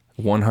think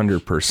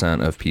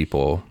 100% of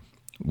people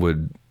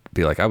would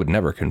be like, I would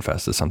never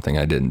confess to something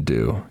I didn't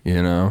do,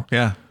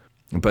 Yeah.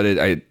 But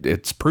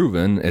it's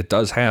proven it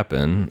does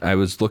happen. I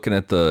was looking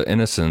at the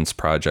Innocence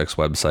Project's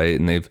website,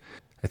 and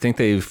I think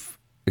they've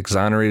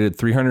exonerated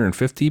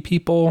 350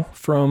 people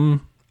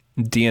from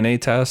DNA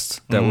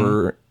tests that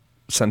were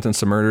sentenced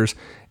to murders,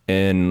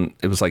 and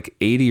it was like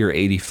 80 or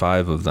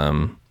 85 of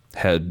them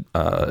had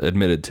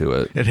admitted to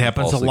it. It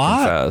happens a falsely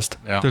lot. confessed.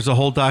 Yeah. There's a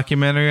whole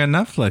documentary on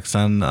Netflix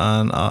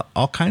on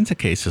all kinds of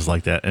cases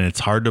like that, and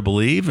it's hard to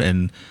believe.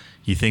 And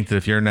you think that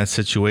if you're in that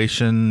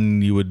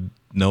situation, you would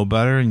know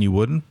better, and you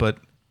wouldn't. But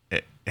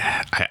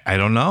I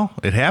don't know.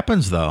 It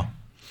happens though.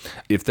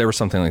 If there was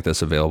something like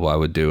this available, I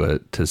would do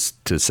it to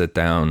sit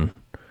down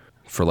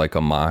for like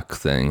a mock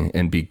thing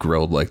and be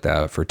grilled like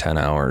that for 10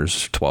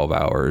 hours, 12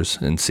 hours,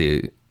 and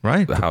see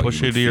how to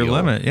push you to feel. your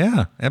limit.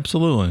 Yeah,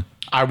 absolutely.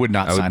 I would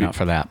not sign up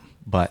for that,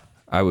 but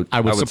I would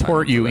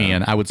support you,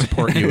 Ian. I would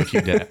support you if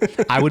you did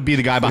it. I would be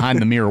the guy behind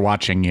the mirror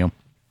watching you,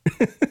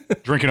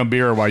 drinking a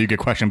beer while you get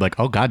questioned. Like,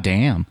 oh, god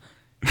damn,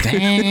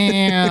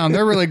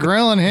 they're really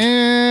grilling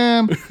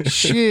him.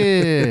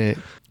 Shit.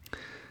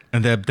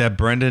 And that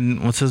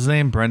Brendan, what's his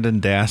name?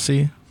 Brendan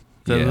Dassey.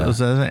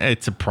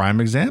 It's a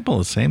prime example.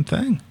 The same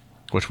thing.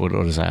 What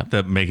is that?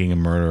 That making a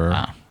murderer.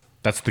 Ah,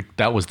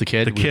 that was the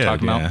kid. The we were kid,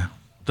 talking about.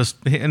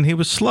 And he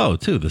was slow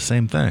too. The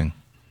same thing.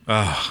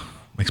 Ugh,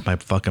 makes my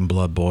fucking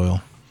blood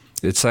boil.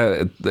 It's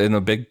and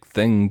a big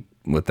thing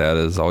with that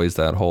is always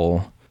that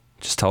whole,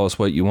 just tell us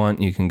what you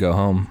want, you can go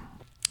home.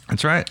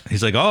 That's right.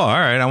 He's like, oh, all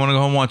right, I want to go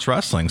home and watch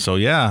wrestling. So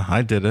yeah,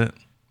 I did it.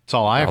 That's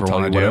all I ever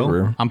want to do.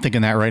 Whatever. I'm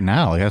thinking that right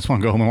now. Like, I just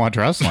want to go home and watch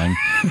wrestling.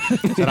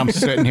 That I'm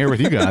sitting here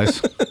with you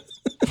guys.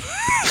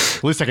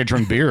 At least I could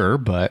drink beer,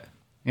 but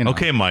you know.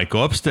 Okay, Mike,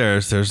 go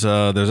upstairs. There's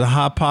a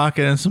hot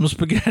pocket and some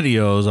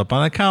SpaghettiOs up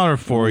on the counter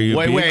for you.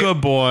 Be a good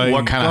boy.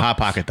 What kind of hot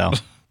pocket though?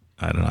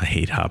 I don't know. I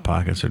hate hot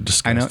pockets. They're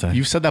disgusting. I know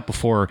you've said that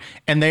before,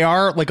 and they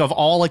are like, of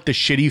all like the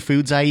shitty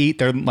foods I eat,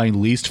 they're my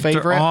least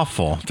favorite. They're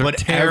awful. They're but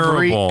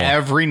terrible.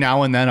 every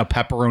now and then a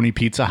pepperoni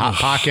pizza hot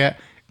pocket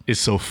is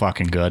so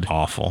fucking good.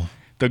 Awful.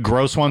 The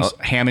gross ones,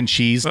 ham and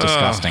cheese,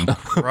 disgusting.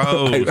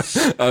 Gross.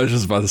 I was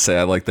just about to say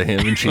I like the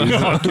ham and cheese.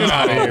 Oh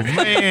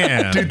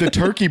man, dude, the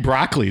turkey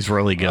broccoli is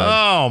really good.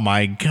 Oh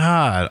my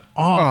god.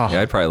 Oh.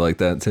 Yeah, I probably like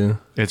that too.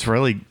 It's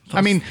really.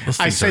 I mean,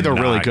 I say they're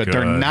really good.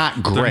 They're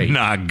not great. They're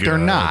not good. They're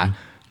not.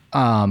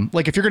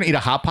 Like if you're gonna eat a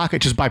hot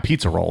pocket, just buy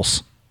pizza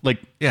rolls. Like,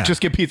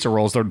 just get pizza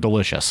rolls. They're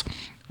delicious.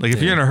 Like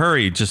if you're in a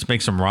hurry, just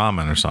make some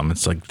ramen or something.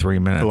 It's like 3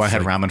 minutes. Oh, I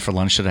had ramen for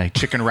lunch today.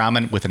 Chicken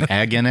ramen with an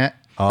egg in it.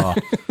 Oh,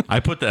 I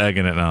put the egg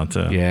in it now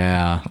too.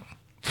 Yeah,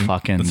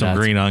 fucking. And some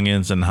green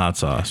onions and hot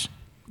sauce.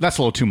 That's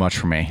a little too much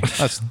for me.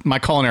 That's my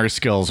culinary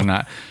skills are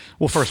not.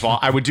 Well, first of all,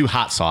 I would do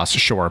hot sauce,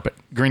 sure, but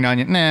green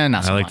onion, nah,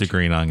 not so much. I like the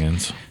green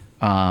onions.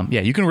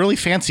 Yeah, you can really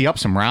fancy up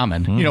some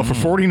ramen. You know, for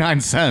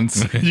 49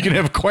 cents, you can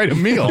have quite a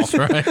meal. That's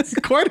right.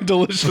 Quite a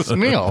delicious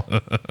meal.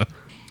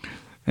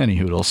 Any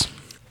hoodles.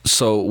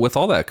 So with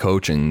all that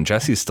coaching,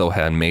 Jesse still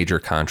had major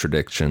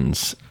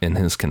contradictions in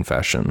his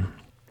confession.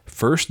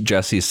 First,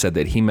 Jesse said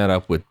that he met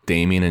up with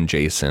Damien and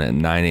Jason at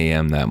 9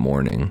 a.m. that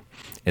morning,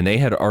 and they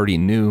had already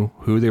knew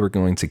who they were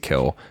going to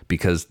kill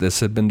because this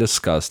had been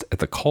discussed at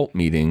the cult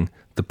meeting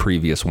the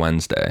previous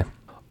Wednesday.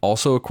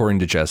 Also, according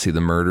to Jesse,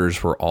 the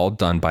murders were all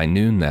done by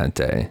noon that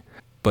day,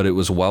 but it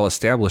was well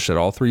established that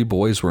all three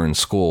boys were in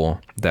school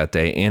that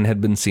day and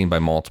had been seen by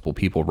multiple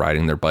people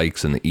riding their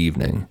bikes in the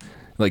evening.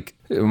 Like,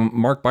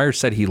 Mark Byers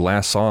said he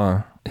last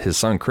saw his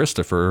son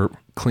Christopher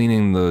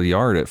cleaning the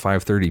yard at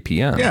 5:30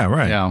 p.m. Yeah,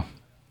 right. Yeah.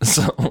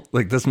 So,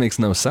 like, this makes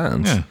no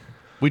sense. Yeah.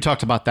 We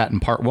talked about that in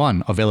part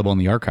 1, available in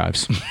the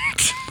archives.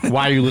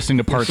 Why are you listening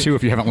to part 2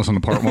 if you haven't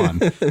listened to part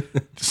 1?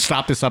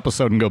 Stop this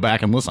episode and go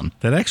back and listen.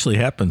 That actually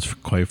happens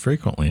quite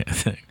frequently, I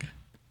think.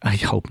 I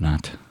hope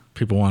not.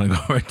 People want to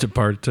go right to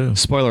part 2.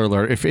 Spoiler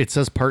alert, if it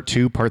says part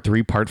 2, part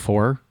 3, part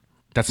 4,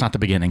 that's not the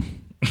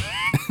beginning.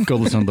 Go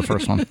listen to the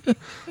first one.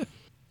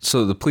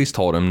 So the police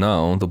told him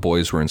no, the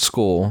boys were in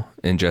school,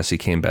 and Jesse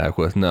came back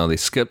with no, they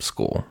skipped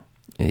school.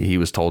 He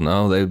was told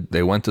no,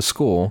 they went to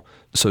school.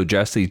 So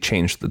Jesse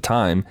changed the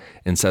time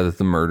and said that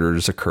the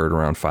murders occurred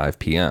around 5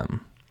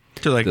 p.m.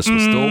 You're like, this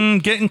was still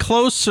getting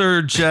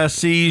closer,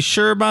 Jesse.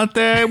 Sure about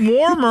that?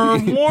 Warmer.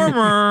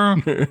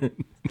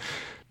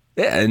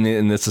 Yeah,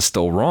 and this is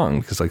still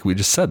wrong because, like we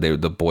just said,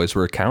 the boys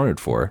were accounted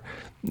for.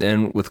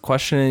 And with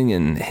questioning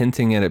and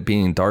hinting at it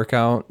being dark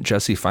out,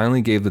 Jesse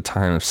finally gave the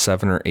time of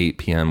 7 or 8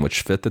 p.m.,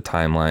 which fit the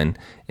timeline.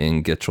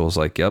 And Gitchell's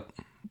like, yep,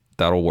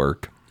 that'll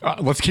work.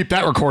 Let's keep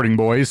that recording,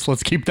 boys.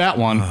 Let's keep that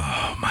one.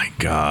 Oh, my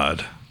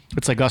God.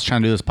 It's like us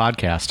trying to do this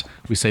podcast.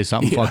 We say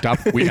something fucked up,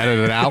 we edit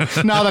it out.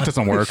 No, that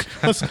doesn't work.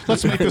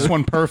 Let's make this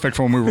one perfect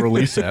for when we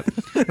release it.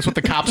 That's what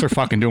the cops are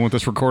fucking doing with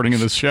this recording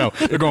of this show.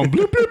 They're going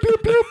bloop, bloop,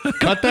 bloop, bloop.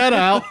 Cut that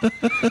out.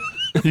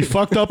 You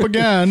fucked up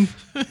again.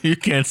 You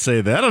can't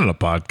say that on a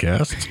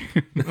podcast.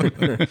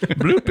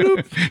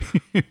 Bloop,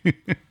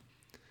 bloop.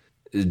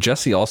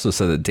 Jesse also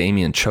said that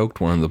Damien choked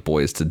one of the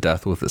boys to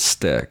death with a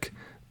stick,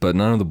 but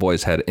none of the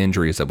boys had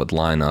injuries that would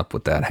line up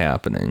with that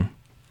happening.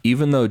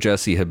 Even though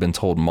Jesse had been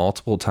told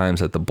multiple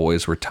times that the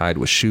boys were tied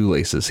with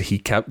shoelaces, he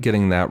kept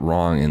getting that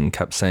wrong and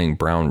kept saying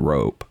brown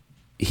rope.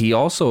 He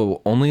also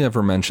only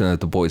ever mentioned that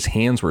the boys'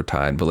 hands were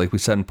tied, but like we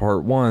said in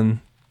part 1,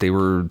 they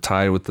were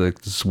tied with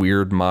this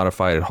weird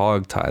modified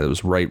hog tie that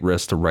was right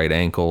wrist to right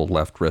ankle,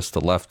 left wrist to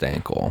left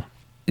ankle.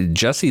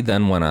 Jesse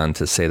then went on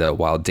to say that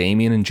while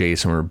Damien and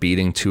Jason were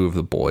beating two of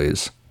the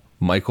boys,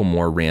 Michael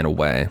Moore ran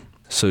away.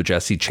 So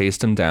Jesse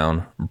chased him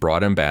down,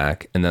 brought him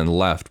back, and then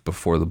left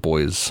before the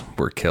boys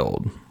were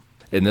killed.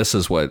 And this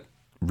is what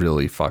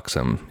really fucks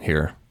him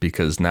here,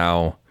 because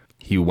now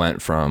he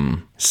went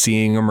from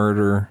seeing a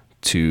murder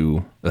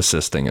to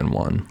assisting in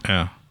one.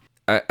 Yeah.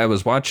 I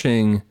was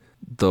watching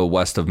the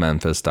West of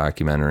Memphis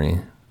documentary,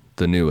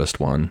 the newest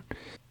one,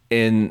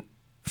 and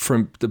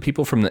from the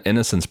people from the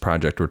Innocence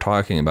Project were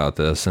talking about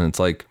this, and it's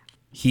like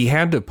he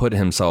had to put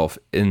himself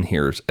in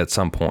here at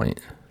some point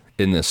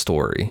in this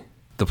story.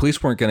 The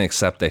police weren't going to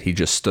accept that he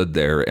just stood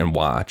there and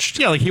watched.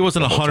 Yeah, like he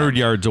wasn't 100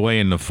 yards away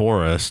in the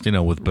forest,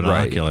 with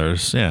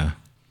binoculars. Right. Yeah.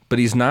 But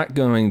he's not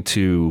going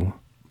to,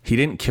 he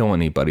didn't kill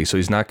anybody, so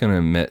he's not going to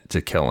admit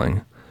to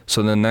killing.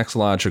 So the next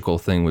logical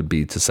thing would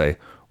be to say,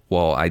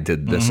 well, I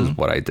did, this is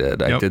what I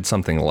did. I did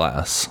something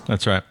less.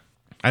 That's right.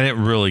 I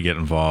didn't really get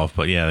involved,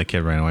 but yeah, the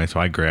kid ran away, so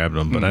I grabbed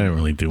him, but I didn't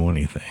really do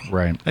anything.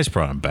 Right. I just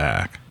brought him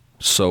back.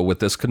 So with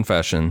this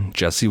confession,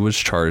 Jesse was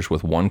charged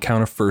with 1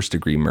 count of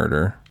first-degree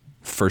murder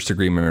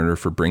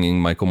for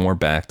bringing Michael Moore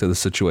back to the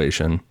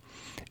situation,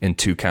 and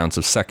 2 counts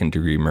of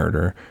second-degree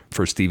murder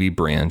for Stevie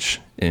Branch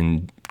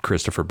and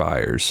Christopher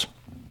Byers.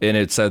 And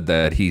it said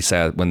that he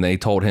sat when they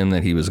told him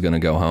that he was going to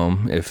go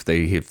home. If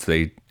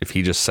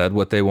he just said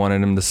what they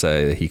wanted him to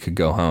say, that he could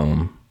go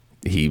home,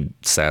 he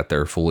sat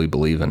there fully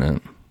believing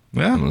it.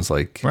 Yeah, and was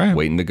like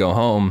waiting to go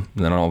home.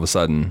 And then all of a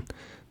sudden,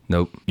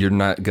 nope, you're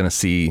not going to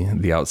see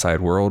the outside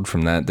world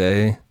from that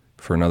day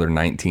for another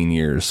 19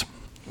 years.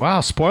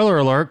 Wow, spoiler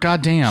alert.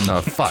 Goddamn.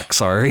 Oh, fuck,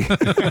 sorry.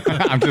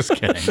 I'm just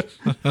kidding.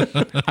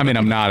 I mean,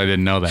 I'm not. I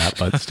didn't know that,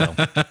 but still.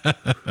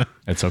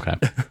 It's okay.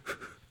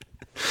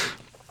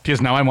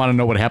 Because now I want to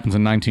know what happens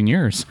in 19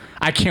 years.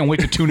 I can't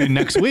wait to tune in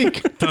next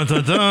week. Dun,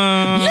 dun,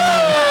 dun.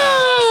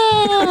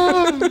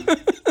 Yeah!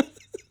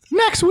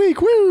 Next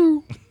week,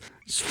 woo!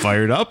 He's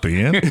fired up,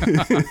 Ian.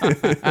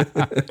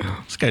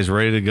 This guy's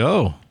ready to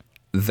go.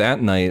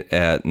 That night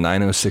at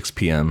 9:06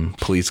 p.m.,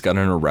 police got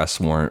an arrest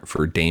warrant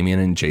for Damien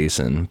and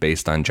Jason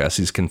based on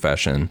Jesse's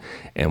confession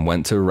and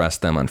went to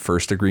arrest them on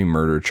first-degree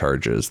murder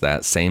charges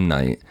that same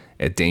night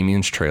at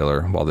Damien's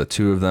trailer while the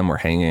two of them were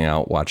hanging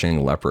out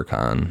watching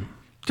Leprechaun.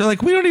 They're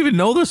like, we don't even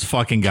know this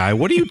fucking guy.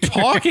 What are you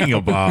talking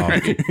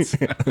about?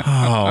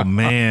 Oh,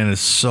 man, it's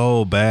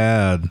so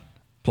bad.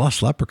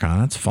 Plus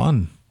Leprechaun, that's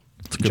fun.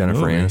 It's a good Jennifer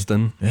movie.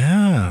 Aniston.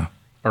 Yeah.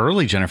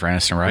 Early Jennifer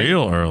Aniston, right?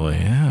 Real early,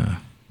 yeah.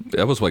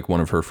 That was like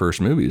one of her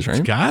first movies, right?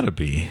 It's gotta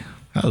be.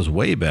 That was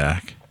way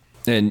back.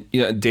 And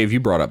yeah, Dave, you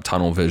brought up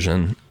tunnel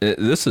vision.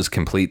 This is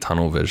complete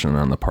tunnel vision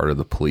on the part of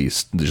the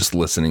police, just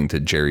listening to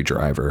Jerry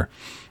Driver.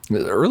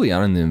 Early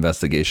on in the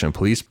investigation,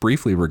 police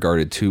briefly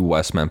regarded 2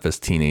 West Memphis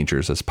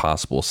teenagers as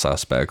possible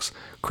suspects,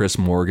 Chris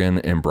Morgan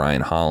and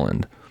Brian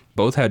Holland.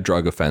 Both had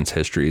drug offense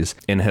histories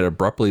and had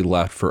abruptly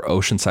left for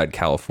Oceanside,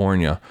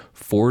 California,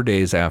 4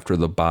 days after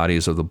the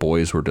bodies of the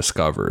boys were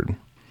discovered.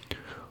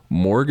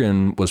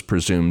 Morgan was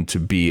presumed to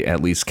be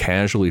at least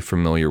casually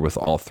familiar with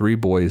all 3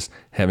 boys,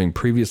 having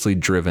previously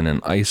driven an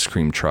ice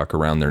cream truck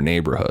around their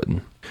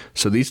neighborhood.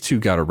 So these 2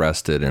 got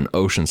arrested in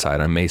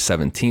Oceanside on May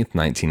 17,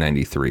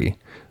 1993.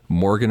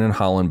 Morgan and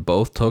Holland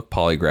both took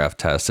polygraph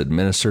tests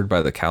administered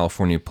by the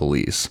California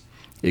police.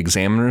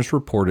 Examiners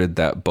reported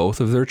that both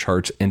of their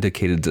charts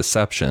indicated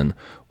deception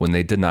when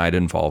they denied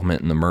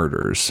involvement in the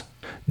murders.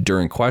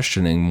 During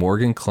questioning,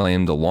 Morgan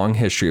claimed a long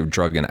history of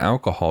drug and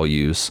alcohol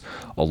use,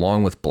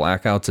 along with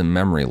blackouts and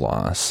memory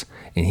loss,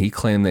 and he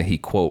claimed that he,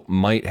 quote,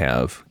 might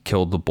have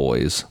killed the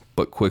boys,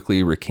 but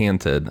quickly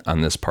recanted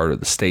on this part of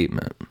the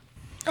statement.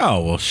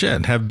 Oh, well,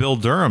 shit. Have Bill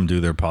Durham do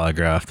their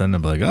polygraph. Then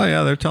they'll be like, oh,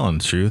 yeah, they're telling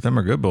the truth. Them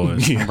are good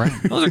boys. Yeah. Right.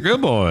 Those are good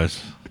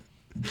boys.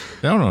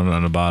 They don't know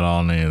nothing about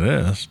all any of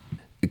this.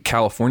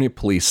 California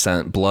police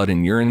sent blood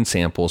and urine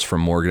samples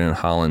from Morgan and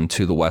Holland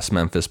to the West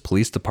Memphis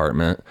Police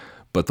Department,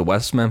 but the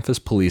West Memphis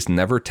police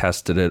never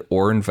tested it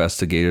or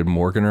investigated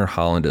Morgan or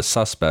Holland as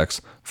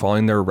suspects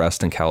following their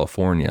arrest in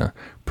California,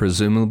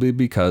 presumably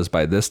because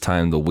by this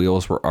time the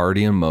wheels were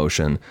already in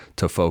motion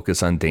to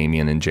focus on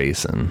Damien and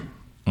Jason.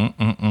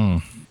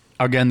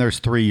 Again, there's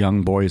 3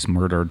 young boys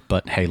murdered,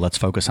 but hey, let's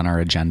focus on our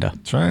agenda.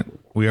 That's right.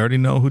 We already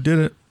know who did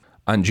it.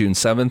 On June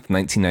 7th,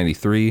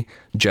 1993,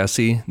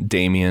 Jesse,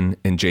 Damien,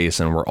 and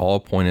Jason were all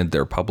appointed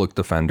their public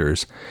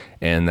defenders,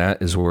 and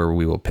that is where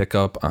we will pick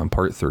up on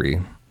part 3.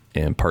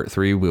 In part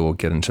 3, we will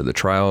get into the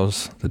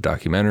trials, the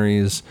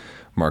documentaries,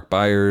 Mark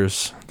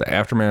Byers, the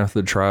aftermath of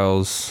the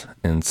trials,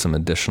 and some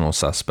additional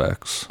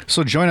suspects.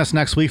 So join us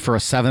next week for a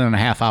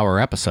 7.5-hour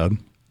episode.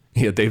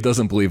 Yeah, Dave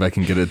doesn't believe I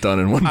can get it done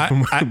in one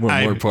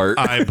more part.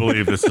 I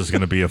believe this is going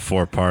to be a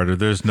 4-parter.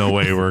 There's no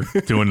way we're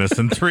doing this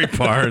in 3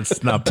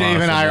 parts. Not possible.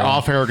 Dave and I are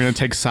off air. We're going to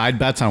take side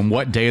bets on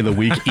what day of the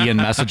week Ian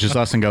messages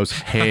us and goes,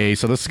 hey,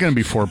 so this is going to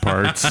be 4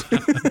 parts.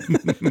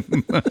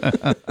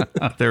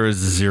 There is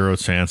 0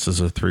 chances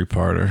of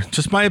 3-parter.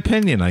 Just my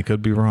opinion. I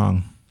could be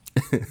wrong.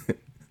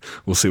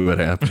 We'll see what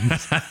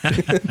happens.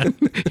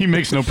 He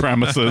makes no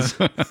promises.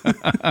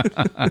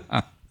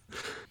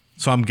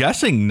 So I'm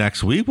guessing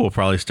next week we'll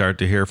probably start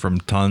to hear from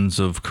tons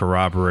of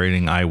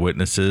corroborating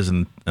eyewitnesses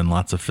and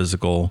lots of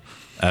physical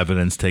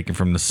evidence taken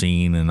from the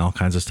scene and all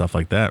kinds of stuff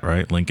like that,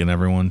 right? Linking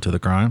everyone to the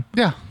crime.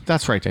 Yeah,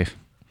 that's right, Dave.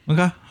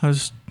 Okay, I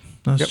was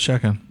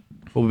checking.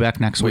 We'll be back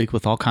next week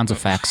with all kinds of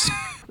facts.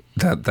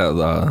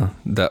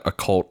 That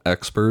occult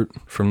expert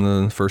from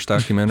the first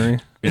documentary.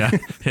 Yeah,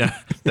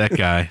 that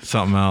guy,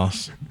 something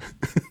else.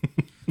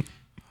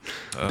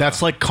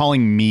 That's like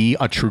calling me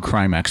a true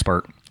crime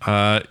expert.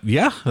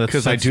 Yeah,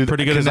 because I do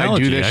pretty good because I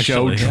do this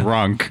actually, show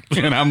drunk,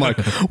 and I'm like,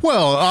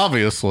 well,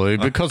 obviously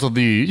because of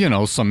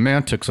the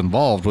semantics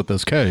involved with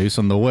this case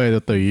and the way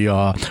that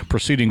the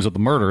proceedings of the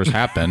murders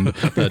happened,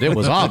 that it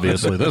was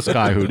obviously this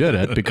guy who did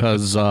it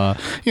because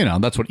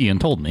that's what Ian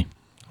told me.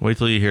 Wait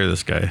till you hear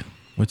this guy.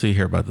 Wait till you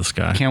hear about this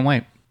guy. Can't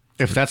wait.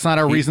 If that's not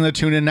a reason to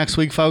tune in next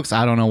week, folks,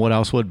 I don't know what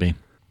else would be.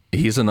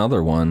 He's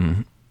another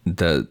one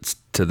that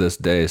to this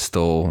day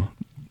still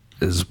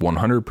is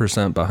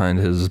 100% behind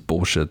his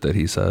bullshit that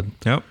he said.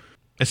 Yep.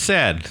 It's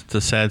sad. It's a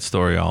sad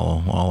story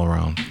all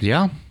around.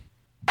 Yeah.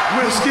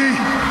 Whiskey,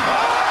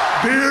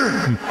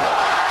 beer,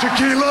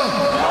 tequila,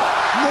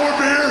 more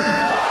beer,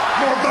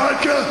 more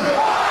vodka,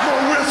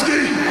 more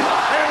whiskey,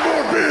 and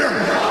more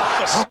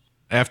beer.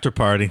 After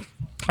party.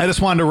 I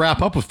just wanted to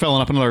wrap up with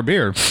filling up another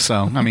beer.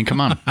 So, I mean,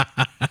 come on.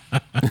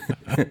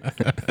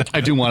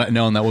 I do want it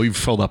known that we've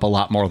filled up a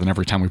lot more than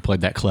every time we played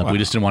that clip. Wow. We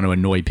just didn't want to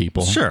annoy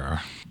people. Sure.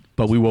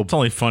 But we will. It's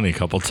only funny a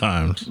couple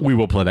times. We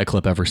will play that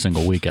clip every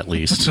single week at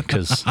least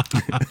because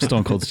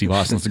Stone Cold Steve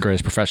Austin's the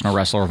greatest professional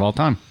wrestler of all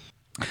time.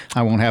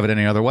 I won't have it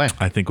any other way.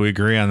 I think we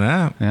agree on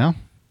that. Yeah.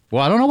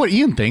 Well, I don't know what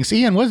Ian thinks.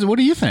 Ian, what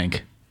do you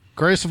think?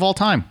 Greatest of all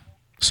time.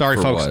 Sorry,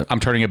 for folks. What? I'm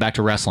turning it back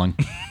to wrestling.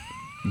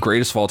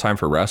 Greatest of all time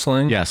for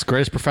wrestling? Yes.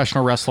 Greatest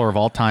professional wrestler of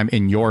all time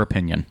in your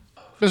opinion.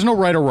 There's no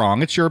right or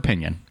wrong. It's your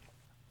opinion.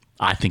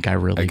 I think I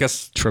really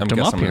tripped him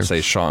up here.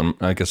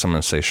 I guess I'm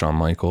going to say Shawn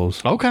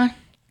Michaels. Okay.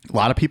 A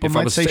lot of people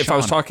might say Shawn. If I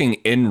was talking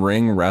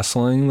in-ring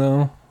wrestling,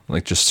 though,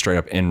 like just straight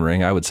up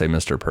in-ring, I would say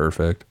Mr.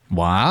 Perfect.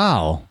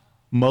 Wow.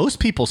 Most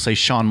people say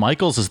Shawn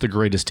Michaels is the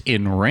greatest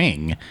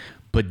in-ring,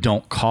 but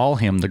don't call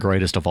him the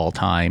greatest of all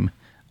time.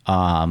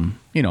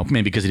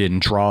 Maybe because he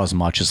didn't draw as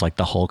much as like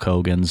the Hulk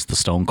Hogans, the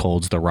Stone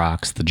Colds, the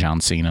Rocks, the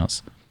John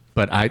Cenas.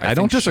 But I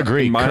don't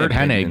disagree. Kurt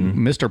Hennig,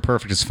 Mr.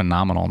 Perfect, is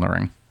phenomenal in the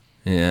ring.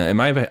 Yeah,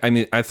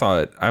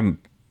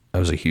 I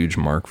was a huge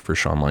mark for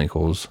Shawn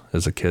Michaels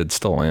as a kid,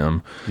 still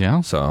am.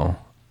 Yeah. So,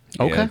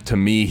 okay. To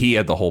me, he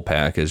had the whole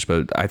package,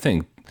 but I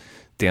think,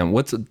 damn,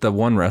 what's the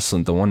one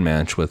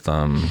match with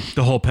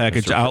the whole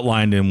package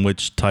outlined in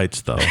which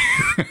tights though?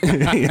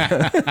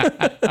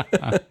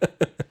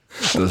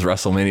 Those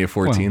WrestleMania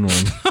 14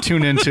 ones.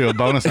 Tune into a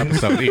bonus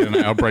episode, Ian,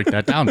 and I'll break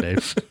that down,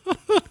 Dave.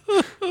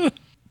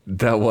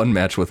 That one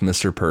match with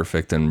Mr.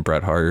 Perfect and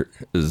Bret Hart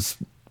is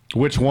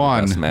which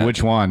one?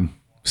 Which one?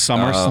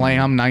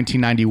 SummerSlam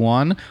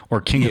 1991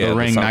 or King of the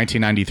Ring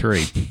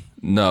 1993?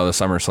 No, the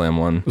SummerSlam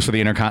one. It was for the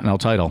Intercontinental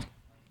title.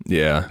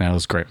 Yeah. That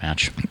was a great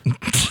match.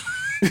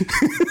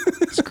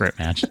 It's a great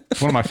match. It's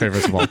one of my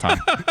favorites of all time.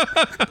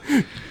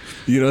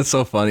 You know what's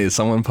so funny is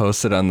someone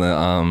posted on the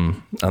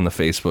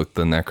Facebook,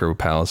 the Necro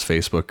Palace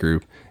Facebook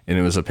group, and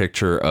it was a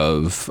picture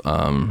of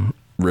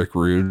Rick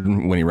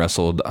Rude when he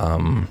wrestled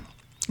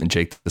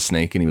Jake the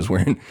Snake, and he was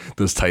wearing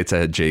those tights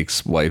that had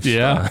Jake's wife's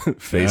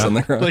face on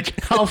there.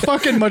 Like, how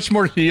fucking much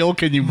more heel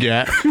can you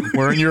get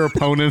wearing your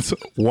opponent's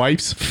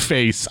wife's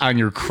face on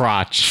your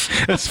crotch?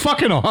 That's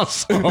fucking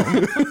awesome.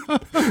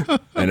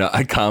 And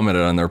I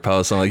commented on their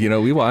post. I'm like,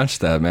 we watched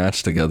that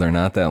match together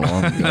not that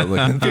long ago.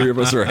 Like, the three of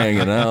us were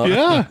hanging out.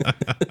 Yeah,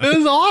 it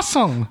was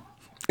awesome.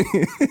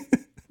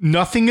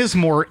 Nothing is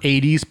more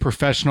 80s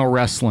professional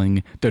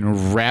wrestling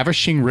than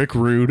Ravishing Rick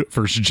Rude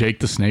versus Jake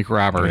the Snake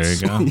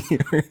Roberts. There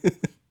you go.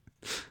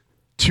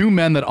 Two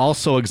men that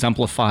also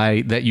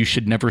exemplify that you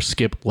should never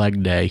skip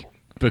leg day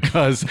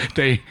because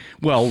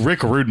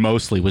Rick Rude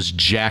mostly was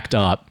jacked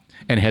up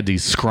and had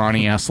these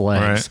scrawny ass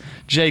legs. Right.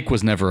 Jake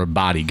was never a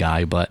body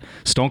guy, but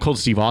Stone Cold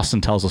Steve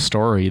Austin tells a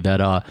story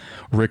that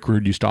Rick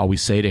Rude used to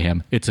always say to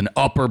him, "It's an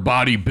upper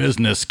body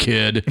business,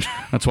 kid."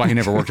 That's why he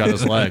never worked out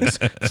his legs.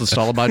 It's just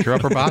all about your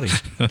upper body.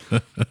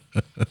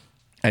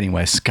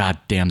 Anyways,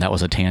 goddamn, that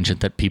was a tangent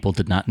that people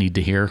did not need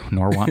to hear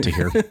nor want to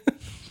hear.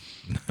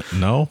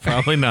 No,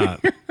 probably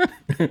not.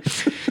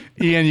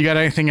 Ian, you got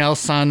anything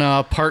else on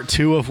part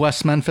 2 of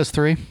West Memphis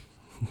 3?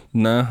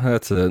 No,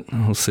 that's it.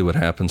 We'll see what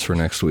happens for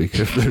next week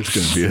if there's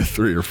going to be a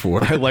 3 or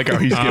 4. I like how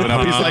he's giving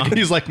up.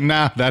 He's like,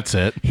 nah, that's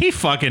it. He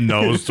fucking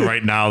knows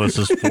right now this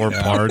is 4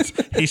 parts.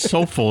 He's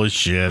so full of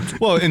shit.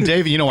 Well, and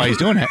Dave, you know why he's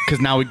doing it? Because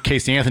now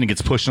Casey Anthony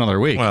gets pushed another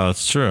week. Well,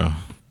 it's true.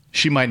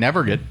 She might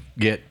never get.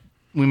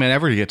 We might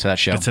never get to that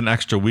show. It's an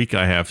extra week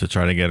I have to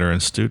try to get her in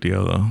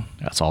studio, though.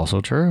 That's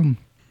also true.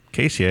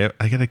 Casey,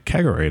 I got a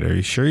kegerator.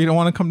 You sure you don't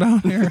want to come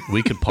down here?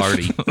 We could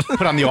party.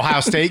 Put on the Ohio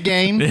State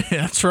game. Yeah,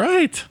 that's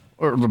right.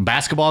 Or a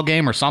basketball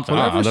game or something.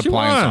 Whatever they're she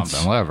playing wants.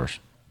 something.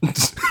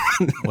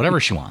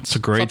 Whatever she wants. It's a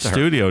great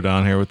studio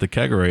down here with the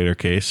kegerator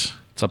case.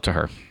 It's up to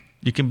her.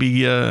 You can be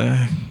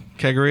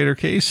kegerator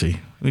Casey.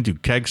 We do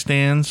keg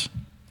stands.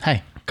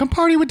 Hey, Come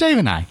party with Dave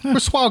and I. We're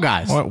swell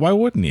guys. Why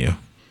wouldn't you?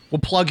 We'll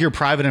plug your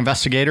private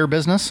investigator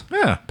business.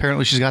 Yeah.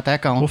 Apparently she's got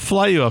that going. We'll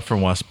fly you up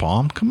from West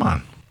Palm. Come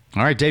on.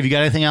 All right, Dave, you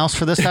got anything else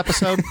for this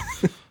episode?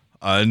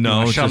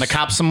 No. Showing the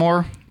cops some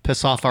more?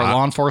 Piss off our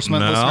law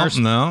enforcement listeners?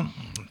 No.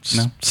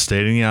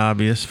 Stating the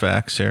obvious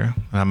facts here.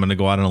 I'm going to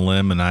go out on a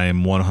limb, and I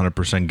am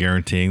 100%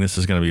 guaranteeing this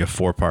is going to be a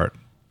 4-part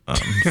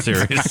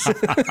series.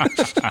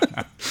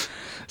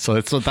 So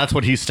that's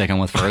what he's sticking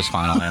with for his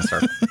final answer.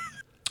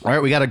 All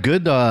right, we got a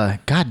good,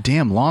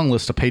 goddamn long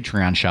list of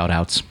Patreon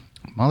shout-outs.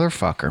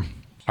 Motherfucker.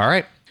 All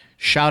right.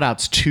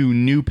 Shout-outs to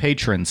new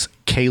patrons.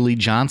 Kaylee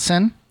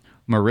Johnson,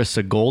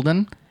 Marissa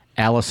Golden,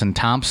 Allison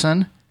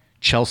Thompson,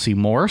 Chelsea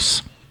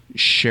Morse,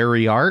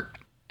 Sherry Art,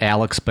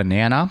 Alex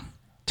Banana,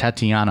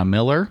 Tatiana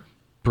Miller,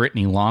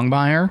 Brittany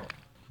Longmire,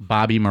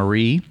 Bobby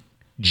Marie,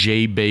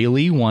 Jay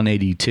Bailey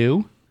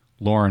 182,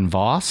 Lauren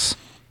Voss,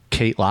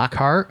 Kate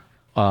Lockhart,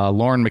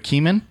 Lauren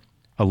McKeeman,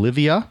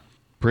 Olivia,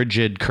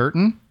 Bridget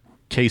Curtin,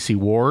 Casey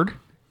Ward,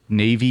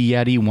 Navy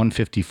Yeti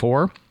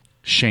 154,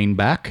 Shane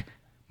Beck,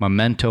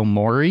 Memento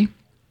Mori,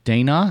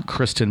 Dana,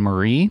 Kristen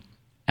Marie,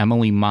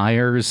 Emily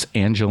Myers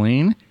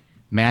Angeline,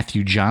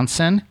 Matthew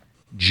Johnson,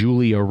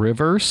 Julia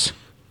Rivers,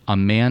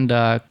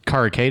 Amanda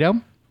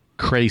Caricato,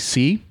 Cray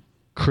C,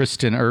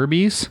 Kristen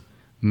Irbies,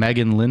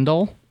 Megan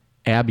Lindell,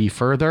 Abby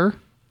Further,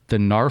 The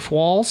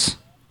Narfwalls,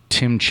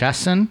 Tim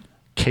Chesson,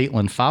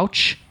 Caitlin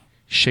Fauch,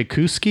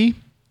 Shekuski,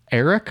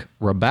 Eric,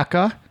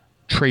 Rebecca,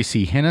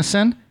 Tracy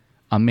Hinnison,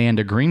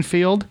 Amanda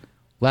Greenfield,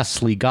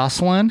 Leslie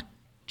Goslin,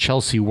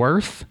 Chelsea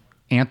Worth,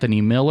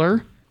 Anthony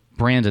Miller,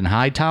 Brandon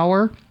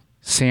Hightower,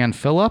 San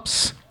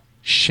Phillips,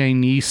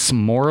 Shanice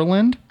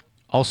Moreland.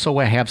 Also,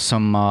 I have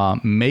some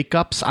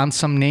makeups on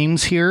some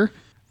names here.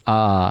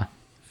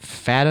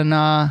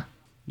 Fatina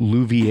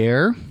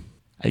Louvier.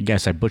 I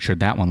guess I butchered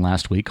that one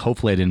last week.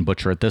 Hopefully I didn't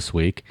butcher it this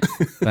week.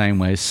 But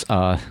anyways,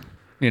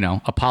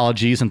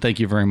 apologies and thank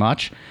you very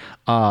much.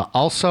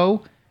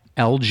 Also,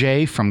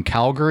 LJ from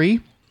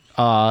Calgary.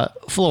 A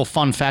little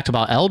fun fact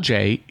about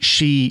LJ.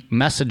 She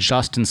messaged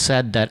us and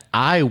said that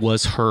I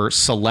was her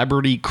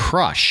celebrity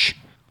crush,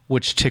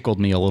 which tickled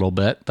me a little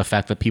bit. The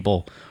fact that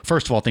people,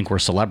 first of all, think we're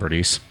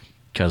celebrities,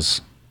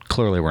 because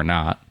clearly we're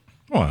not.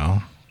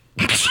 Well,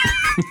 it's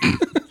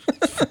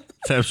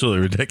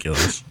absolutely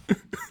ridiculous.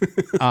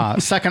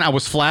 Second, I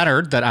was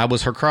flattered that I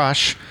was her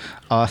crush.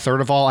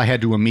 Third of all, I had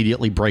to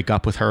immediately break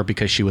up with her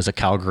because she was a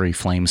Calgary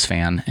Flames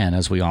fan. And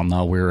as we all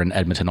know, we're an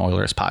Edmonton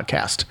Oilers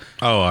podcast.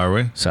 Oh, are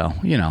we? So,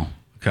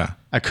 Okay.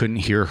 I couldn't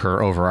hear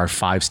her over our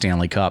 5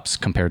 Stanley Cups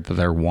compared to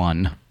their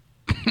 1.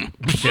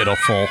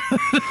 Pitiful.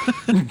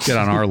 Get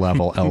on our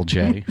level,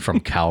 LJ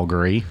from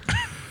Calgary.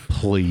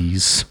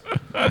 Please.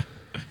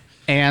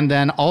 And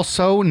then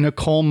also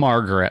Nicole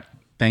Margaret.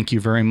 Thank you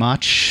very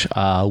much.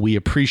 We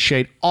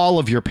appreciate all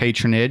of your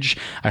patronage.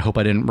 I hope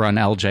I didn't run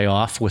LJ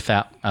off with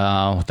that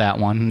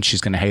one. She's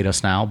going to hate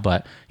us now,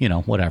 but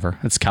whatever.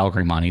 It's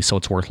Calgary money, so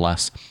it's worth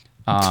less.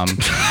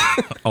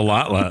 A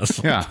lot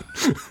less. Yeah.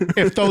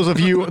 If those of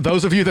you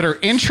that are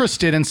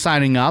interested in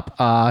signing up,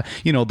 the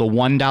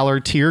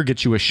 $1 tier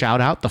gets you a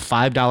shout out. The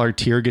 $5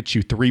 tier gets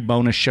you 3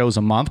 bonus shows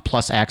a month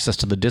plus access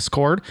to the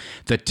Discord.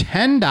 The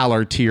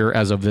 $10 tier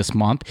as of this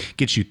month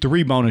gets you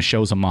 3 bonus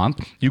shows a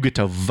month. You get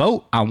to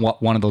vote on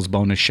what one of those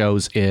bonus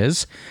shows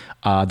is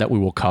that we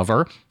will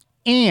cover.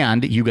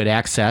 And you get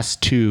access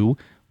to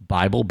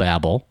Bible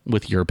Babble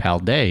with your pal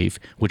Dave,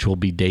 which will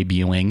be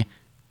debuting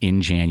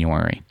in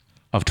January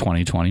of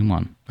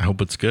 2021. I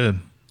hope it's good.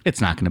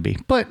 It's not going to be,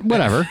 but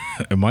whatever.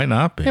 It might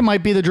not be. It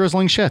might be the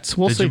drizzling shits.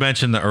 We'll see. Did you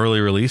mention the early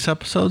release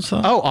episodes,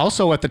 though? Oh,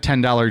 also at the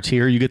 $10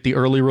 tier, you get the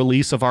early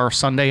release of our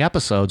Sunday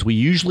episodes.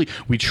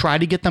 We try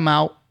to get them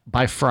out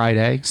by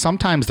Friday.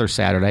 Sometimes they're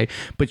Saturday,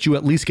 but you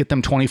at least get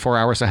them 24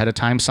 hours ahead of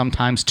time,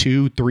 sometimes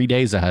 2-3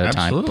 days ahead of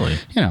time. Absolutely.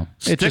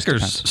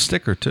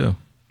 Sticker too.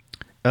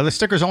 Are the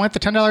stickers only at the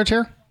 $10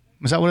 tier?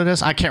 Is that what it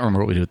is? I can't remember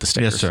what we do with the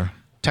stickers. Yes, sir.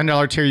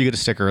 $10 tier, you get a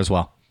sticker as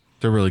well.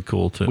 They're really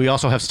cool, too. We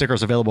also have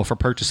stickers available for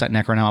purchase at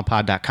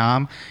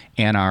necronomapod.com,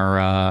 and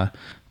our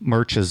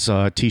merch is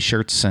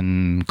T-shirts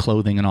and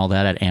clothing and all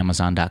that at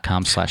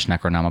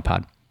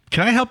amazon.com/necronomapod.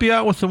 Can I help you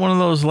out with one of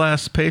those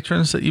last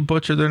patrons that you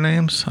butchered their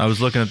names? I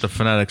was looking at the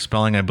phonetic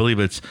spelling. I believe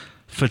it's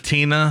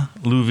Fatina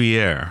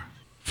Louvier.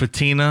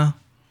 Fatina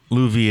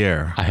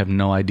Louvier. I have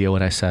no idea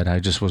what I said. I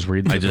just was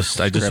reading. I just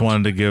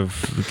wanted to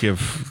give.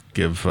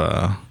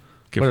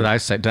 What did I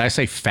say? Did I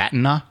say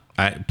Fatina?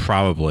 I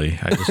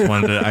just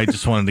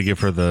wanted to give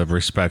her the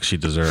respect she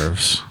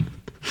deserves.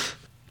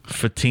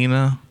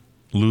 Fatina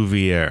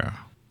Louvier.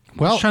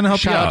 Well, trying to help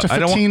shout you out to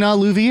Fatina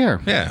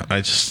Louvier. Yeah, I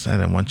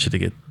didn't want you to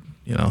get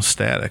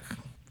static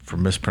for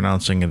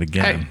mispronouncing it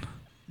again.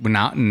 Hey,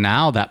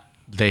 now that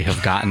they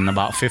have gotten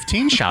about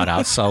 15 shout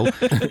outs, so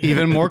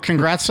even more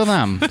congrats to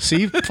them.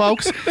 See,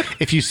 folks,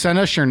 if you send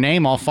us your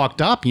name all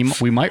fucked up,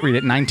 we might read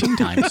it 19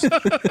 times.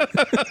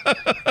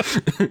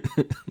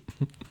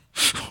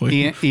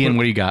 Ian,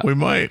 what do you got? We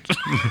might.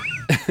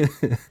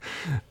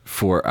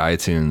 For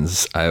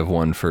iTunes, I have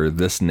one for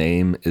 "This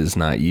name is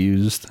not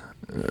used."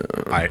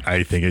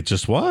 I think it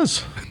just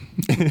was.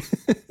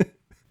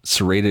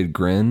 Serrated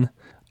Grin,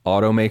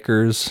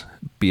 Automakers,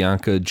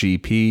 Bianca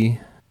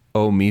GP,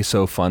 Oh Me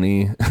So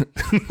Funny.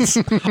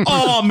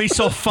 Oh, me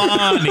so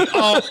funny.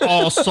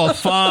 Oh, so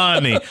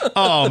funny.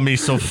 Oh, me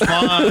so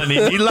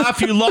funny. He laugh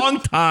you long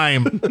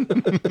time.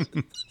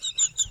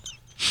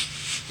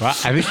 Well,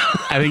 I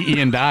think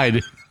Ian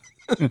died.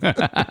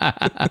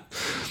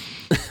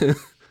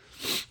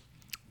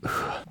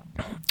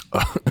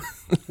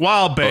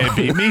 Wow,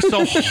 baby. Me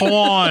so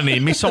horny.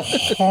 Me so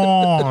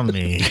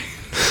horny.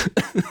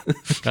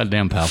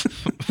 Goddamn, pal.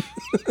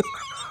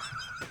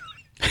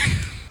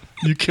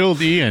 You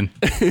killed Ian.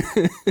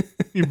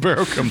 You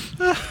broke him.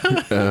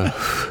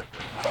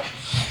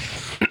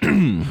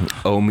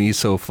 Oh Me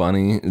So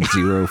Funny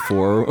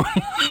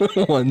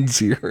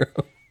 0410.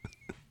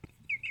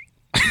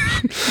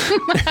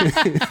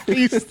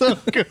 He's still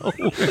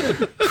going.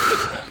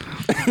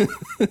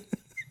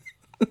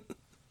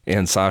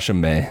 And Sasha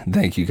May.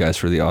 Thank you guys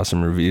for the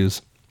awesome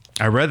reviews.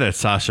 I read that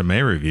Sasha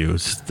May review.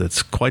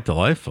 That's quite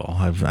delightful.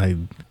 I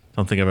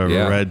don't think I've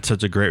ever read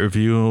such a great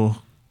review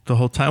the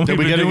whole time we've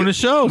been doing the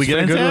show. We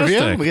get a good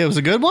review? It was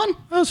a good one?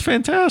 That was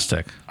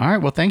fantastic. All right.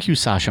 Well, thank you,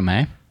 Sasha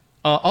May.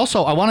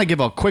 Also, I want to give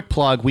a quick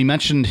plug. We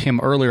mentioned him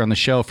earlier on the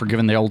show for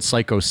giving the old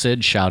Psycho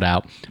Sid shout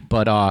out,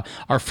 but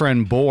our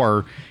friend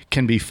Boar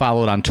can be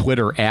followed on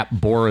Twitter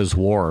at Bora's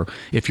War.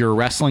 If you're a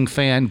wrestling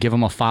fan, give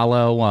him a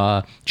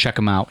follow. Check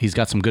him out. He's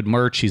got some good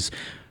merch. He's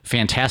a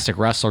fantastic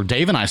wrestler.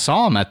 Dave and I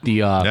saw him at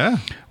the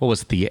what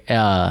was it?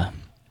 I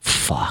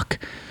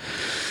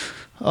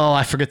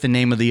forget the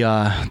name of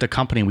the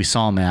company we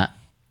saw him at.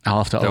 I'll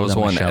have to. That was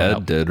one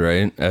Ed did,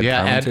 right?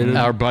 Ed,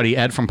 our buddy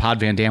Ed from Pod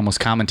Van Dam was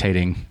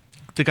commentating.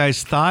 The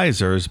guy's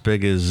thighs are as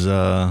big as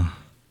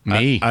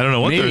me. I don't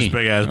know what they're as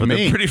big as, but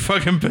they're pretty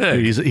fucking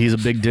big. He's a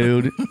big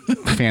dude,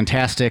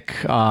 fantastic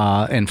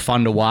and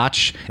fun to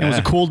watch. And was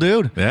a cool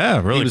dude. Yeah,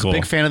 really cool. He was a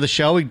big fan of the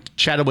show. We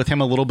chatted with him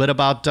a little bit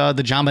about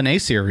the John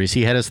Bonet series.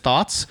 He had his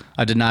thoughts.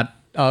 I did not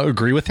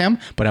agree with him,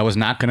 but I was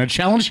not going to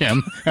challenge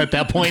him at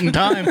that point in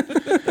time.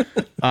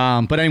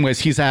 But anyways,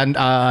 he's on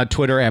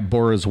Twitter at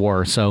Bora's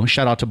War. So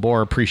shout out to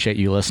Bora. Appreciate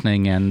you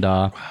listening. And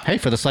hey,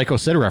 for the Psycho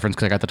Sid reference,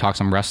 because I got to talk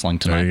some wrestling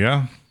tonight. There you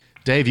go.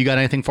 Dave, you got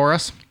anything for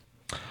us?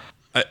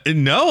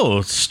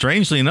 No,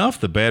 strangely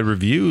enough, the bad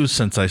reviews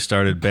since I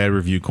started Bad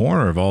Review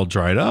Corner have all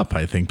dried up.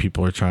 I think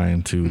people are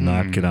trying to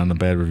not get on the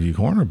Bad Review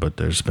Corner, but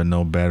there's been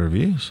no bad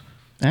reviews.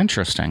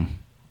 Interesting.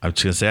 I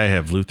was going to say I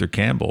have Luther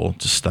Campbell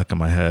just stuck in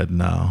my head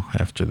now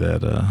after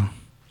that.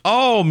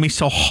 Oh, me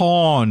so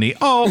horny.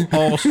 Oh,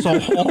 so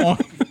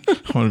horny.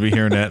 I want to be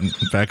hearing that in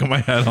the back of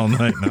my head all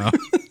night now.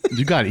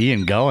 You got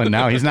Ian going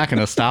now. He's not going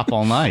to stop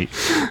all night.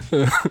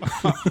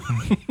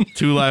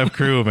 2 Live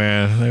Crew,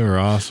 man. They were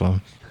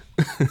awesome.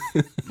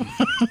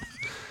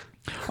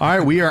 All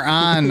right, we are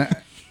on.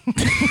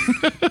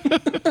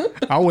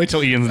 I'll wait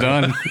till Ian's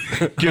done.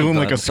 Give him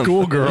like a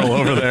schoolgirl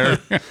over there.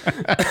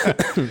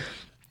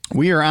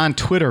 We are on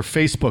Twitter,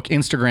 Facebook,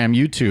 Instagram,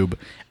 YouTube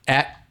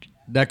at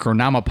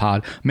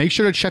Necronomipod. Make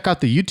sure to check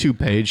out the YouTube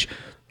page.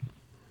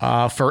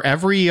 For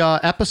every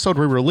episode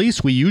we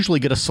release, we usually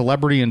get a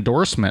celebrity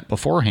endorsement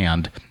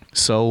beforehand.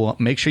 So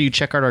make sure you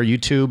check out our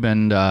YouTube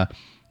and,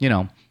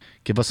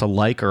 give us a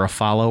like or a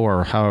follow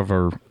or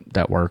however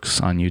that works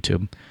on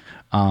YouTube.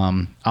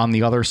 On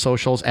the other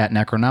socials at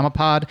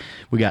Necronomipod.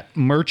 We got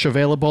merch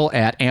available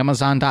at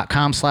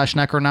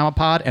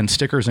Amazon.com/Necronomipod and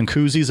stickers and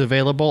koozies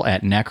available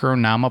at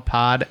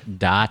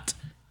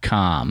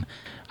Necronomipod.com.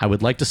 I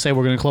would like to say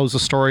we're going to close the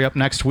story up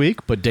next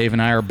week, but Dave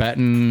and I are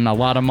betting a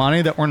lot of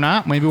money that we're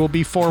not. Maybe we'll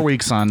be 4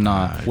 weeks on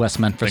West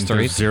Memphis 3.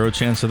 There's zero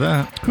chance of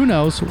that. Who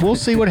knows? We'll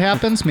see what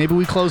happens. Maybe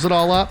we close it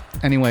all up.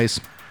 Anyways,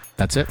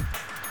 that's it.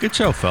 Good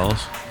show,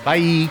 fellas. Bye.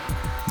 You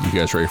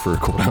guys ready for a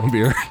cool down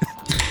beer?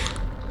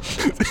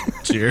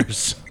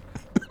 Cheers.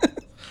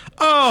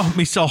 Oh,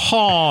 me so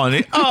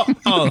horny.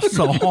 Oh,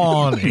 so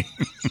horny.